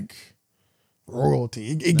like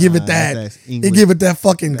royalty. It give it that. It give it that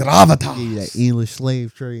fucking gravitas. Give you that English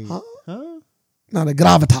slave trade. Huh? Not a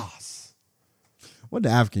gravitas. What the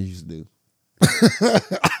Africans used to do?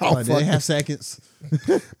 Did they have seconds?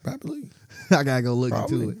 Probably. I gotta go look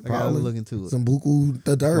into it. Zambuku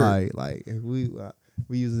the third. Like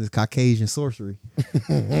we using this Caucasian sorcery.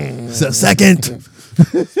 It's a second.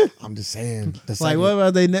 I'm just saying. Like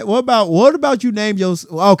what about you name your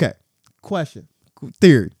okay? Question,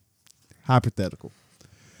 theory, hypothetical.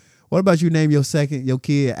 What about you name your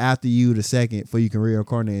kid after you the second, so you can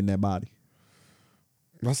reincarnate in that body?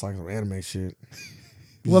 That's like some anime shit.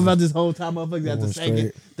 What about this whole time motherfuckers got the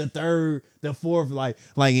second, the third, the fourth, like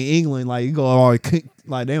in England, like you go all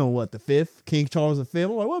like they on what, the fifth, King Charles V?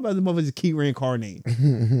 I'm like, what about the motherfuckers just keep reincarnating?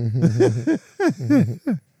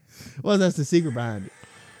 Well, that's the secret behind it.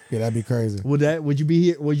 Yeah, that'd be crazy. Would you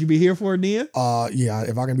be here for it then? Yeah,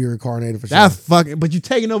 if I can be reincarnated for sure. That's fucking. But you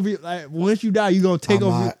taking over. Like once you die, you gonna take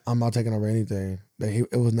over. I'm not taking over anything.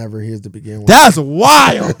 It was never his to begin with. That's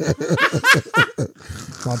wild. I'm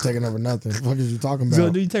not taking over nothing. What is you talking about?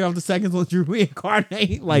 So do you take off the seconds once you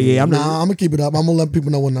reincarnate? Like yeah, I'm gonna keep it up. I'm gonna let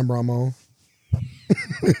people know what number I'm on.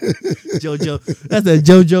 JoJo, that's that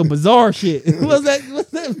JoJo Bizarre shit. What's that?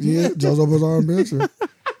 Yeah, JoJo Bizarre Adventure.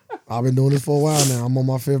 I've been doing this for a while now. I'm on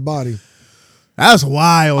my fifth body. That's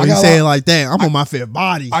wild. You say it like that. I'm on my fifth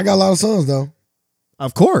body. I got a lot of sons though.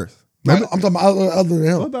 Of course. I'm talking about other than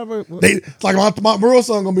him. It's like my real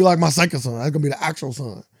son gonna be like my second son. That's gonna be the actual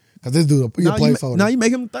son. Cause this dude a placeholder. Now you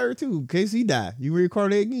make him third too, in case he die. You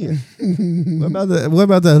reincarnate again. What about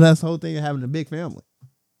the that's the whole thing of having a big family?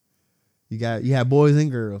 You have boys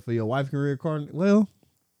and girls, so your wife can reincarnate. Well,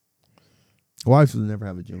 wives will never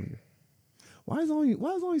have a junior. Why is only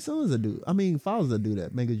sons that do? I mean, fathers that do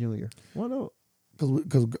that make a junior. Why not?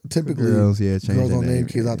 Because typically girls don't name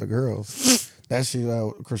kids after girls. That shit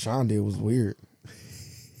Krishan did was weird.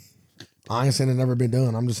 I ain't saying it never been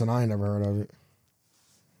done. I'm just saying I ain't never heard of it.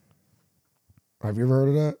 Have you ever heard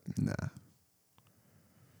of that? Nah.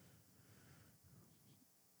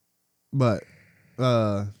 But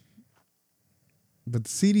the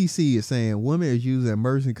CDC is saying women is using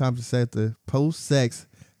emergency contraceptive post-sex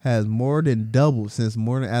has more than doubled since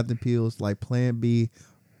morning-after pills like Plan B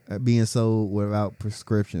being sold without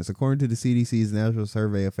prescriptions. According to the CDC's National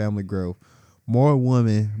Survey of Family Growth, more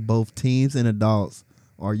women, both teens and adults,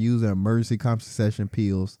 are using emergency contraception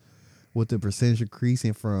pills, with the percentage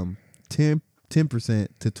increasing from 10%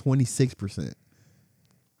 to 26%.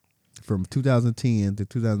 From 2010 to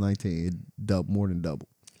 2019, it more than doubled.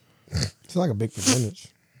 It's like a big percentage.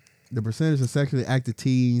 The percentage of sexually active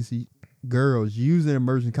teens, girls using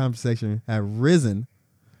emergency contraception have risen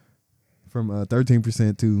from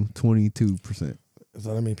 13% to 22%.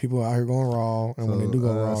 So I mean, people out here going raw, and when they do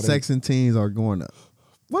go raw, sex and teens are going up.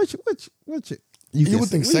 What you would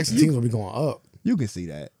think sex and teens would be going up. You can see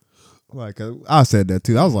that. Like I said that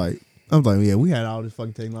too. I was like, I'm like, yeah, we had all this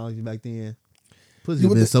fucking technology back then. Pussy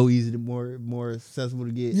been so easy to more accessible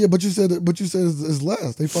to get. Yeah, but you said it's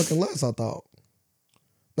less. They fucking less. I thought.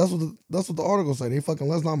 That's what the article say. They fucking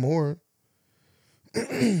less, not more.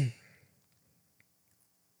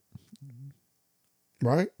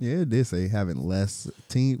 Right? Yeah, it did say having less.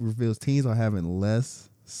 Reveals teens are having less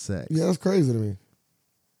sex. Yeah, that's crazy to me.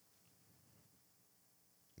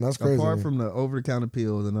 That's crazy. Apart from the over-the-counter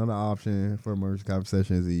pills, another option for emergency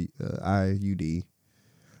contraception is the IUD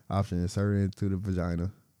option inserted into the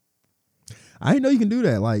vagina. I didn't know you can do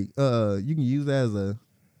that. Like, you can use that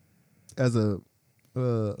as a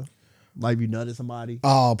like if you nutted somebody.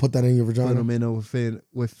 Oh, put that in your vagina. Put them in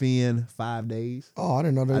within 5 days. Oh, I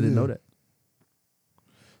didn't know that. I didn't know that.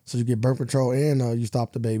 So you get birth control and you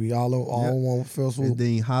stop the baby all in one fell swoop. It's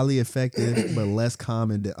deemed highly effective, but less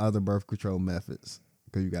common than other birth control methods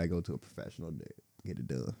because you gotta go to a professional to get it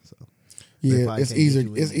done. So yeah, it's easier.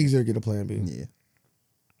 It's easier to get a plan B. Yeah,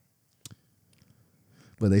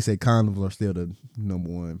 but they say condoms are still the number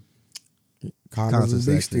one. Condoms is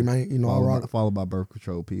beastie, man. You know, followed by birth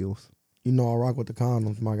control pills. You know, I rock with the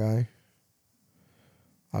condoms, my guy.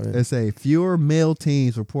 They say fewer male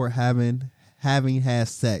teens report having had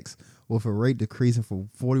sex, with a rate decreasing from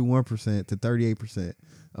 41% to 38%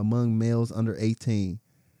 among males under 18,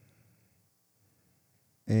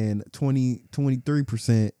 and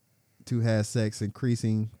 23% to have sex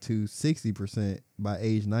increasing to 60% by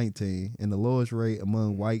age 19, and the lowest rate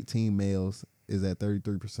among white teen males is at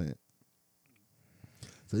 33%.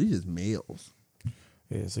 So these just males.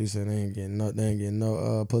 Yeah, so you said they ain't getting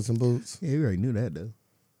no puss in boots. Yeah, we already knew that though.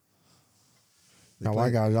 Now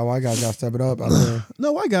white guys gotta step it up out there.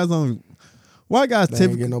 No, white guys don't. White guys they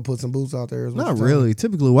typically ain't get no puss in boots out there. Not really.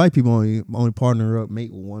 Typically, white people only partner up,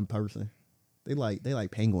 mate with one person. They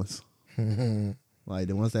like penguins. Like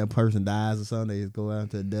once that person dies or something, they just go out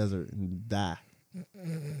into the desert and die.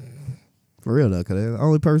 For real though, because they're the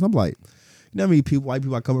only person. I'm like, you know how many white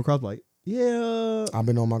people I come across like. Yeah, I've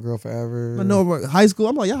been on my girl forever. I know about high school.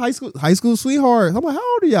 I'm like, yeah, high school sweetheart. I'm like,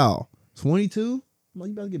 how old are y'all? 22. I'm like,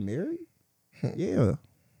 you about to get married? Yeah.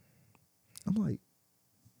 I'm like,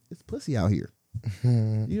 it's pussy out here.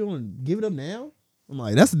 You don't give it up now? I'm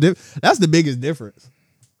like, that's the biggest difference.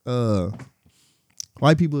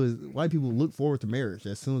 White people look forward to marriage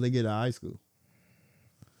as soon as they get out of high school.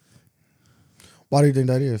 Why do you think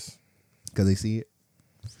that is? Because they see it.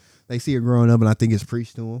 They see it growing up, and I think it's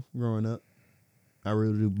preached to them growing up. I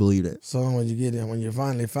really do believe that. So when you get in, when you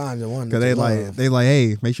finally find the one, because they like,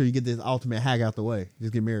 hey, make sure you get this ultimate hack out the way.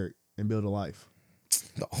 Just get married and build a life.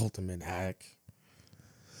 The ultimate hack.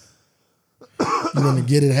 You want to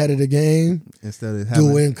get it ahead of the game instead of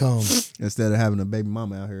do income instead of having a baby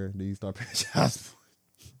mama out here. Then you start paying child support.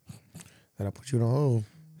 That'll put you on hold.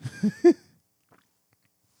 That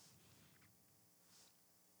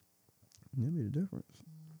made a difference.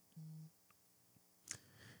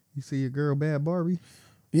 You see your girl Bad Barbie?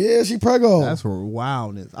 Yeah, she preggo. That's her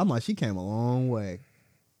wildness. I'm like, she came a long way.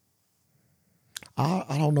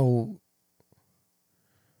 I don't know.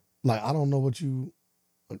 Like, I don't know what do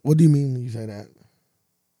you mean when you say that?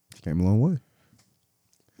 She came a long way.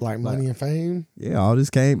 Like money and fame? Yeah, all this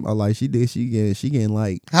came like she getting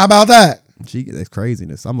like. How about that? That's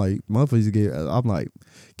craziness. I'm like, motherfuckers get. I'm like,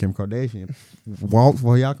 Kim Kardashian walk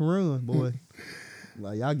before y'all can run, boy.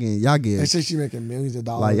 Like y'all get. They say she making millions of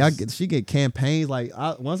dollars. Like she get campaigns. Like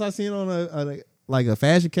once I seen on a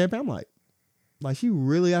fashion campaign, I'm like she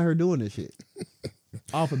really out here doing this shit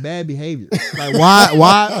off of bad behavior. Like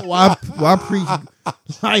why preach?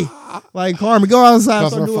 Like Carmen, go outside,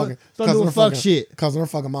 start doing fuck shit. Cause her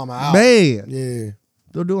fucking mama out. Man, yeah,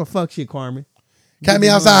 start doing fuck shit, Carmen. Cat me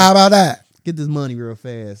outside. How about that? Get this money real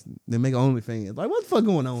fast. Then make OnlyFans. Like what the fuck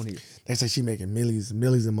going on here? They say she making millions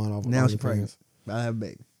of money off of now. She pregnant. I have a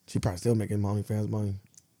baby. She probably still making OnlyFans money.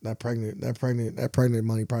 That pregnant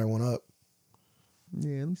money probably went up.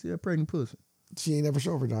 Yeah, let me see that pregnant pussy. She ain't never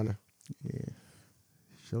showed vagina. Yeah,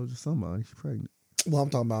 shows you somebody. She's pregnant. Well, I'm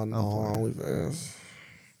talking about OnlyFans.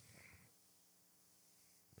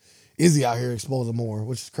 Izzy out here exposing more,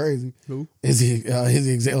 which is crazy. Who? Izzy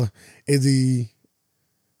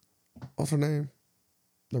what's her name?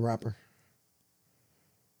 The rapper.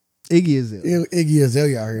 Iggy Azalea. Iggy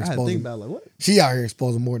Azalea out here exposing. I had to think about what? She out here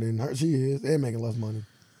exposing more than her. She is. They're making less money.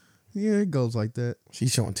 Yeah, it goes like that.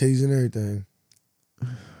 She's showing titties and everything.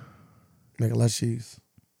 Making less cheese.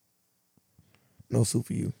 No soup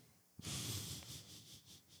for you.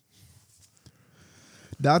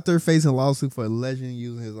 Doctor facing lawsuit for allegedly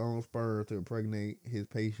using his own sperm to impregnate his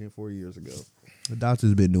patient 4 years ago. The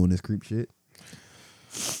doctor's been doing this creep shit.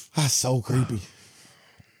 That's so creepy.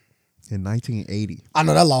 In 1980. I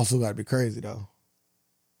know that lawsuit got to be crazy though.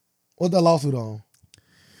 What's that lawsuit on?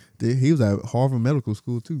 He was at Harvard Medical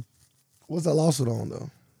School too. What's that lawsuit on though?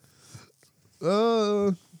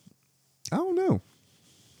 I don't know.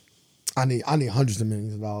 I need hundreds of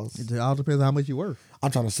millions of dollars. It all depends on how much you worth.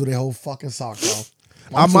 I'm trying to sue their whole fucking socks off.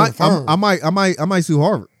 I might sue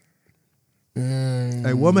Harvard.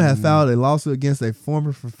 A woman has filed a lawsuit against a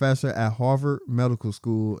former professor at Harvard Medical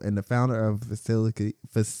School and the founder of fertility.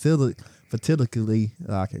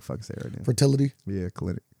 I can't fucking say it right now. Fertility. Yeah,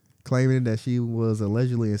 clinic, claiming that she was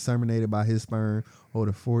allegedly inseminated by his sperm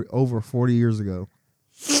over 40 years ago.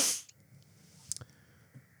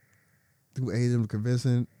 To aid him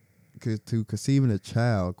to conceiving a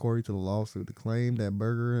child, according to the lawsuit, the claim that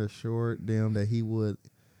Berger assured them that he would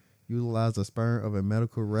utilize the sperm of a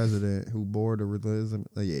medical resident who bore the realism.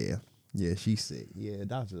 Yeah, she's sick. Yeah,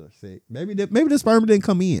 doctors are sick. Maybe the sperm didn't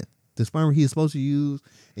come in. The sperm he was supposed to use,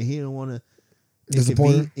 and he didn't want to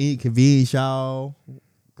inconvenience y'all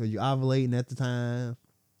because you ovulating at the time.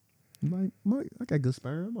 I got good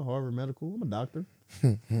sperm. I'm a Harvard Medical. I'm a doctor.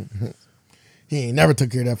 He ain't never took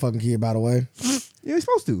care of that fucking kid, by the way. Yeah, he's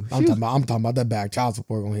supposed to. I'm talking about that back child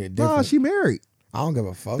support gonna hit different. Nah, she married. I don't give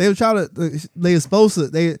a fuck. They were trying to. They were supposed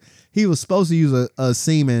to. He was supposed to use a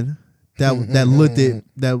semen that looked at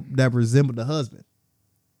that resembled the husband.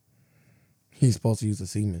 He's supposed to use a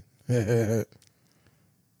semen.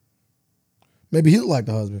 Maybe he looked like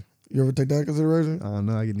the husband. You ever take that into consideration? I don't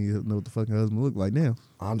know. I need to know what the fucking husband look like now.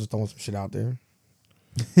 I'm just throwing some shit out there.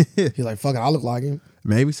 He's like, fuck it, I look like him.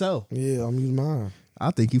 Maybe so. Yeah, I'm using mine.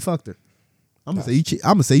 I think you fucked her. I'm gonna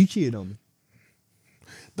say you cheated on me.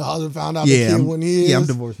 The husband found out the kid wasn't his. Yeah, I'm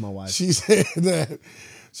divorced my wife. She said that.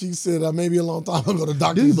 She said maybe a long time ago the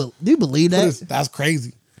doctor. Do you believe that? That's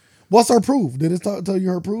crazy. What's her proof? Did it tell you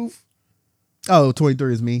her proof? Oh,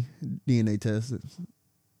 23 is me. DNA tested.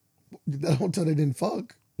 That don't tell they didn't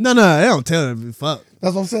fuck. No, they don't tell them fuck.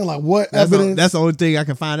 That's what I'm saying. Like, what evidence? That's the only thing I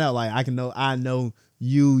can find out. Like, I know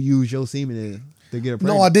you use your semen to get a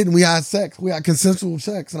pregnant. No, I didn't. We had sex. We had consensual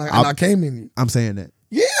sex, and I came in you. I'm saying that.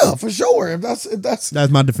 Yeah, for sure. If that's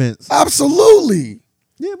my defense. Absolutely.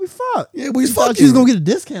 Yeah, we fucked. Yeah, we fucked. You was gonna get a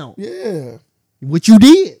discount. Yeah, which you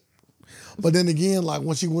did. But then again, like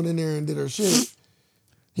when she went in there and did her shit,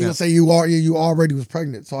 he gonna say you already was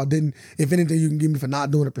pregnant. So I didn't. If anything, you can give me for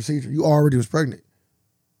not doing the procedure. You already was pregnant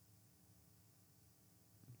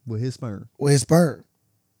with his sperm.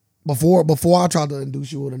 Before I tried to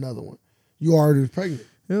induce you with another one, you already was pregnant.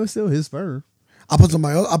 It was still his sperm. I put the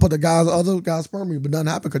other guy's sperm in you, but nothing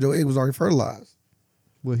happened because your egg was already fertilized.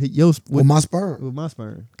 With my sperm. With my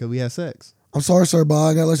sperm, because we had sex. I'm sorry, sir, but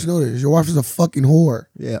I gotta let you know this. Your wife is a fucking whore.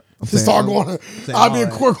 Yeah. I'll be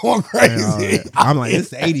in court going crazy. I'm like, it's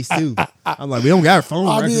the 80s too. I'm like, we don't got a phone.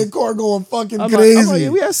 I'll be in court going fucking crazy. I'm like, yeah,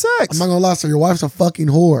 we had sex. I'm not gonna lie, sir. Your wife's a fucking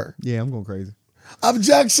whore. Yeah, I'm going crazy.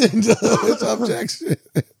 Objection, Judge. Objection.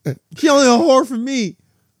 She only a whore for me.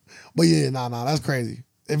 But yeah, nah, that's crazy.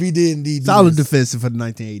 If he did indeed solid defensive for the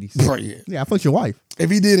 1980s. Right, yeah, I fucked your wife. If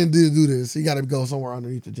he did indeed do this, he got to go somewhere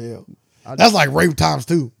underneath the jail. That's like rape times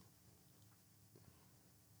 2.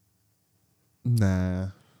 Nah,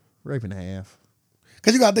 rape and a half.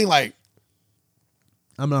 Because you got to think like,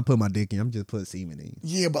 I'm not putting my dick in. I'm just putting semen in.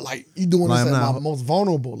 Yeah, but like you doing this at my most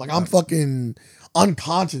vulnerable. Like I'm fucking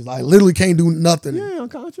unconscious. Like literally can't do nothing. You ain't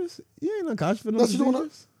unconscious. You ain't unconscious for no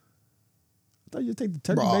procedures. I thought you take the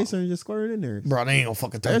turkey baster and just squirt it in there. Bro, they ain't no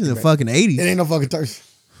fucking turkey. That's in the fucking 80s. It ain't no fucking turkey.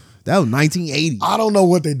 That was 1980. I don't know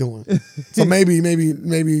what they doing. So maybe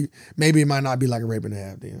it might not be like a rape and a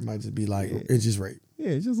half. Then it might just be like it's just rape.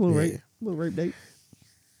 Yeah, it's just a little rape, date.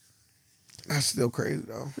 That's still crazy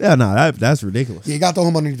though. Yeah, no, that's ridiculous. Yeah, you got to throw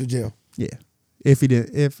him underneath the jail. Yeah, if he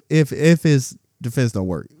did, if his defense don't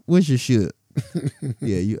work, which it should.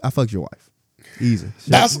 Yeah, I fucked your wife. Easy.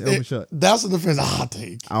 That's the defense I'll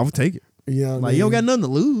take. I'll take it. You know what like you don't got nothing to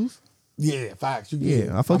lose. Yeah, facts.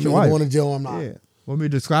 I fucked your wife. Going to jail, I'm not. Yeah. Want me to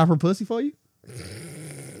describe her pussy for you?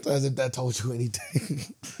 As if that told you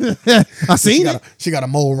anything. I seen it. She got a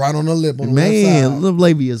mole right on her lip. On the man, left side. little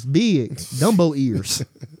lady is big. Dumbo ears.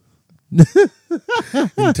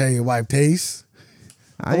 You tell your wife tastes.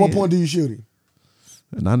 At what point do you shoot him?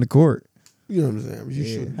 Not in the court. You know what I'm saying? You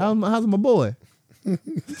shoot him. How's my boy?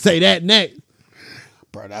 Say that next.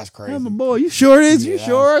 Bro, that's crazy. How's my boy? You sure is? You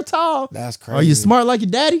sure are tall? That's crazy. Are you smart like your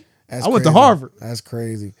daddy? I went to Harvard. That's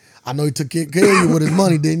crazy. I know he took care of you with his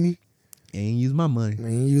money, didn't he? He ain't use my money. He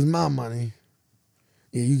ain't use my money.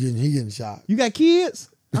 Yeah, he getting shot. You got kids?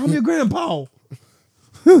 I'm your grandpa.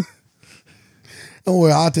 Don't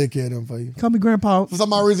worry, I'll take care of them for you. Call me grandpa. For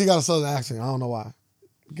some odd reason, he got a southern accent. I don't know why.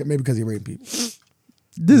 Maybe because he raped people.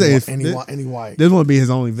 This any white. This won't be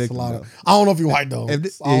his only victim. I don't know if he's white though.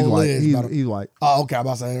 He's white. He's white. Oh, okay. I'm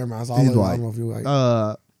about to say, never mind. He's white. I don't know if he's white.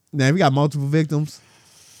 Now if you got multiple victims,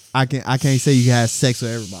 I can't say you can have sex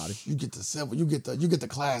with everybody. You get the civil. You get the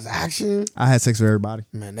class action. I had sex with everybody.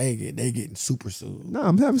 Man, they getting super sued. No,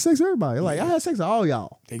 I'm having sex with everybody. Like I had sex with all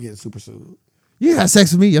y'all. They getting super sued. You had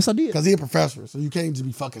sex with me? Yes, I did. Because he a professor, so you can't just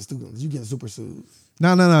be fucking students. You getting super sued.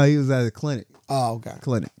 No. He was at a clinic. Oh, okay.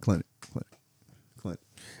 Clinic.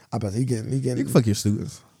 I bet he getting. You can fuck your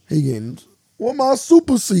students. He getting. What my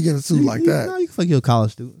super sued? He getting sued like that? No, you can fuck your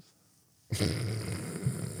college students.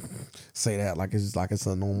 Say that like it's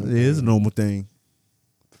a normal. It is a normal thing.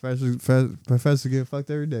 Professor get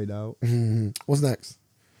fucked every day, dog. Mm-hmm. What's next?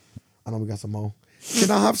 I know we got some more.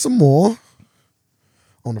 Can I have some more?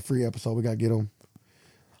 On the free episode, we gotta get them.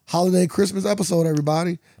 Holiday Christmas episode,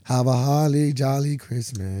 everybody. Have a holly jolly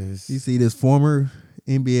Christmas. You see this former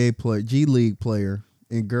NBA player, G League player,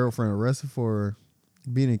 and girlfriend arrested for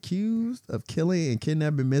being accused of killing and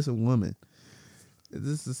kidnapping missing woman. Is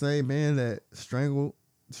this the same man that strangled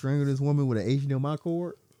this woman with an HDMI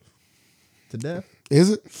cord to death?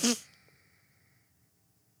 Is it?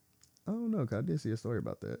 I don't know, 'cause I did see a story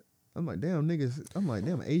about that. I'm like, damn, niggas. I'm like,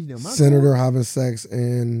 damn, HDMI Senator cord? having sex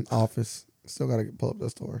in office. Still gotta pull up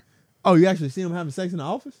that story. Oh, you actually see him having sex in the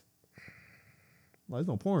office? Like, it's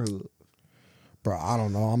on Pornhub. Bro, I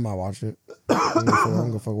don't know. I'm not watching it. I'm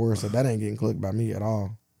gonna fuck worse. So that ain't getting clicked by me at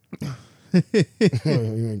all. You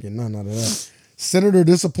ain't getting nothing out of that. Senator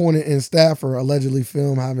disappointed in staffer allegedly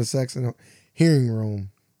filmed having sex in a hearing room.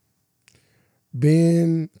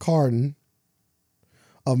 Ben Cardin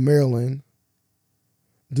of Maryland,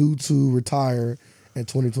 due to retire in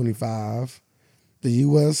 2025. The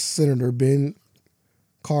U.S. Senator Ben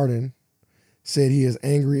Cardin said he is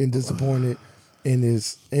angry and disappointed in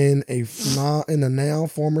a now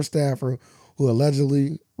former staffer who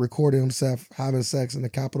allegedly recorded himself having sex in the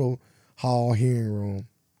Capitol Hall hearing room.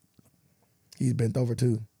 He's bent over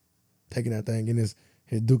too, taking that thing, getting his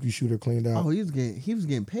dookie shooter cleaned out. Oh, he was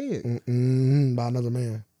getting paid by another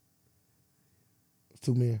man.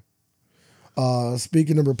 Two men.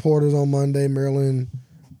 Speaking of reporters on Monday, Maryland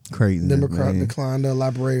crazy Democrat declined to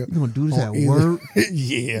elaborate. You gonna do this at work?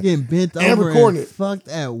 Yeah, getting bent and over recording and fucked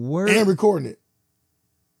at work and recording it.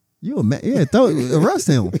 You a man? Yeah, arrest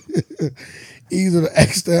him. Either the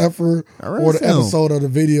ex-staffer or the episode of the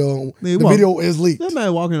video. The video is leaked. That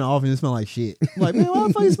man walking in the office and smell like shit. I'm like, man, why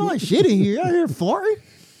the fuck you smell like shit in here? Y'all here farting?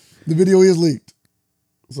 The video is leaked.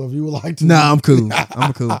 So if you would like to, I'm cool.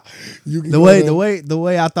 I'm cool. You can the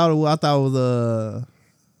way I thought it was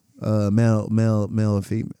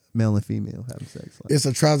male and female having sex. Like. It's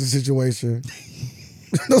a tragic situation.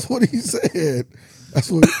 That's what he said. That's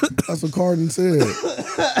what Cardin said.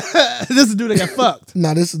 This is the dude that got fucked.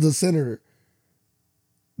 Nah, this is the senator.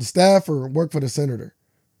 The staffer worked for the senator.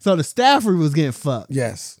 So the staffer was getting fucked.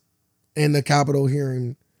 Yes, in the Capitol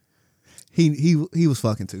hearing. He was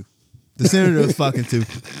fucking too. The senator was fucking too.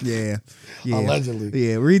 Yeah. Allegedly.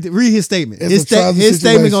 Yeah. Read his statement. His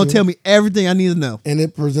statement gonna tell me everything I need to know. And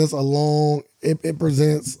it presents it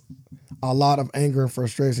presents a lot of anger and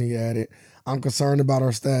frustration. He added, "I'm concerned about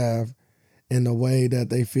our staff and the way that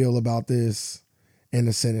they feel about this and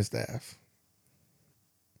the Senate staff."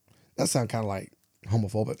 That sounds kind of like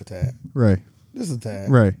homophobic a tad. Right. Just a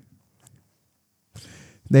tad. Right.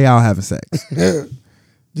 They all having sex. That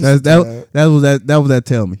was that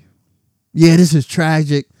tell me. Yeah, this is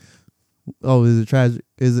tragic. Oh, is it tragic?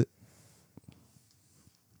 Is it?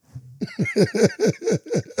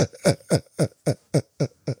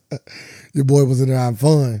 Your boy was in there having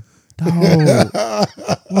fun. Dog,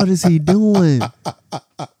 what is he doing?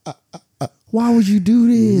 Why would you do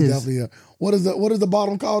this? What is the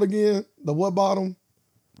bottom called again? The what bottom?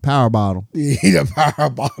 Power bottom. Yeah, the power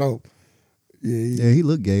bottom. Yeah, he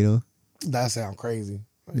looked gay though. That sounds crazy.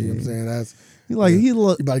 You know what I'm saying? He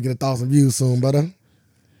look. You about to get 1,000 views soon, brother.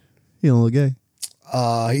 He don't look gay.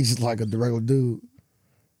 He's just like a regular dude.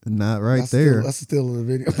 Not right there. That's still in the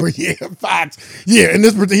video. But yeah, facts. Yeah, in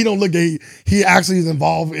this he don't look gay. He actually is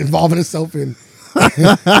involving himself in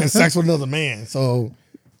sex with another man. So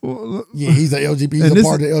yeah, he's a LGBT. He's a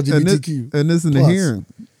part of the LGBTQ. And this in the hearing.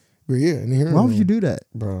 But yeah, in the hearing. Why would you do that,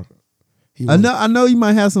 bro? I know you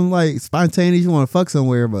might have some like spontaneous. You want to fuck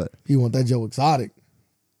somewhere, but he want that Joe Exotic.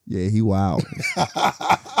 Yeah, he wild.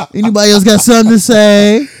 Anybody else got something to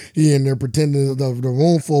say? He in there pretending the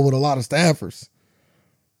room full with a lot of staffers.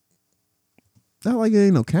 Not like there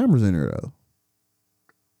ain't no cameras in there though.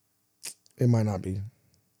 It might not be.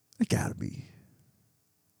 It gotta be.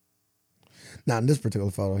 Now in this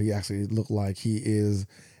particular photo, he actually looked like he is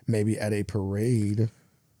maybe at a parade.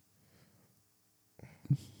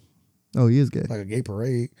 Oh, he is gay. Like a gay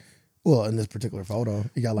parade. Well, in this particular photo,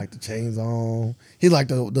 he got like the chains on. He like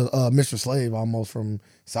the Mr. Slave almost from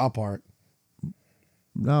South Park.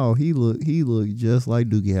 No, he looked just like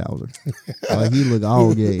Doogie Howser. Like he looked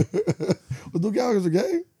all gay. Was Doogie Howser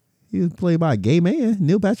gay? He was played by a gay man,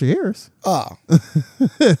 Neil Patrick Harris. Ah.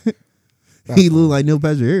 He looked like Neil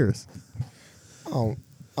Patrick Harris. I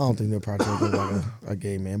don't think Neil Patrick looked like a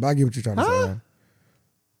gay man, but I get what you're trying to say.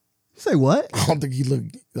 You say what? I don't think he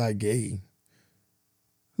looked like gay.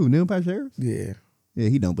 Who, Neil Patrick Harris? Yeah. Yeah,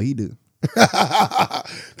 he don't, but he do.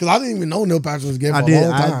 Because I didn't even know Neil Patrick was gay for a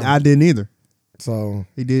long time. I didn't either. So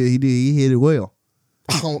he did. He hit it well.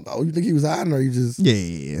 I don't know. You think he was hiding, or you just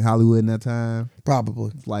Hollywood in that time?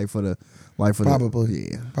 Probably. Probably.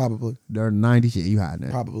 During the 90s, yeah, you hiding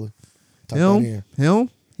that. Probably. Him,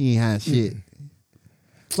 he ain't hiding shit.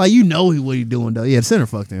 Like what he doing though. Yeah, the center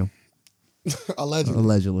fucked him.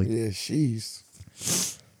 Allegedly. Yeah, sheesh.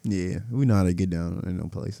 Yeah, we know how to get down in them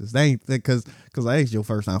places. They ain't because I asked your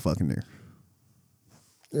first time fucking there.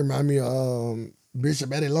 It remind me of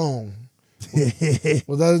Bishop Eddie Long.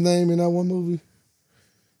 Was that his name in that one movie?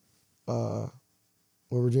 With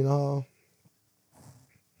Regina Hall?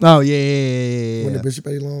 Oh, yeah. When the Bishop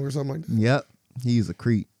Eddie Long or something like that? Yep. He's a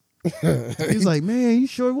creep. He's like, man, you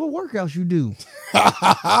sure what workouts you do?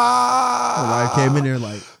 My wife came in there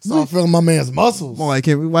like, so I'm feeling my man's muscles. My wife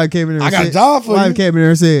came in there. I got a job for you. My wife came in there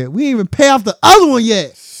and said, we ain't even pay off the other one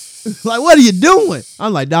yet. Like, what are you doing?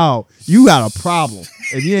 I'm like, dog, you got a problem.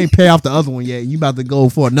 If you ain't pay off the other one yet, you about to go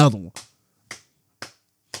for another one.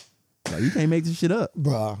 Like, you can't make this shit up.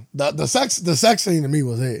 Bruh, the sex scene to me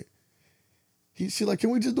was it. She like,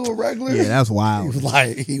 can we just do a regular? Yeah, that's wild.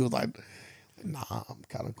 He was like, nah, I'm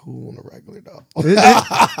kind of cool on the regular though.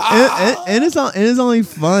 and it's only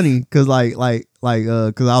funny because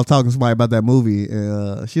because I was talking to somebody about that movie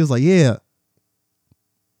and she was like, yeah,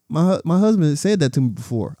 my husband said that to me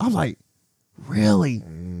before. I was like, really?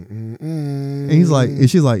 And he's like, and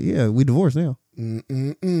she's like, yeah, we divorced now.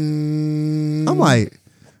 I'm like,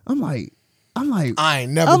 I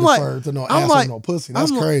ain't never deferred to no ass or no pussy.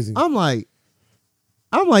 That's crazy. I'm like,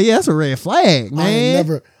 yeah, that's a red flag,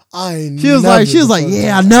 man. She was like,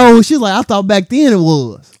 yeah, I know. She was like, I thought back then it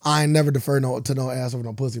was. I ain't never deferred to no ass or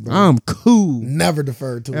no pussy, bro. I'm cool. Never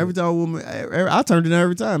deferred to every time a woman. I turned it down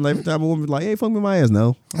every time. Every time a woman was like, hey, fuck me my ass.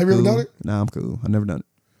 No. Have you ever done it? Nah, I'm cool. I never done it.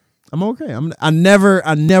 I'm okay. I never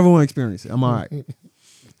want to experience it. I'm all right.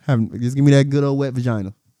 Just give me that good old wet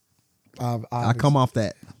vagina. I come off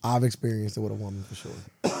that. I've experienced it with a woman for sure.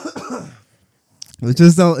 It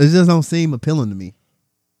just don't seem appealing to me.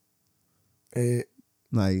 It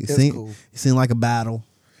seemed like a battle.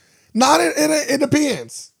 Not it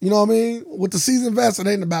depends. You know what I mean? With the seasoned vets, it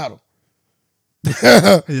ain't a battle.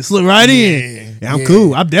 Just slip right in. Yeah, I'm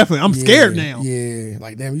cool. I'm scared now. Yeah.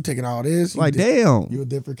 Like, damn, you taking all this? Like, damn. You a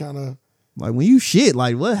different kind of. Like, when you shit,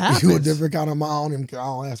 like, what happens? You a different kind of. I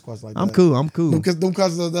don't ask questions like that. I'm cool. Because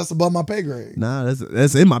that's above my pay grade. Nah,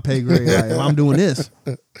 that's in my pay grade. Like, if I'm doing this.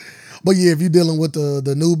 But yeah, if you're dealing with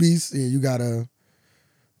the newbies, yeah, you gotta.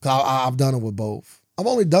 I've done it with both. I've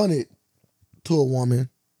only done it to a woman.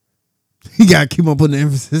 You gotta keep on putting the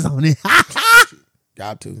emphasis on it.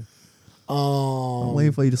 Got to. I'm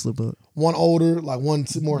waiting for you to slip up. One older, like one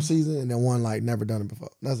more season, and then one like never done it before.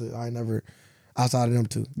 That's it. I ain't never outside of them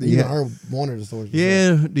two. You heard one of the stories.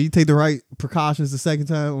 Yeah. Do you take the right precautions the second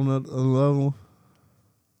time on the other one?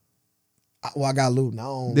 I got lube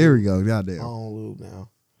now. There we go. Goddamn. I don't lube now.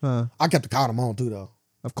 Huh? I kept the condom on too though.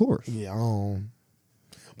 Of course. Yeah, I don't.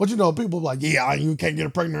 But people like, yeah, you can't get her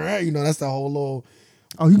pregnant. You know, that's the whole little.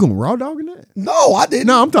 Oh, you going raw dogging that? No, I didn't.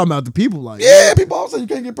 No, I'm talking about the people like. Yeah, people all say you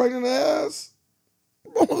can't get pregnant in the ass.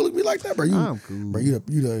 Don't look at me like that, bro. I'm cool. Bro,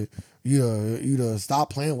 you stop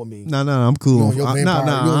playing with me. No, I'm cool. You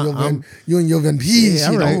and your vampires,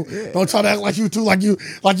 yeah, right. Yeah. Don't try to act like you too, like you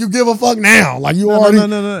give a fuck now. Like you already,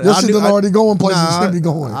 your shit done already going places you should be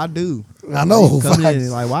going. I do. I know.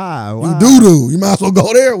 Like, why? You do. You might as well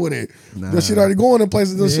go there with it. Your shit already going in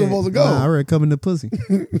places that shit supposed to go. I already coming to pussy.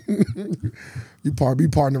 You be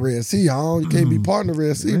part in the Red Sea, huh? You can't be part in the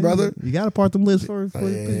Red Sea, brother. You got to part them lips first.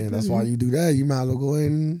 Yeah, that's why you do that. You might as well go ahead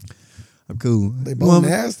and. I'm cool. They both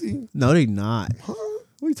nasty? No, they not. Huh?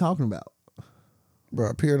 What are you talking about?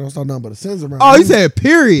 Bro, period don't start nothing but a sins around. Oh, you said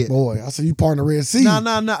period. Boy, I said you part in the Red Sea. No.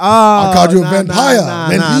 I called you a vampire.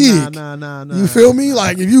 Nah. You feel me?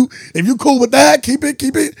 Like if you cool with that, keep it.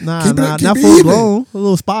 Keep it not even. Blown. A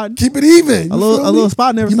little spot. Keep it even. A little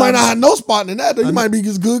spot never. You might not have no spot in that though. You might be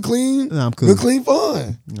just good, clean. Nah, I'm cool. Good, clean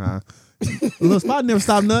fun. Nah. A little spot never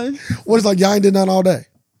stopped nothing. What is like y'all ain't did nothing all day?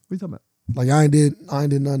 What you talking about? Like I ain't did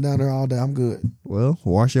nothing down there all day. I'm good. Well,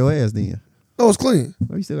 wash your ass then. No, it's clean.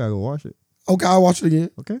 Oh, you still gotta go wash it. Okay, I'll watch it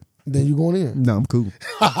again. Okay. Then you going in. No, I'm cool.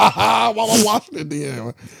 Why am I watching it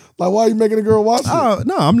then? Like, why are you making a girl watch it? Oh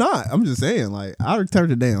no, I'm not. I'm just saying, like, I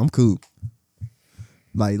turned it down. I'm cool.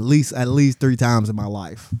 Like at least 3 times in my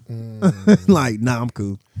life. Like, nah, I'm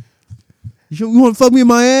cool. You want to fuck me in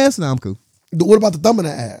my ass? Nah, I'm cool. What about the thumb in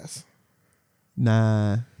the ass?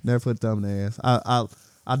 Nah, never put a thumb in the ass.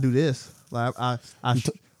 I do this. Like I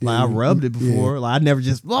rubbed it before. Like I never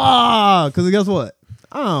just because guess what?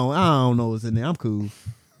 I don't know what's in there. I'm cool.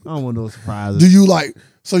 I don't want no surprises. Do you like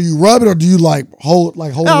so you rub it or do you like hold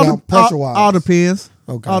it down pressure wise? All depends.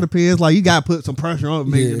 Okay. All depends. Like you gotta put some pressure on it,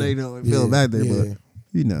 make sure they don't feel it back there. Yeah. But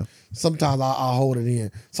you know. Sometimes I hold it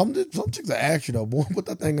in. Some chicks will ask you though, boy, put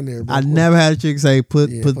that thing in there. Bro. I never had a chick say put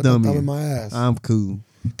thumb in my ass. I'm cool.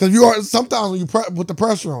 Because you are sometimes when you put the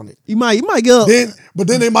pressure on it, You might get up. But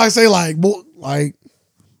then they might say like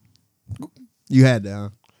You had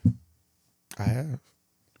that. Huh? I have.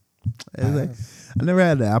 I never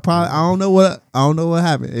had that. I don't know what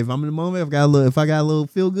happened. If I'm in the moment, if I got a little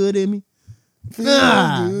feel good in me,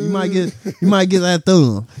 you might get that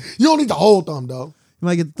thumb. You don't need the whole thumb though. You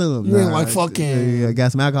might get the thumb. You ain't like fucking. Yeah,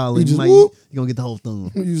 got some alcohol. You gonna get the whole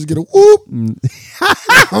thumb. You just get a whoop. You know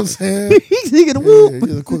what I'm saying? You get a whoop. Yeah,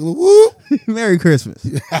 get a quick little whoop. Merry Christmas.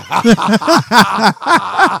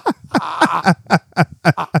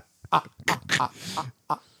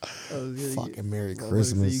 Fucking Merry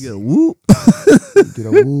Christmas. You get a whoop. Get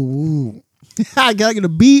a woo woo. I gotta get a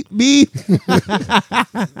beep beep.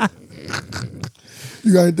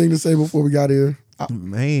 You got anything to say before we got here?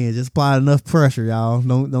 Man, just apply enough pressure, y'all.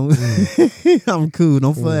 Don't. I'm cool.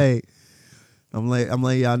 Don't fade. I'm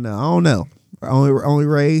letting y'all know. I don't know. Only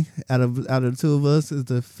Ray out of the two of us is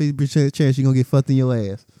the 50% chance you're gonna get fucked in your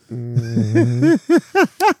ass. Mm-hmm.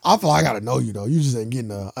 I feel like I gotta know you though. You just ain't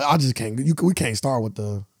getting I just can't. We can't start with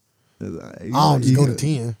the. I don't just go to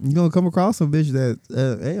 10. You gonna come across some bitch that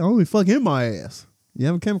hey, I only fuck in my ass. You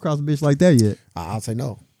haven't come across a bitch like that yet. I'll say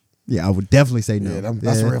no. Yeah, I would definitely say no. Yeah,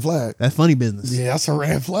 that's a red flag. That's funny business. Yeah, that's a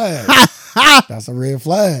red flag. That's a red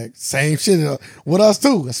flag. Same shit with us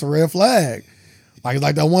too. That's a red flag.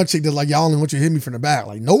 Like that one chick that's like, y'all only want you to hit me from the back.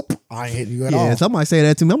 Like, nope, I ain't hitting you at all. Yeah, somebody say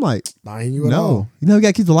that to me. I'm like, I ain't hitting you at all. You know, you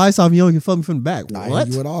gotta keep the lights off. You don't can fuck me from the back. I What? ain't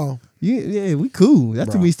hitting you at all. Yeah, we cool.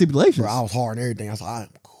 That's too many stipulations. Bro, I was hard and everything. I was like, I am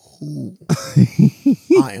cool.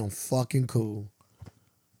 I am fucking cool.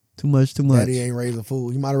 Too much. Daddy ain't raised a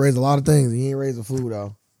fool. He might have raised a lot of things. He ain't raised a fool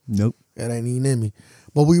though. Nope. That ain't even in me.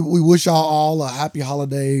 But we wish y'all all a happy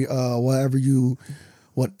holiday, whatever you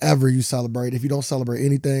celebrate. If you don't celebrate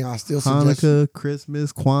anything, I still suggest Hanukkah,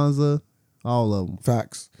 Christmas, Kwanzaa, all of them.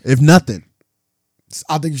 Facts. If nothing,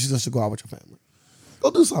 I think you should just go out with your family.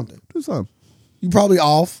 Go do something. do something. You probably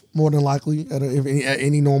off more than likely at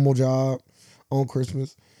any normal job on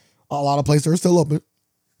Christmas. A lot of places are still open.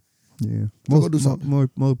 Yeah, Go do something.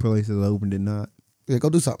 More places are open than not. Yeah, go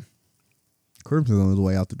do something. Christmas is on his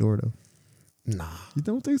way out the door though. Nah, You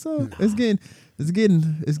don't think so? Nah. It's getting.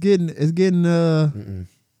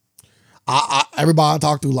 Everybody I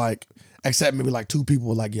talk to, like, except maybe like 2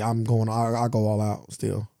 people, like, yeah, I'm going. I go all out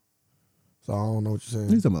still. So I don't know what you're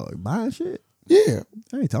saying. You talking about like buying shit? Yeah,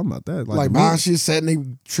 I ain't talking about that. like buying shit, setting they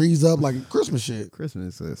trees up, like Christmas shit.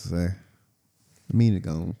 Christmas is the mean it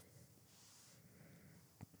gone.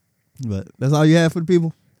 But that's all you have for the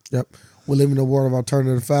people. Yep, we live in a world of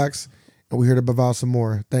alternative facts, and we're here to provide some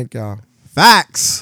more. Thank y'all. Facts.